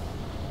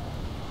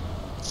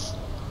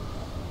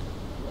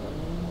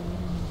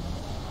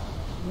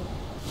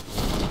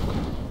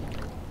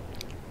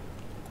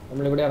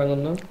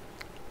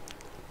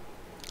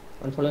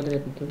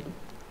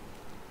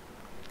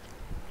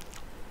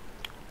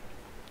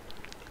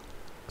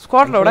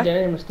 സ്ക്വാഡിലോ അവിടെ?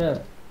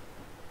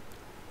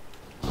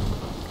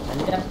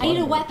 I need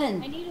a weapon.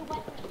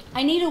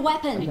 I need a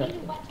weapon.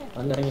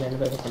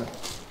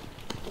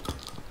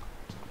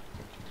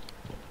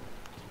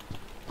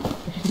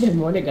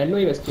 മോനെ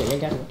ഗണ്ണുപോയി വെസ്റ്റ് ഞാൻ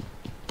കാരണം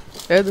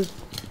ഏത്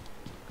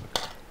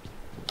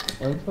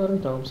M4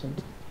 തോംസൺ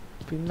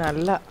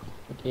പിന്നല്ല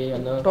ഓക്കേ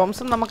അന്ന്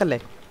തോംസൺ നമുക്കല്ലേ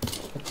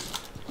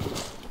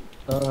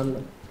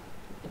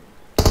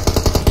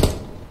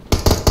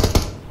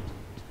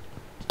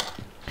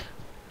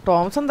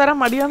തോംസൺ തരാൻ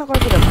മടിയാണ്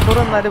കുഴപ്പമില്ല M4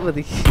 എന്നാലും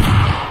മതി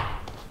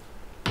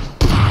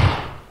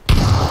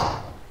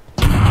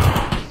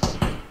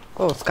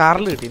ഓ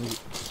സ്കാറിൽ കിട്ടി എനിക്ക്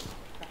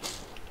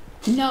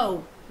No.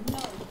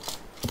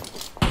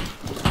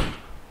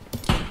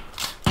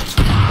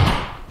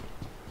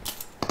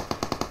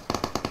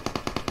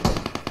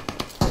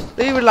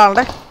 ഈ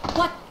വീട്ടിലാണേ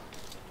What?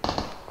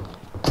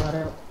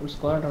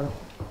 സ്ക്വാഡ് ആണ്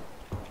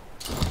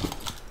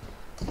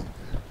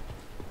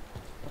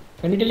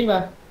കണ്ടിട്ടില്ലേ വാ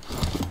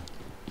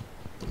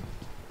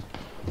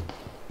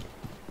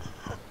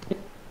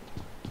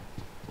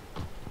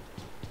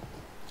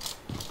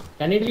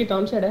കണ്ടിട്ടില്ലേ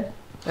തോംസൺ എടേ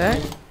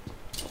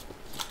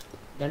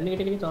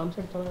കണ്ടിട്ടില്ലേ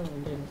തോംസൺ എടുത്തോളാം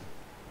ഉണ്ട്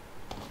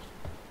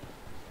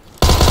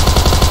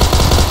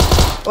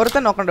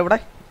ഒരുത്തൻ നോക്കണ്ട ഇവിടെ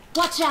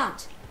Watch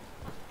out.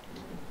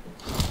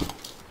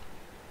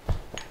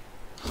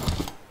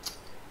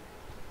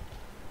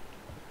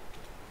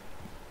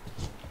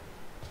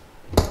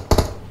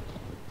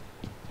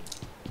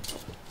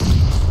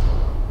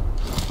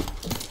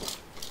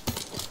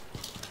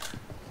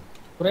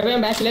 കുറേ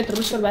ബാക്കിലെ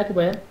ത്രിപിൾ ബാക്ക്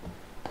പോയാ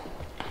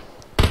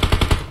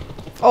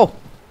ഓ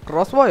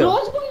ക്രോസ് ബോയോ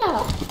ക്ലോസ് പോയാ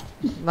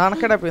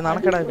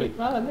നാണക്കേടായി പോയി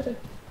വാ വന്നിട്ട്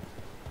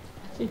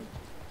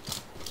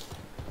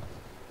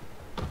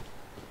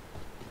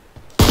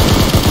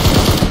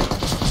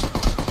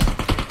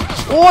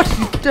ഓ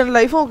ഷിറ്റ്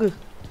ലൈഫ് നോക്ക്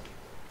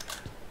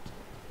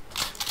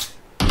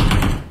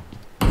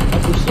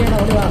പുഷ് ചെയ്യണം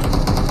അവിടെ വാ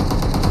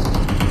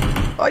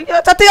അയ്യോ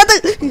ചത്ത്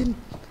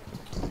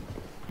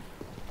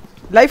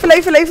ലൈഫ്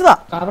ഇതാ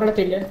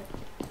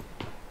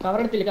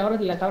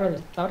കവറെടുത്തില്ല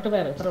കവറിട്ട്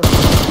വേറെ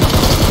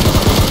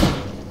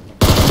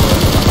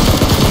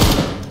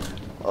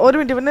ഒരു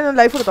മിനിറ്റ് പിന്നെ ഞാൻ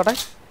ലൈഫ് എടുത്തോട്ടെ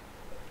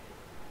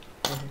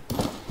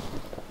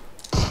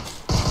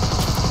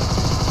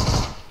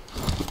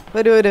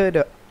വരൂ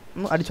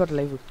അടിച്ചോട്ടെ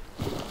ലൈഫ്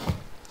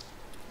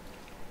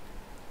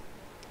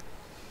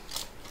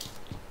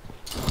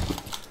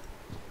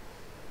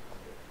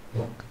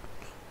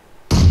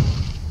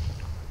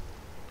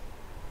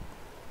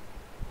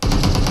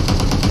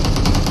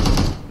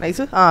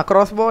നൈസ് ആ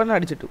ക്രോസ് ബോ തന്നെ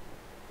അടിച്ചിട്ടു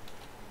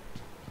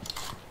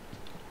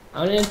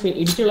അവനെ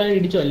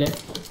ഇടിച്ചോ അല്ലേ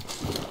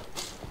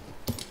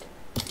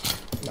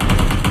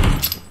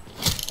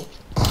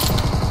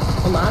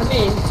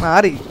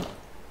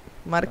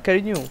മാറി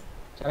കഴിഞ്ഞു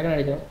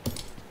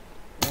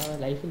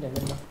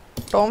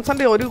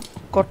ടോംസന്റെ ഒരു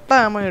കൊട്ട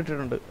ആമ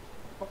ഇട്ടിട്ടുണ്ട്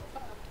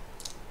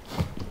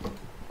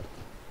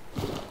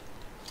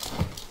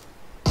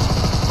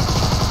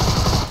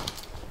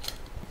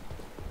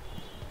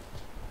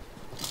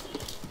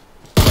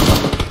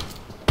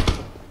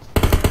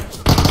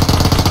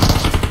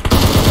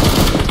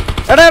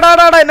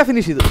എടാ എന്നെ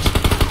ഫിനിഷ് ചെയ്തു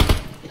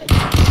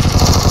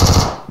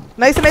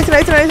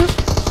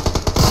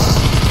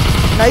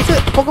നൈസ്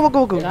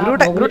പൊക്ക്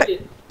ഗ്രൂട്ടെ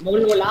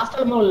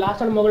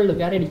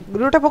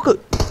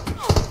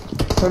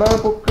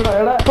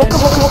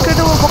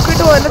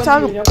പൊക്കിട്ട് പോ എന്നെ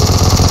ചാകും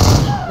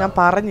ഞാൻ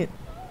പറഞ്ഞു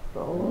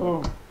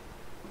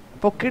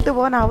പൊക്കിട്ട്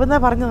പോകാൻ ആവുന്ന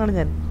പറഞ്ഞതാണ്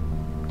ഞാൻ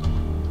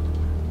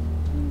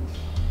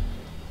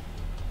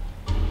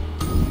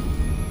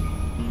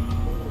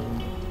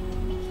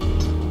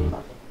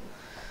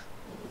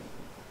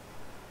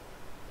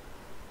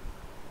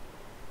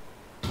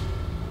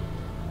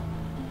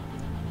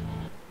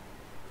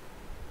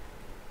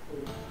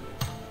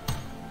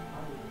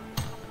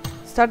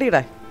start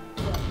ചെയ്യടേ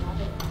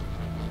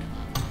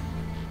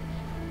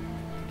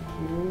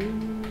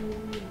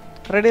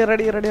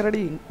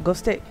ready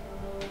ഗോസ്റ്റേ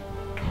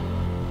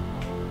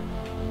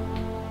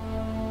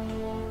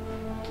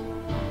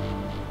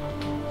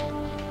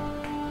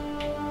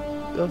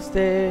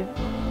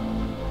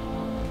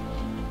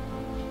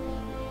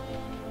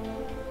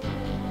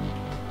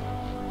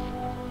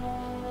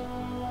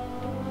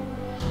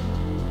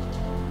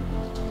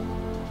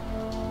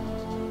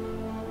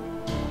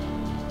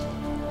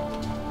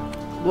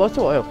What's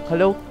the oil?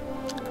 Hello?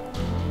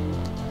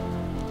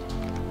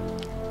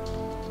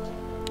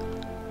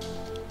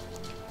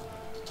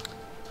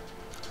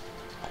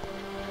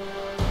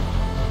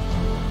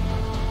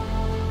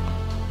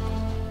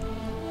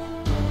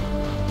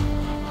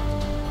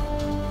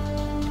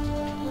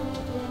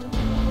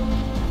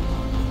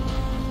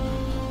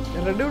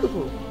 Ready to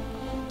go?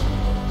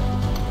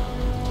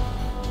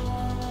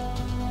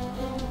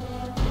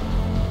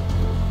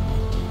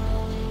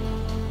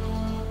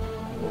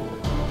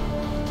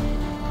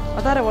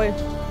 അതാരാ പോയ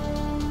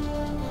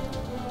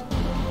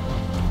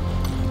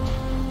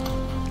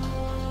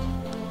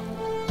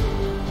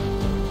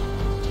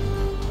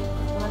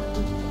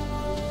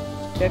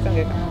കേൾക്കാം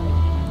കേൾക്കാം.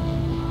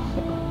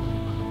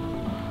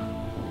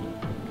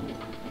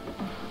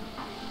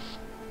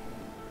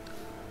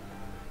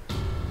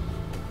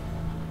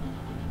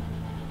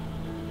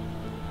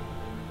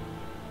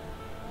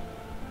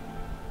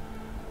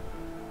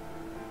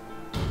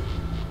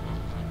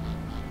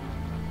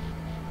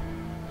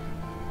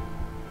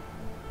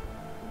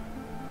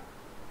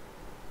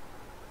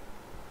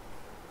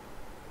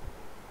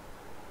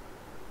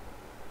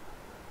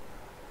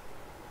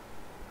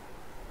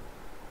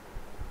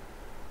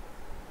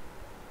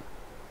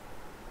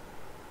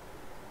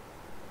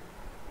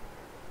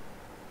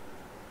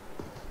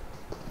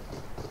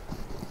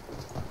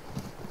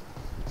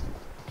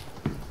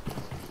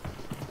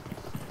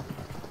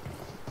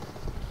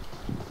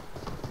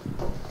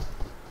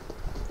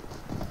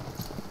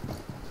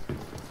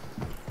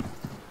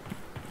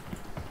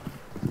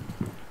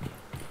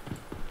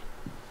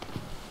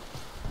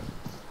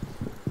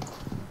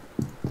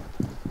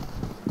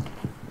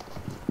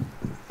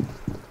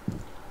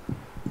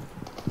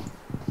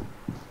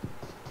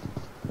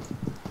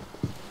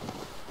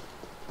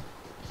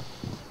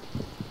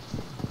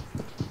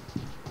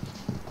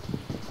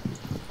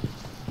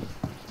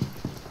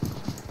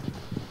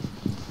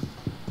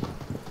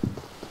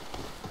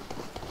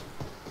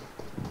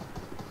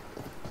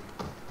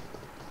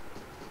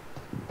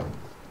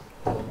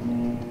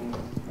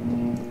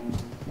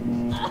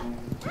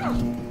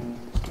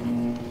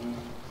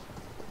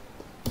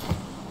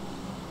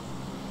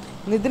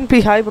 Nitin P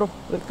hi bro,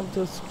 welcome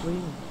to stream.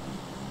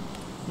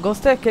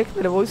 ഗോസ്റ്റേ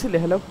കേൾക്കുന്നില്ല, വോയിസ് ഇല്ലേ?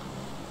 ഹലോ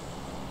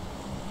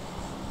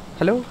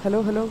ഹലോ ഹലോ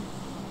ഹലോ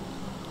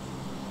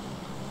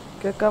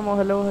കേൾക്കാമോ?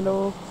 Hello hello.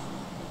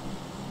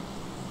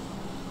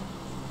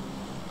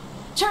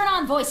 Turn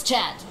on voice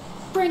chat.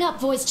 Bring up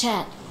voice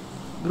chat.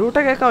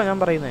 ഗ്രൂട്ടെ കേൾക്കാമോ ഞാൻ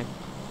പറയുന്നേ?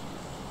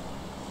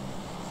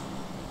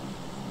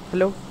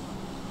 ഹലോ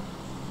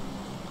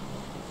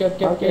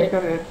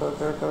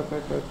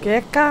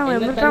കേൾക്കാം,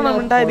 എന്നിട്ടാണോ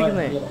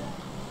ഉണ്ടായിരിക്കുന്നത്?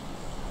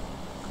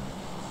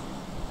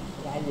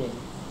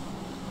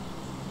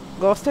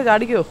 ഗോസ്റ്റേ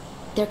ചാടിക്കോ?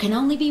 There can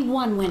only be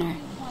one winner.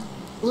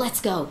 Let's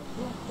go.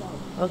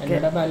 Okay.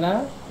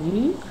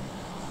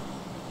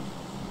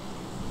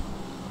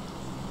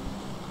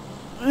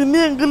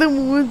 ഇനിയെങ്കിലും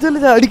മൂഞ്ചല്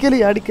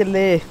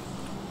ചാടിക്കല്ലേ.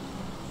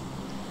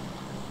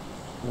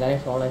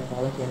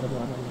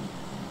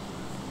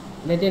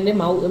 എന്റെ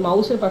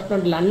മൗസ്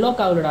പ്രശ്നമുണ്ടല്ലോ,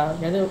 അൺലോക്ക് ആവില്ലടാ.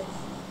 ഞാൻ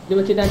ഇത്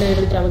വെച്ചിട്ടാണ്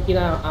ചമക്കി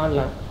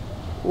ആവണല്ല.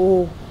 ഓ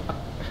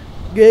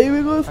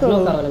ഗെയിമിംഗ്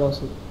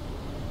മൗസ്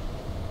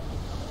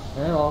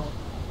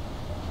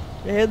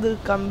ഏത്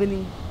കമ്പനി?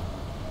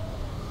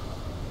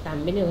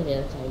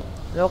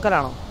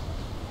 ലോക്കലാണോ?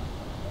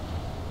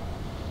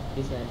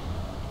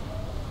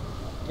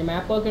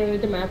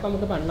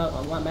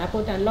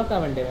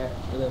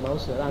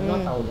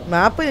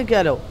 മാപ്പ്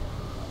ഞെക്കിയാലോ?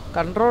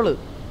 കൺട്രോള്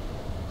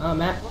ആ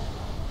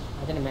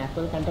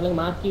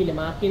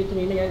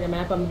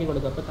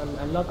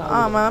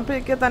മാപ്പ്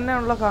ഞെക്കിയാൽ തന്നെ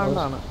ഉള്ള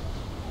കാണാണ്.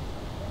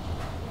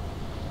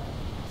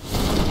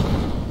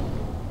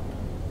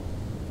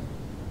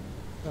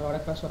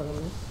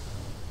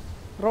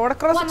 റോഡ്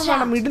ക്രോസ് ഒന്നും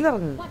വേണ്ട, മിഡിൽ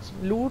ഇറങ്ങും.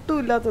 ലൂട്ടും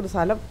ഇല്ലാത്തൊരു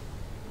സ്ഥലം.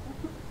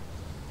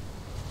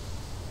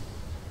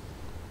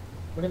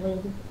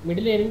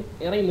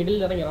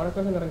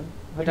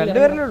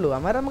 രണ്ടുപേരല്ലേ ഉള്ളൂ,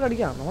 അമാരെ നമുക്ക്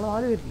അടിക്കാം. നമ്മൾ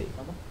 4 പേരില്ലേ?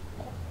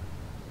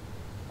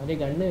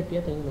 ഗണ്ണ്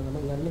കിട്ടിയാൽ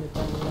ഗണ്ണ്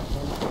കിട്ടാൻ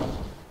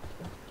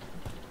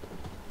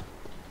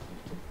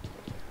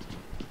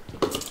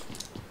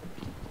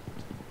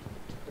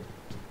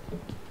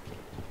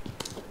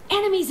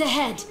Enemies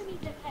ahead.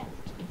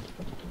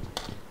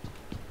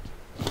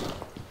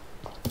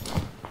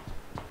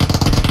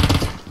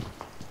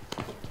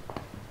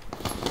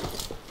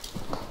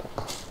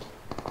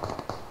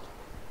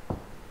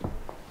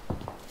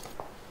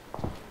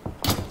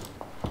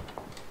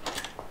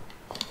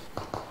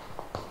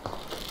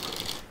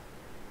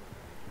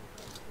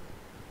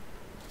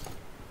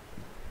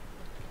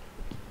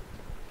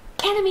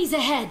 Enemies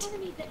ahead.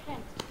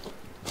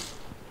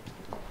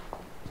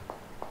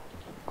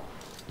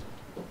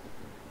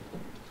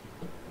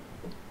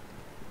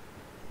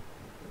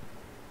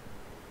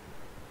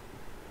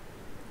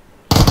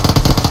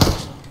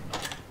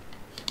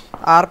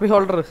 RP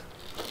holder.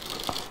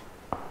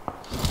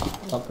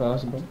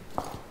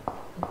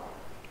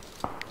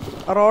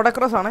 Road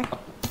across ആണേ.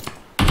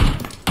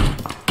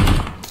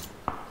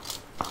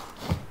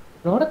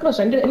 റോഡ്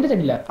അക്രോസ് എന്റെ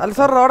സൈഡില്ല. അല്ല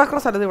സാർ, റോഡ്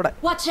അക്രോസ് അല്ലത് ഇവിടെ.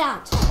 Watch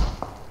out.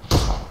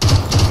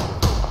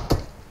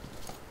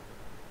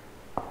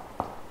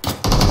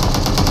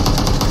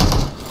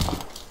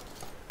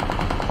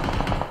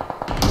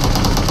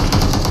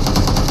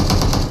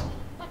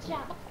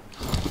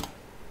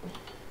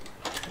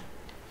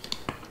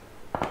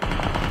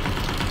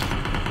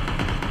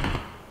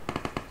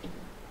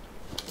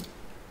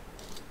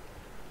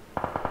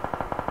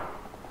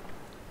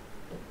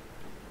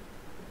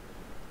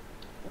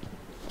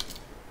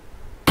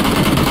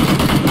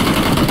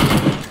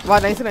 വാ,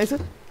 നൈസ് നൈസ്.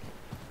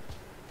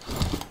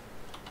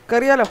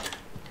 കറിയാലോ?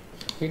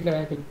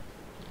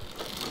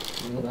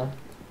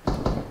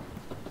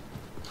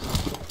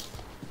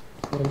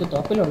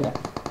 തോപ്പിലുണ്ട്.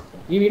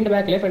 ഈ വീടിന്റെ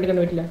ബാക്കിലെ ഫ്രണ്ട്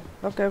കണ്ടു പറ്റില്ല.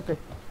 Okay okay.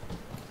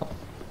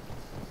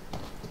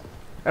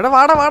 എടാ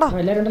വാടാ വാടാ.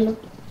 എല്ലാരും ഉണ്ടല്ലോ.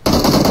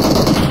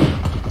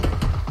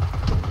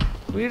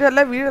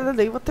 വീടല്ലേ വീടല്ലേ,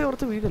 ദൈവത്തെ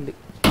ഓർത്ത് വീടല്ലേ.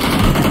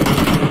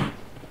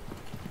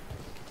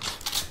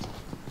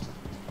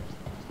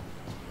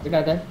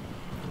 വീടാതെ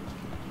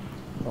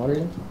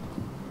മോളില്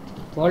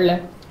മോളിലെ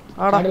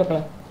ആട്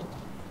മക്കളെ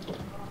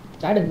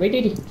ചാട്. വെയിറ്റ്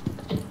ചെയ്തി.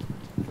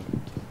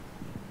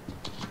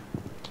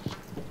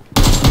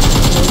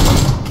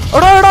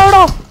 എടോ എടോ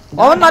എടോ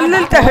അവൻ നല്ല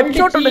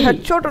ഹെഡ്ഷോട്ട് ഉണ്ട്,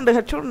 ഹെഡ്ഷോട്ട് ഉണ്ട്,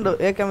 ഹെഡ്ഷോട്ട് ഉണ്ട്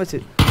ഏക്കാൻ വെച്ച്.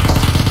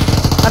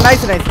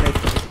 Nice nice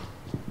nice.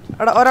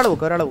 എടാ ഒരാൾ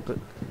ബുക്ക്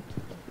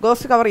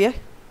ഗോസ്റ്റ് കവർ ചെയ്യേ.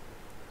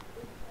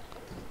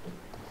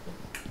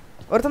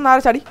 ഒരുത്തൻ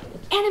നാല് ചാടി.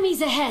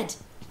 Enemies ahead.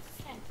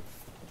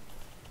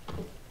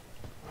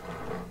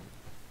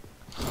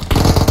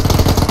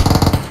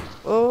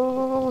 ഓ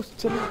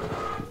ചലോ.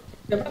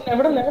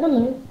 എവിടെ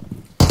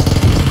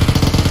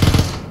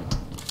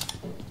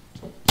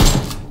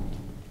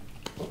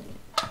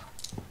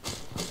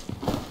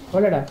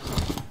ഓളടാ.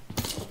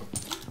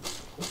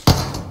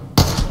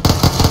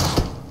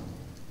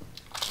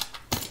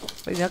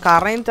 ഞാൻ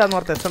കറയിട്ടാന്ന്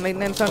ഓർത്ത്.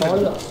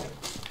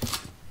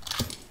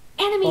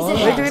 Enemies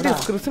ahead.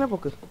 ക്രിസിനെ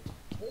പോക്ക്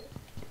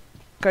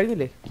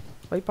കഴിഞ്ഞില്ലേ?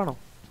 വൈപ്പാണോ?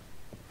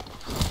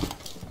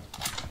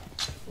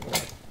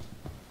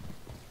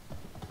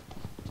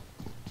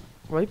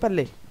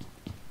 വൈപ്പല്ലേ?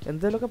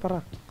 എന്തേലൊക്കെ പറ.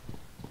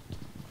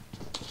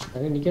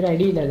 എനിക്കൊരു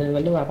ഐഡിയ ഇല്ല,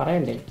 വല്ല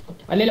പറയണ്ടേ?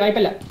 അല്ലല്ലോ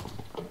വായ്പല്ല.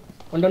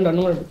 ഉണ്ട്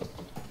ഒന്നും കൂടെ.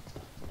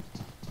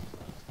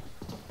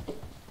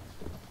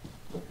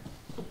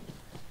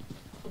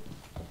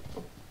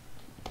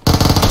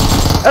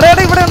 എടാ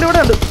ഇവിടെ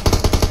ഉണ്ട്.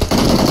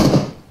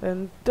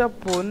 എന്റെ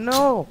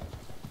പൊന്നോ,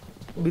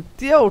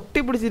 ഭിത്തിയ ഒട്ടി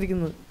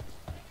പിടിച്ചിരിക്കുന്നത്.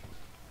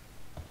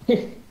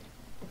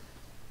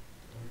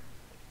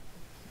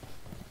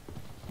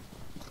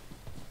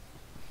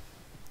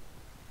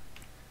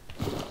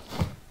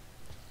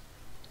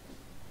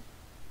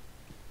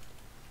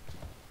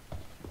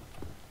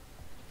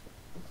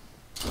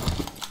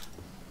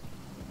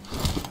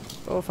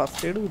 ഓ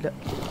ഫസ്റ്റ് എയ്ഡും ഇല്ല.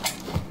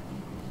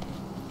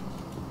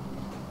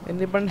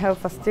 Anyone have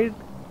first aid?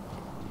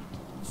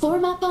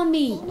 Form up on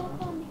me.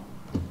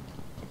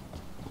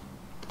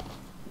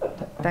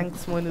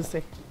 Thanks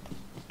മോനുസേ.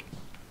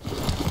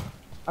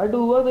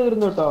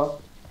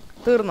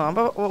 തീർന്നോ?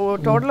 അപ്പൊ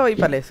ടോട്ടൽ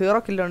വൈപ്പല്ലേ? 0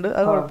 കില്ലുണ്ട്,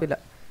 അത് കുഴപ്പമില്ല.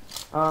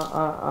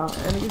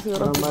 എനിക്ക്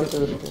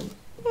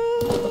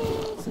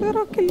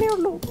 0 കില്ലേ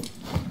ഉള്ളൂ.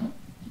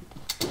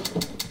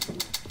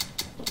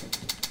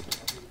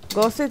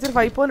 ഗോസ്റ്റ് വെച്ചിട്ട്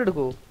 5 പോയിന്റ്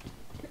എടുക്കൂ.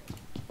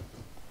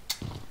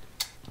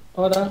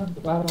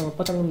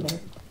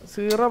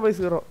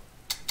 0/0.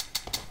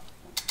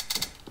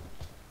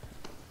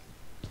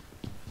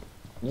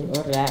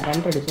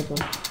 രണ്ടടിച്ചപ്പോ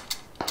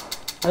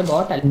അത്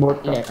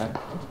ബോട്ടല്ലേ?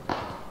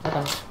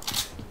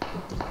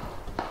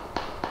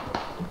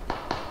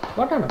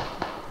 ബോട്ടാണോ?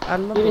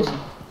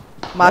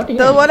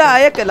 മറ്റതുപോലെ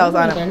ആയേക്കല്ലോ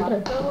അവസാനം.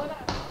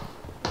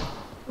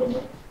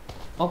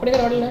 ഓപ്പണിംഗ്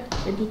റോഡിലെ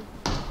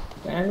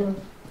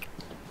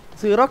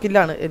 0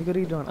 കില്ലാണ്. എനിക്കൊരു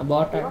കില്ല് വേണം.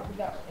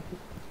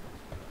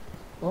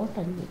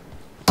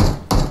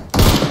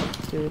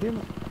 ശരി,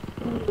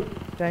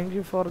 thank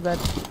you for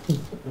that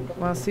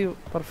massive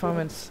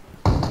performance.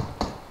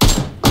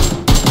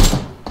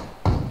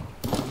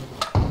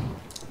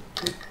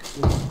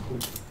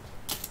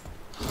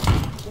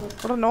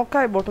 ഇവിടെ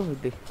നോക്കായ ബോട്ടം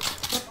കിട്ടി.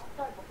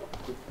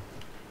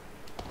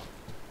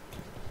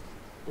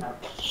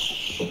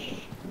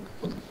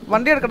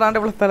 വണ്ടി എടുക്കണ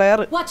ഇവിടെ പ്ലെയർ.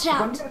 Watch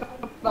out.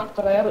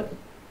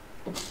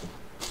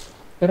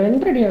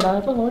 രണ്ടടിയാടാ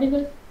ഇപ്പൊ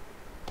ഓടിയത്.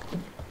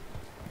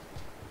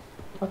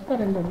 പക്ക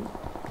രണ്ടടി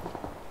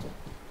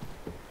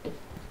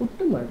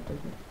ഒട്ടും മാറ്റം.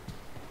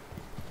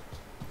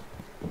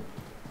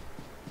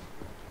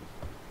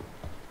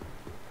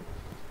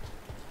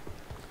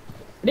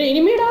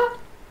 ഇനിമീടാ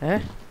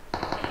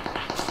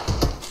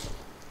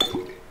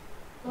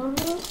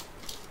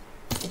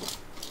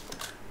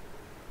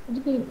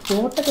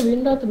ബോട്ടൊക്കെ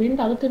വീടിന്റെ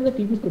അകത്തിരുന്ന്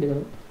ടി വി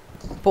പിടിക്കണം.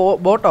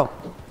 ബോട്ടോ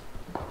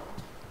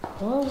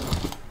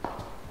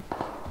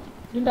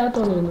ഇതിന്റെ അകത്ത്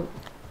വന്നിരുന്നു.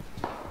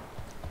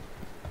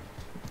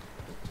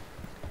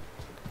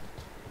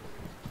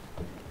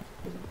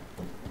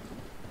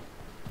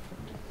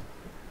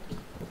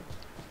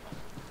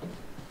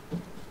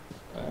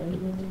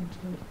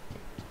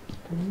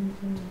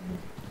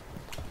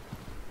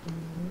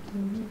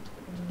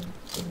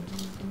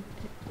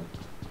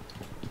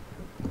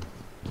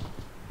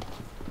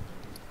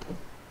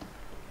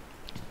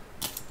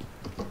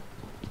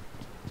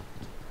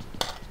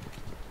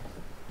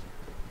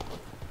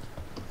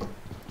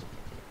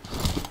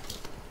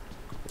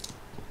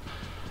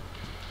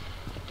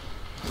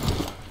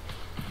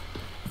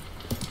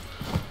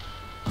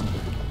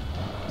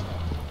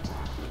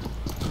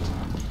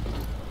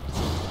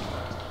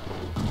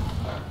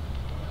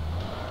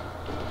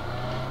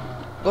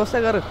 ഗോസ്റ്റ്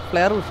കയറ്.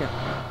 പ്ലെയർ വിഷയം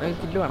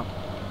എനിക്ക് കില്ല് വേണം.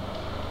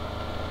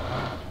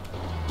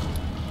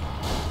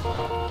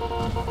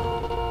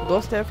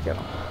 ഗോസ്റ്റ് എഫ്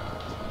ചെയ്യണം.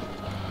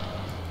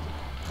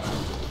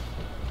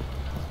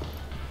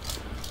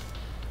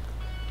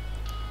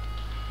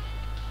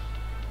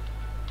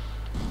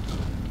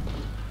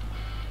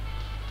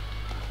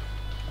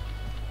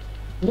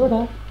 എന്തുവാടാ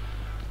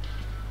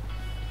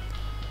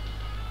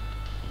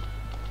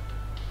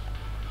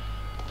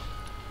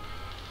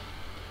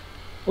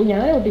ഓ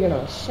ഞാൻ ഒട്ടിക്കണോ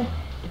ശ്ശെ.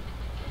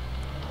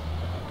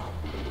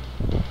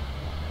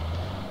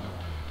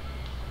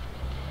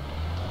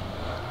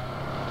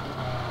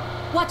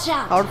 Watch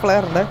out! അവിടെ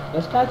പ്ലെയർ ഉണ്ട്.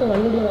 റെസ്റ്റാർട്ട്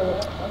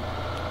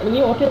കണ്ടുപിടിക്കണം. നീ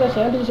ഓക്കെ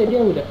ഷെയർ ചെയ്ത്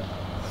ശരിയാവൂല.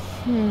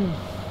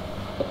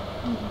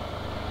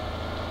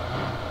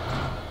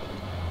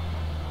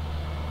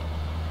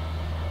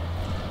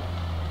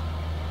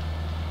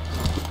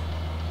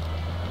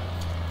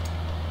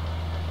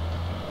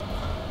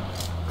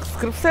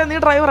 സ്ക്രിപ്റ്റ് നീ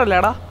ഡ്രൈവർ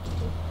അല്ലേടാ?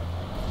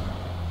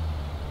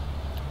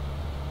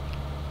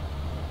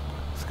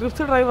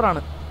 സ്ക്രിപ്റ്റ്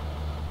ഡ്രൈവറാണ്.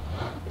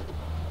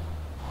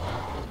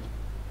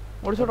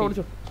 ഓടിച്ചോ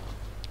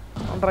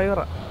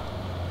ഡ്രൈവറാ.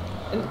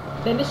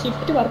 എന്റെ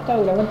ഷിഫ്റ്റ്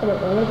വർക്കാവൂല. അങ്ങനത്തെ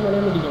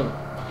പണിയൊന്നും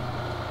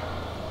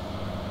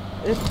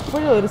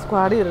എപ്പോഴും ഒരു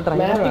സ്ക്വാഡിൽ ഒരു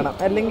ഡ്രൈവർ വേണം,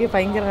 അല്ലെങ്കിൽ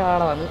ഭയങ്കര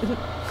ആളാണ്.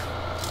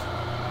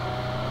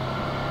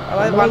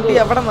 അതായത് വണ്ടി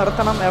എവിടെ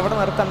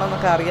നിർത്തണം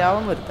എന്നൊക്കെ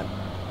അറിയാവുന്ന ഒരുത്തണം.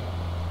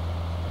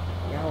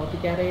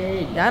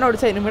 ഞാൻ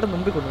ഓടിച്ച ഇനിമയുടെ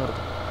മുമ്പിൽ കൊണ്ടു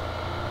നിർത്തും.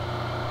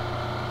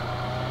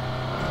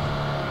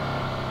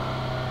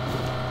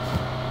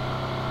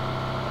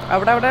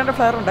 അവിടെ എൻ്റെ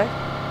ഫ്ലെയർ ഉണ്ടേ.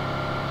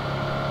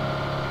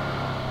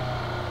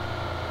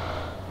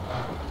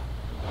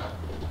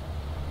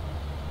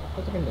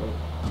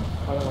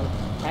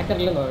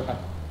 ഹാക്കറില്ലെന്നോ കേട്ടാ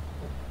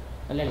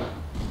അല്ലല്ലേ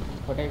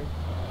Kottayam.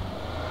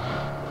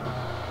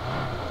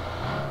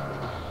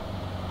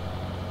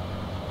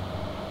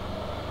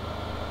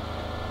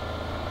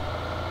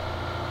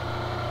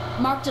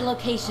 Marked a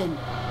location.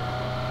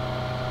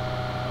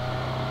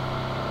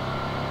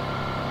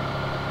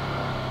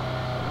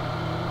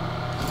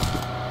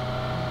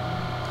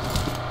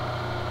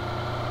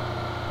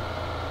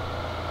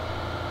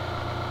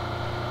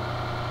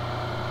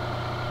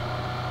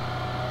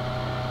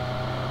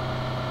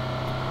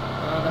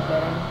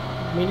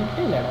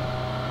 Minute ഇല്ലടാ.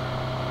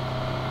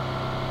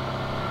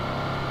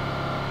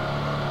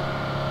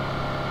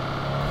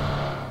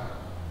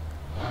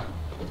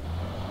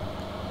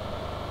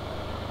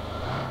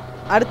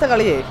 അടുത്ത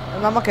കളിയേ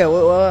നമുക്ക്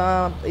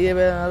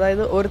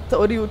അതായത്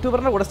ഒരു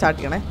യൂട്യൂബറിന്റെ കൂടെ സ്റ്റാർട്ട്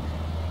ചെയ്യണേ.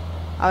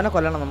 അവനെ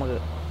കൊല്ലണം നമുക്ക്.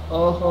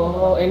 ഓഹോ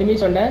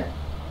എനിമീസ് ഉണ്ട്.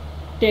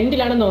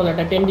 ടെന്റിലാണെന്ന്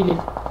തോന്നട്ടെ. ടെന്റില്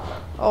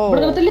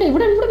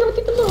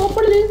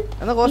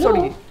എന്നാ കോഴ്സ്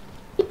ഓടിക്കും.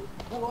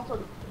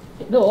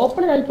 ഇത്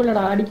ഓപ്പൺ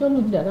ആയിപ്പോഴാ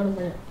അടിക്കൊന്നും ഇല്ല.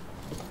 അതാണ്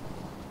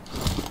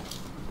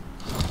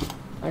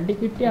അടി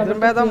കിട്ടി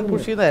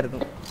പുഷ് ചെയ്തായിരുന്നു.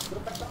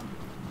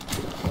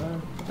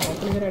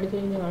 ഓപ്പൺ കയറി അടിച്ചു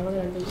കഴിഞ്ഞാൽ അങ്ങനെ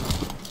രണ്ട്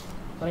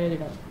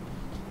പറയാ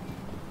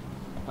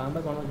പാമ്പ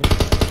കൊണോ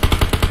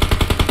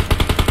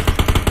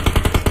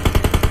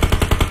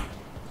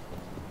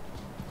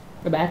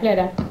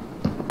ബാക്കിലാരാ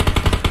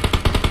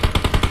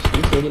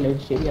ശരിയല്ല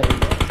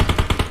ശരിയാവില്ല.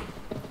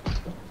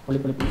 പൊളി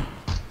പൊളി പൊളി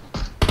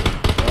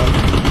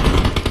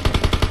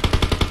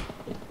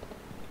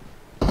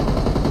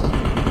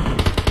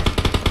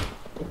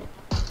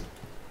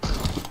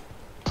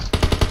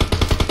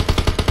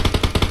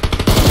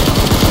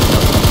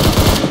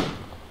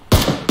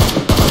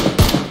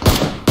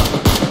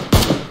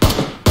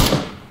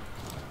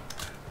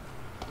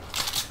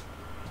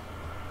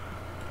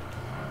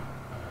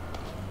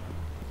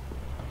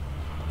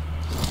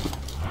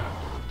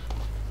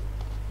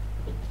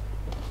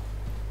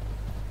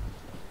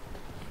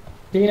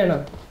തീരാണോ?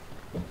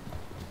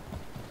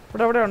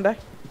 ഇവിടെ ഉണ്ട്.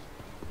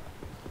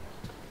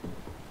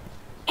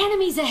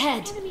 Enemies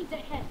ahead.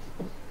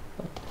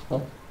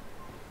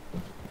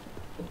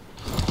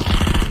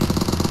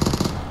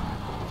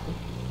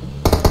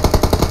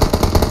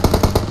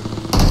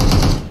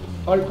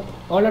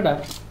 ഓൾഡാ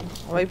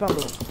വൈപ്പാൻ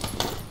തോന്നും.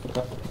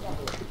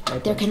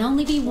 There can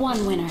only be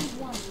one winner.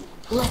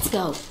 Let's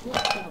go.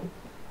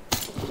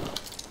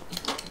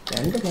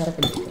 രണ്ട്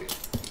പേരൊക്കെ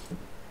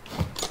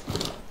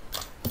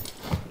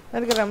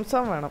എനിക്ക്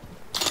റംസാൻ വേണം.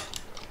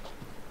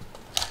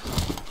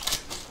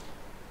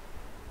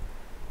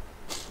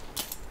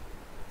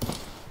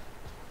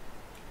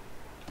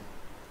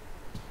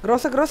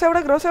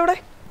 ഗ്രോസ് എവിടെ?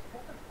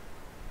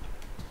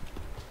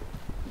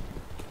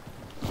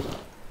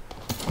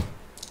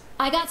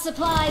 I got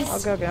supplies.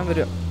 Okay, ഞാൻ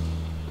വരും.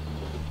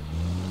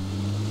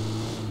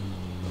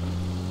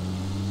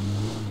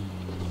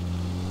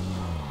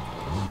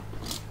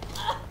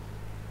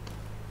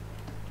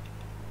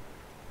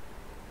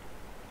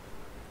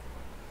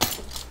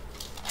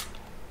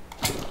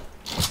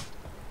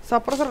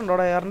 സപ്രസർ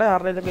ഉണ്ടോടെ ആരുടെ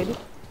കയ്യിൽ?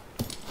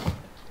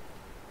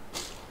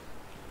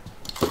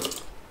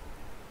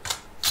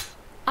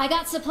 I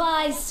got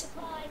supplies.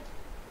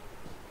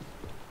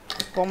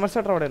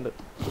 കോമേഴ്സേറ്റർ അവിടെ ഉണ്ട്.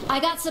 I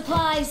got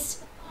supplies.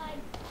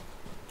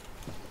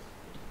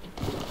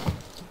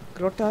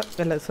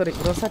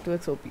 ഗ്രോസ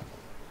 2x OP.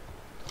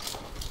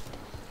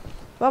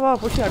 വാ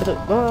പുഷ് അടുത്ത്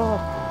വാ.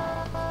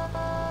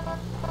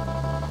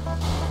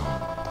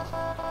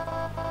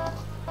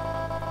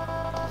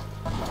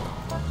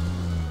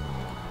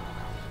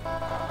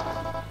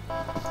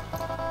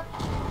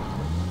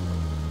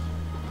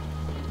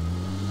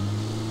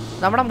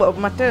 നമ്മുടെ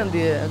മറ്റേ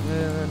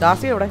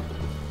ഡാസി എവിടെ?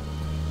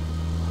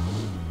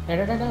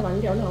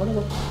 വണ്ടി അവിടെ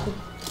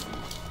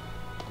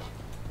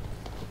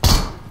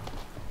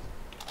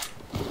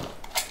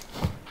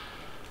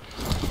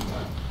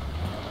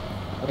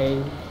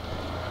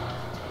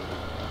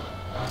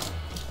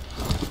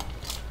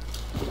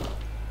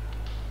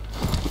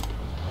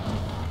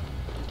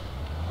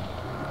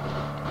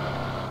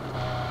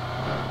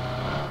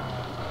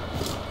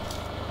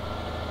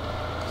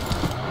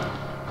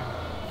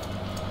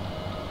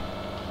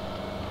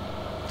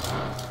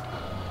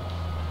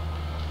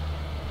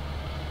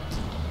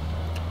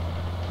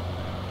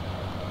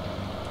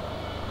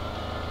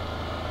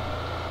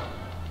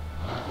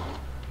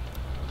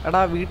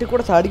എടാ വീട്ടിൽ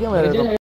കൂടെ ചാടിക്കാൻ വരാം